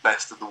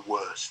best of the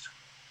worst.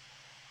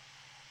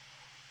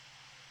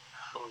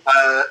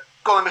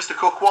 Go on, Mr.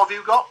 Cook, what have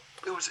you got?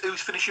 Who's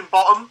finishing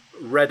bottom?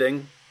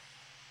 Reading,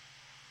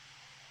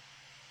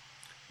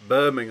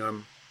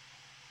 Birmingham,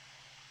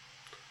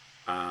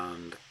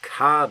 and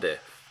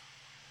Cardiff.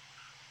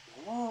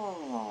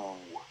 Ooh.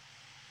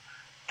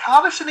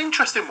 Cardiff's an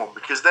interesting one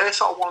because they're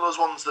sort of one of those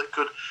ones that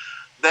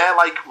they're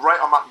like right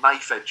on that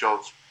knife edge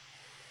of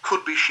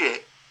could be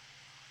shit,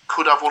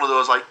 could have one of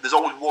those like. There's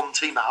always one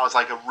team that has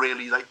like a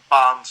really like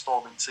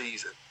barnstorming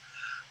season,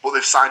 but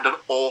they've signed an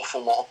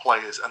awful lot of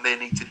players and they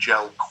need to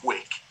gel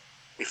quick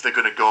if they're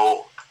going to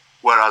go.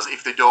 Whereas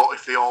if they don't,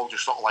 if they all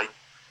just sort of like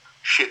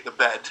shit the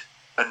bed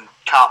and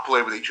can't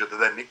play with each other,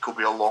 then it could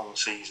be a long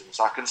season.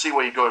 So I can see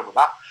where you're going with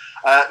that,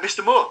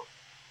 Mr. Moore.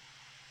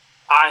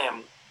 I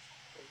am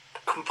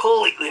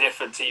completely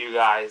different to you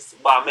guys.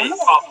 Well, I mean,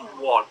 top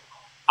one.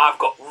 I've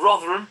got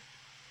Rotherham.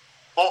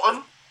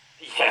 Bottom?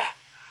 Yeah.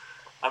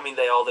 I mean,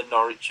 they are the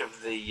Norwich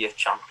of the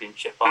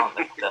Championship, aren't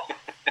they?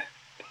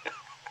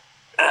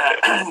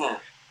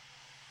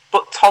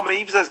 But Tom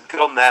Eaves has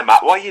gone there,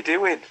 Matt. What are you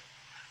doing?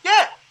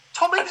 Yeah,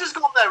 Tom Eaves has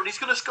gone there and he's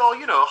going to score,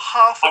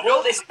 half a I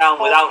wrote this down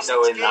without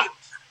knowing that.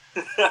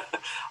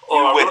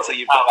 You wait till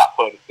you've got that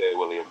point there,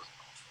 Williams.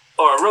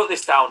 Or I wrote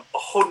this down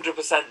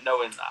 100%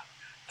 knowing that.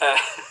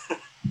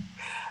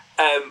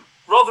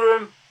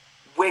 Rotherham,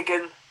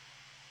 Wigan,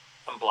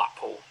 and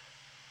Blackpool.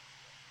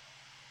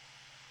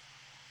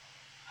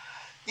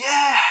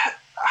 Yeah,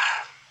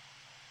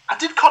 I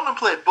did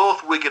contemplate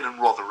both Wigan and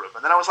Rotherham,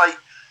 and then I was like,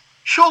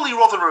 surely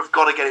Rotherham have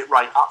got to get it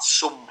right at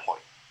some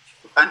point.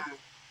 And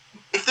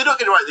if they don't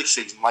get it right this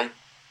season, like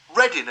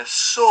Reading are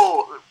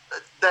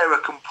they're a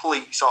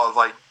complete sort of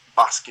like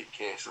basket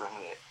case, isn't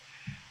it?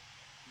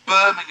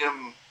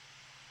 Birmingham,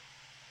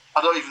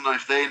 I don't even know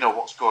if they know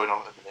what's going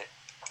on at the minute.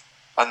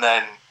 And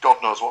then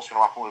God knows what's going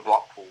to happen with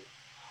Blackpool.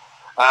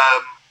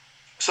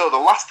 So the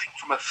last thing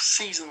from a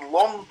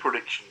season-long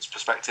predictions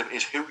perspective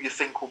is who you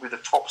think will be the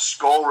top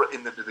scorer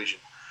in the division.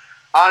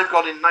 I've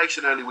got in nice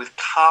and early with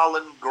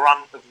Carlin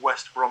Grant of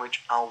West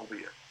Bromwich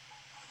Albion.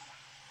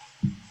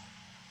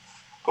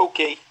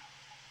 Pookie.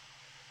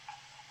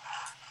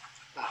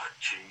 Oh,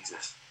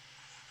 Jesus.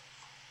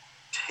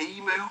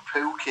 Timu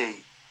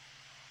Pookie.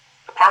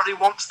 Apparently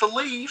wants to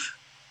leave.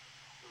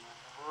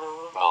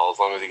 Well, as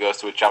long as he goes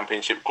to a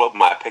championship club,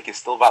 my pick is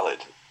still valid.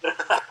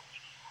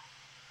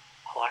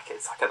 I like it.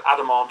 It's like an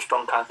Adam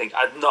Armstrong kind of thing.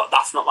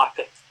 That's not my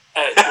pick.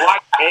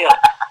 Dwight Gale.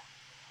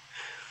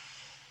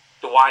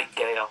 Dwight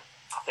Gale.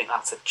 I think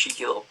that's a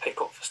cheeky little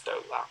pick-up for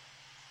Stoke, that.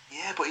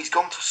 Yeah, but he's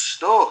gone to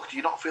Stoke. Do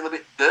you not feel a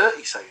bit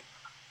dirty saying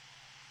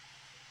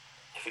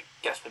that? If it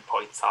gets me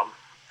points, Sam.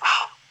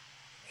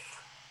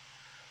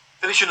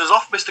 Finishing us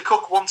off, Mr.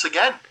 Cook, once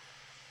again.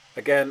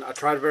 Again, I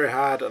tried very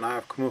hard and I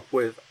have come up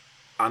with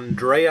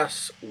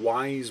Andreas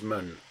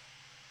Wiseman.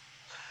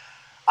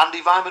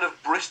 Andy Weimann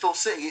of Bristol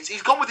City.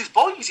 He's gone with his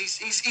boys.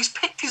 He's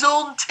picked his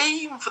own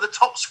team for the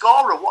top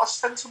scorer. What a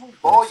sensible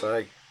boy. I'll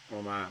say,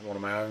 one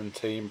of my own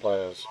team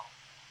players.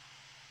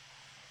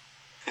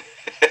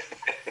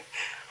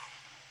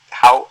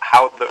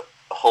 How the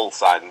Hull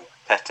signed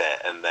Tete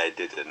and they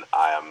didn't,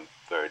 I am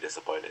very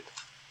disappointed.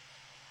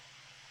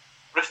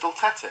 Bristol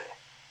Tete.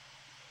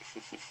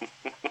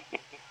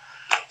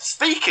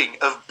 Speaking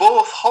of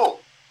both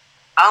Hull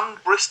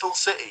and Bristol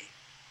City,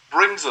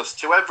 brings us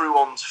to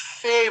everyone's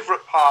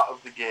favourite part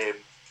of the game.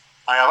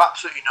 I have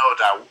absolutely no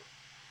doubt.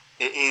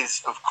 It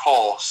is, of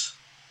course,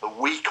 the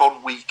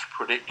week-on-week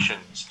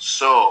predictions.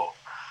 So,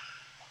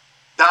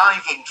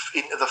 diving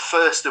into the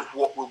first of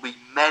what will be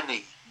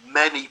many,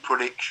 many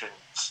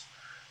predictions.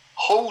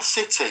 Hull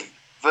City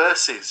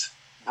versus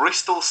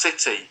Bristol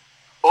City.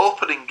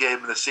 Opening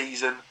game of the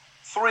season,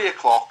 3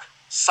 o'clock,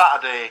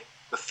 Saturday,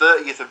 the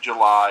 30th of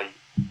July.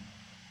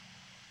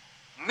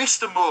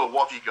 Mr. Moore,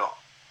 what have you got?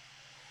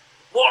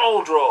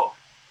 1-1 draw.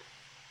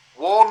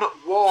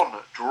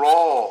 1-1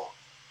 draw.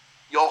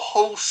 Your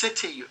Hull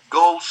City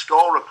goal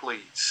scorer,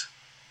 please.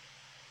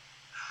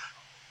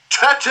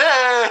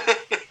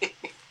 Tete!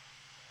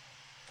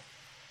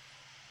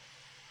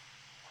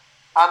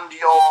 And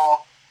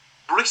your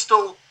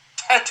Bristol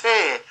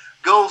Tete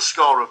goal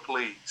scorer,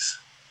 please.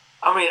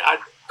 I mean,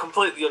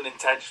 completely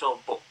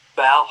unintentional, but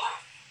Bell.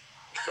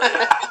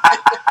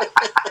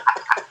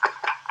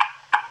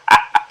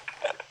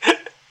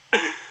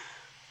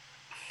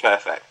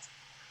 Perfect.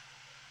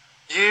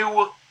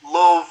 You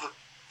love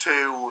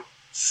to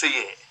see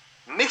it.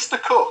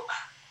 Mr. Cook.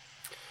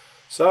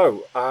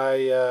 So,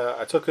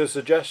 I took a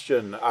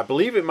suggestion. I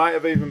believe it might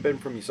have even been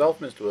from yourself,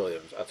 Mr.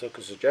 Williams. I took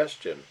a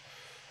suggestion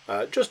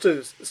just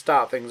to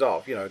start things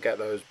off, get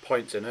those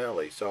points in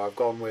early. So I've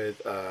gone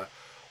with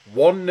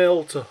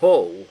 1-0 to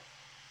Hull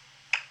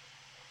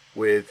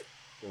with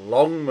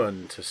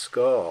Longman to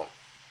score.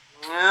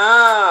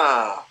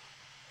 Ah.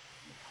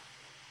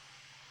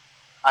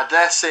 I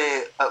dare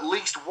say at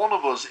least one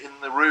of us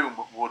in the room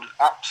would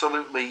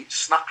absolutely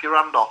snap your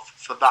hand off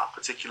for that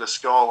particular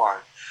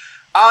scoreline.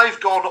 I've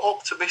gone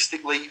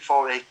optimistically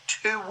for a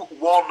 2-1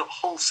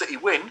 Hull City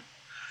win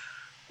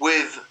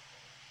with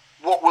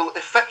what will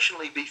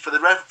affectionately be for the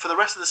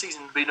rest of the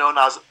season be known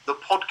as the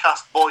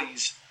podcast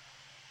boys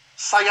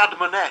Sayad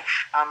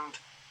Manesh and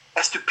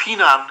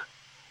Estupinan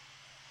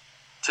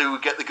to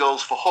get the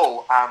goals for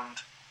Hull and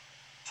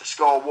to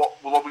score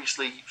what will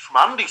obviously, from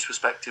Andy's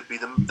perspective, be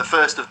the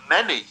first of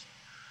many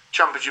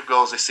championship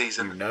goals this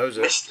season. Who knows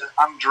it? Mr.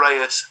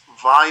 Andreas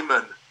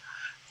Weimann.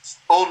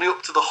 only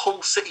up to the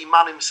Hull City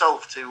man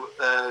himself to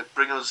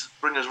bring us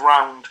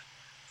round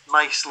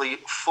nicely,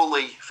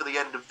 fully for the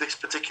end of this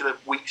particular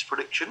week's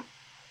prediction.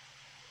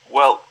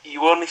 Well,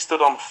 you only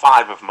stood on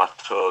 5 of my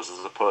toes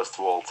as opposed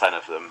to all 10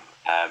 of them.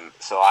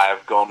 So I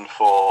have gone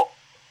for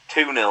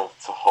 2-0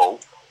 to Hull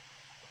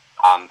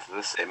and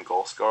the same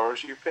goal scorer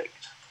as you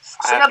picked.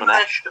 Sam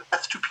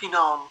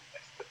Estupiñán.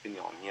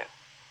 Estupiñán, yeah.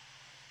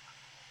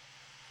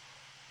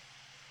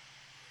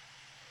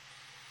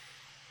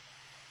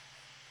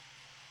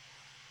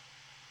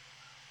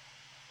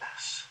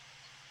 Yes.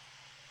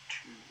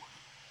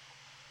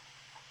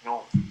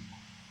 2-0.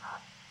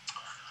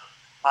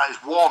 That is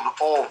one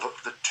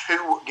of the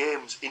 2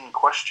 games in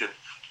question.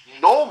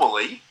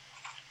 Normally,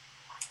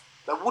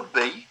 there would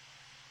be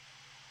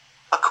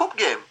a cup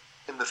game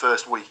in the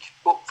first week,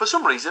 but for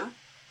some reason,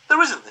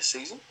 there isn't this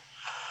season.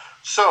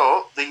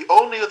 So, the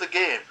only other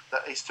game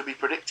that is to be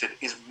predicted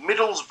is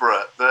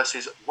Middlesbrough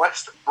versus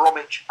West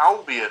Bromwich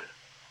Albion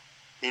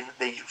in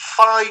the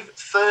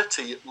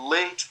 5:30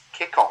 late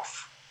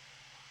kickoff.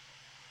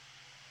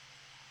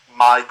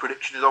 My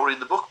prediction is already in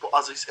the book, but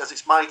as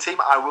it's my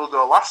team, I will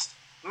go last.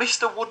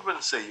 Mr.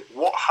 Woodmansey,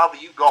 what have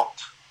you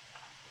got?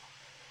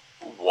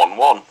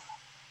 1-1.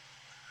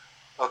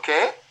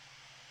 Okay.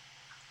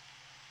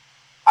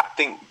 I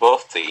think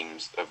both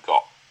teams have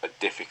got a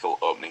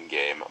difficult opening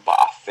game, but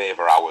I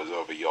favour ours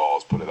over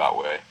yours, put it that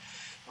way.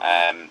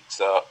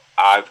 So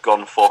I've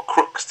gone for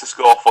Crooks to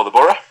score for the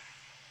Borough.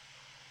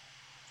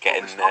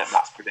 Getting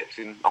Matt's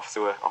prediction off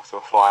to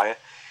a flyer.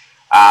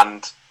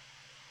 And,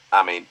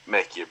 I mean,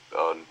 make your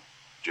own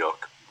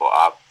joke,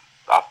 but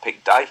I've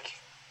picked Dyke.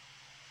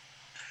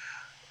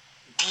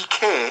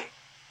 DK?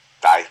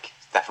 Dyke.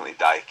 It's definitely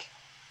Dyke.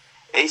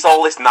 It's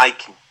all this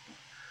Nike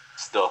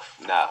stuff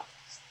now.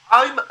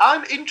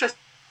 I'm interested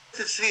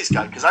to see this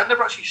guy because I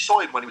never actually saw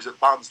him when he was at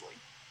Barnsley,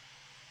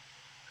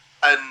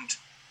 and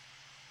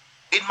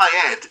in my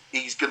head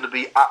he's going to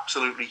be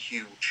absolutely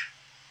huge.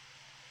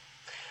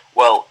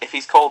 Well, if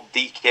he's called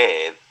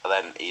DK,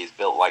 then he's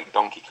built like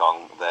Donkey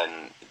Kong.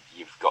 Then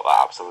you've got that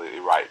absolutely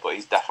right. But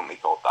he's definitely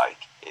called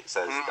Dyke. It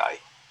says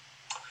Dyke.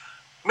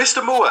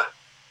 Mr. Moore.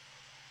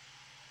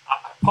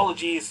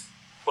 Apologies,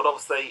 but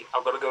obviously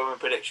I've got to go with my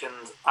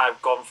predictions.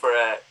 I've gone for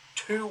a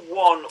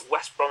 2-1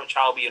 West Bromwich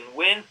Albion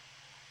win.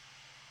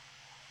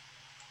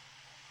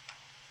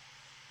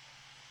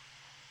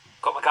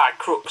 Got my guy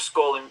Crooks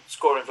scoring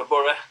for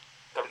Borough.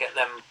 Got to get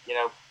them,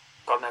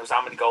 God knows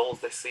how many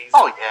goals this season.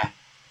 Oh, yeah.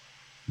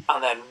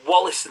 And then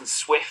Wallace and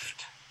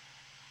Swift.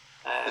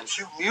 The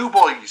 2 new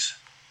boys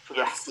for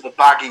the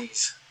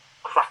baggies.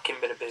 Cracking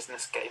bit of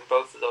business getting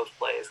both of those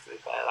players, to be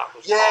fair. That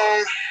was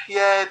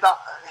that.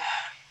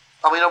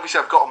 I mean, obviously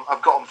I've got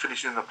them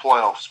finishing in the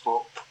playoffs,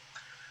 but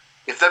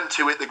if them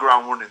 2 hit the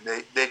ground running,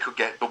 they could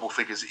get double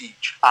figures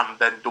each, and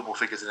then double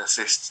figures in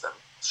assists. Then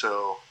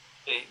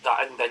that,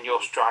 and then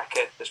your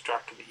striker, the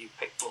striker that you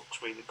picked,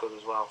 looks really good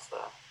as well. So,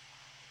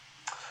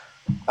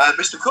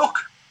 Mr.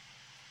 Cook.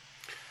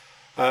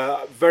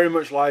 Very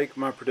much like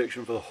my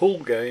prediction for the Hull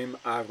game,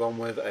 I've gone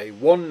with a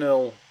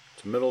 1-0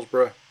 to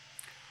Middlesbrough,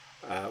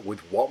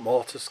 with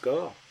Watmore to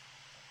score.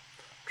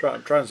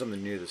 Trying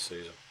something new this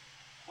season.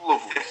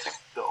 Lovely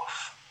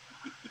stuff.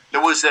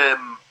 There was a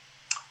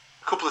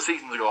couple of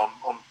seasons ago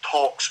on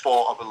Talk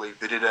Sport, I believe,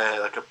 they did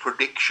a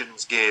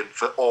predictions game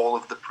for all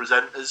of the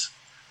presenters,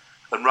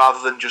 and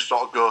rather than just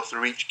sort of go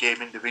through each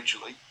game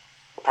individually,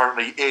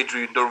 apparently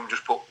Adrian Durham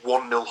just put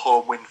 1-0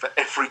 home win for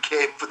every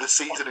game for the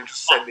season and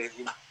just sent it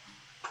in.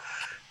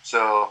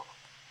 So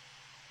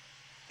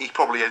he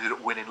probably ended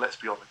up winning, let's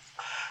be honest.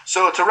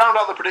 So to round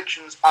out the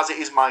predictions, as it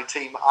is my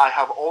team, I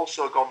have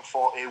also gone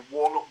for a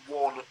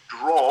 1-1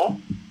 draw.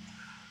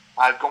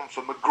 I've gone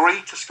for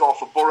McGree to score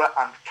for Borough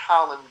and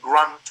Carlin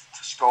Grant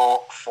to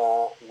score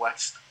for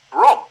West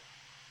Brom.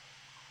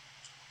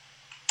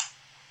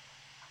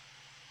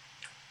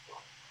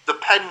 The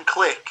pen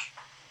click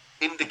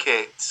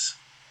indicates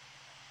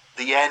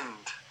the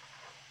end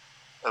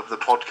of the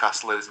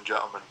podcast, ladies and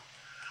gentlemen.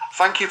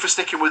 Thank you for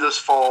sticking with us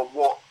for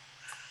what,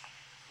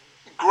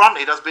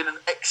 granted, has been an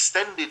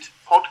extended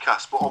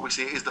podcast, but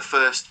obviously it is the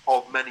first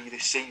of many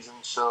this season,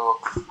 so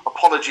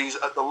apologies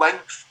at the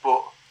length,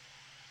 but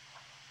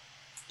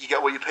you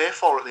get what you pay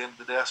for at the end of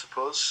the day, I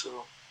suppose.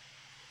 So.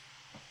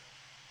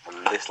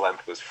 And this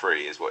length was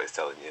free, is what he's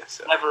telling you.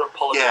 So. Never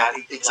apologise. Yeah,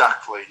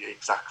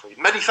 exactly.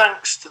 Many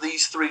thanks to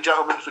these 3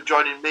 gentlemen for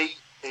joining me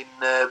in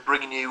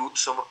bringing you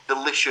some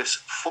delicious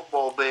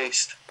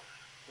football-based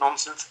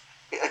nonsense.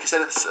 Like I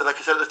said at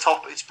the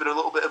top, it's been a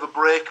little bit of a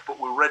break, but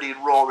we're ready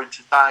and roaring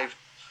to dive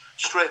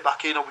straight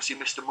back in. Obviously,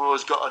 Mr.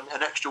 Moore's got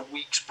an extra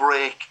week's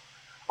break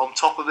on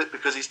top of it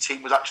because his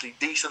team was actually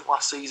decent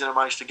last season and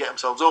managed to get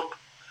themselves up.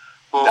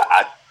 But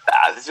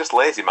it's just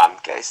lazy, man.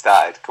 Get it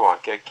started. Come on,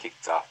 get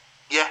kicked off.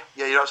 Yeah,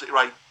 you're absolutely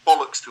right.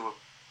 Bollocks to him.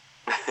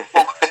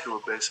 Bollocks to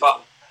him, basically.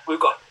 But we've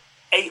got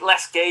 8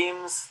 less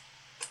games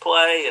to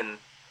play, and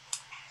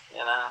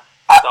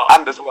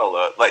and as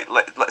well,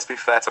 let's be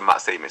fair to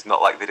Matt's team. It's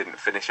not like they didn't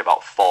finish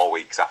about 4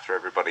 weeks after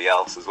everybody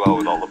else as well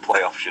with all the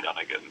playoff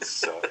shenanigans.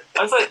 So.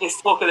 I was like,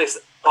 this talk of this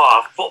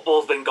Oh,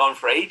 football's been gone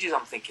for ages.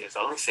 I'm thinking it's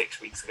only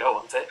 6 weeks ago,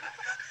 wasn't it?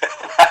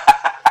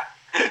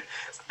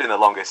 It's been the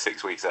longest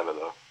 6 weeks ever,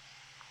 though.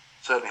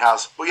 Certainly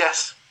has. But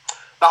yes,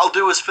 that'll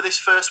do us for this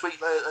first week,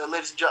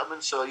 ladies and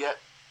gentlemen. So yeah,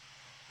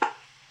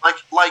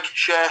 like,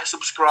 share,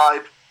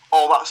 subscribe,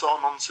 all that sort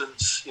of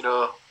nonsense. You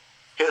know,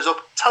 hit us up.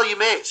 Tell your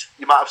mates.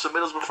 You might have some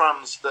Middlesbrough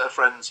fans that are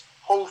friends,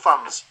 Hull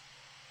fans,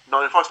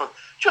 Nottingham Forest fans,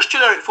 just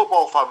generic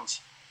football fans.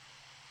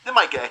 They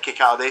might get a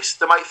kick out of this.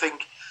 They might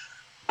think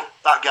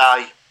that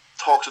guy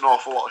talks an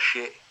awful lot of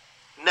shit,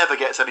 never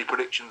gets any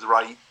predictions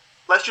right.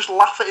 Let's just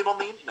laugh at him on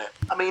the internet.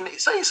 I mean,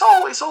 it's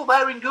all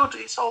there in good.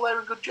 It's all there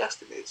in good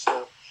jest in it.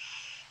 So,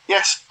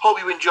 yes, hope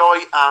you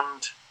enjoy,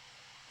 and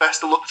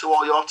best of luck to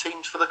all your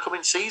teams for the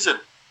coming season.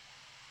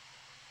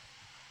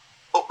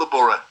 Up the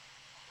Borough.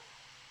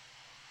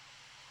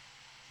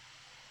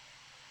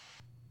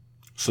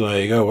 So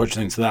there you go. What do you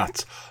think to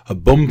that? A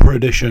bumper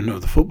edition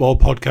of the football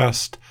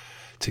podcast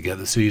to get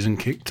the season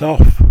kicked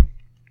off.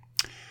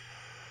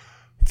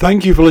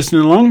 Thank you for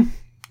listening along.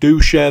 Do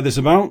share this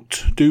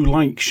about. Do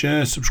like,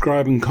 share,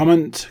 subscribe and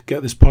comment.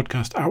 Get this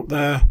podcast out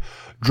there.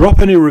 Drop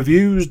any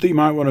reviews that you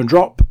might want to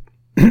drop.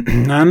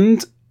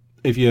 And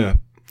if you're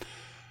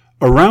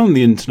around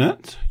the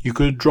internet, you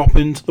could drop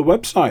into the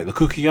website,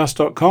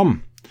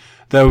 thecookiecast.com.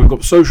 There we've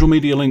got social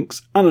media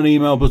links and an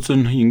email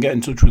button. You can get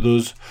in touch with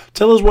us.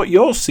 Tell us what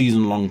your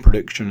season-long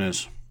prediction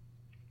is.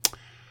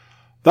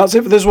 That's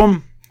it for this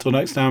one. Till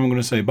next time, I'm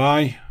going to say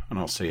bye, and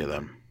I'll see you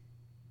then.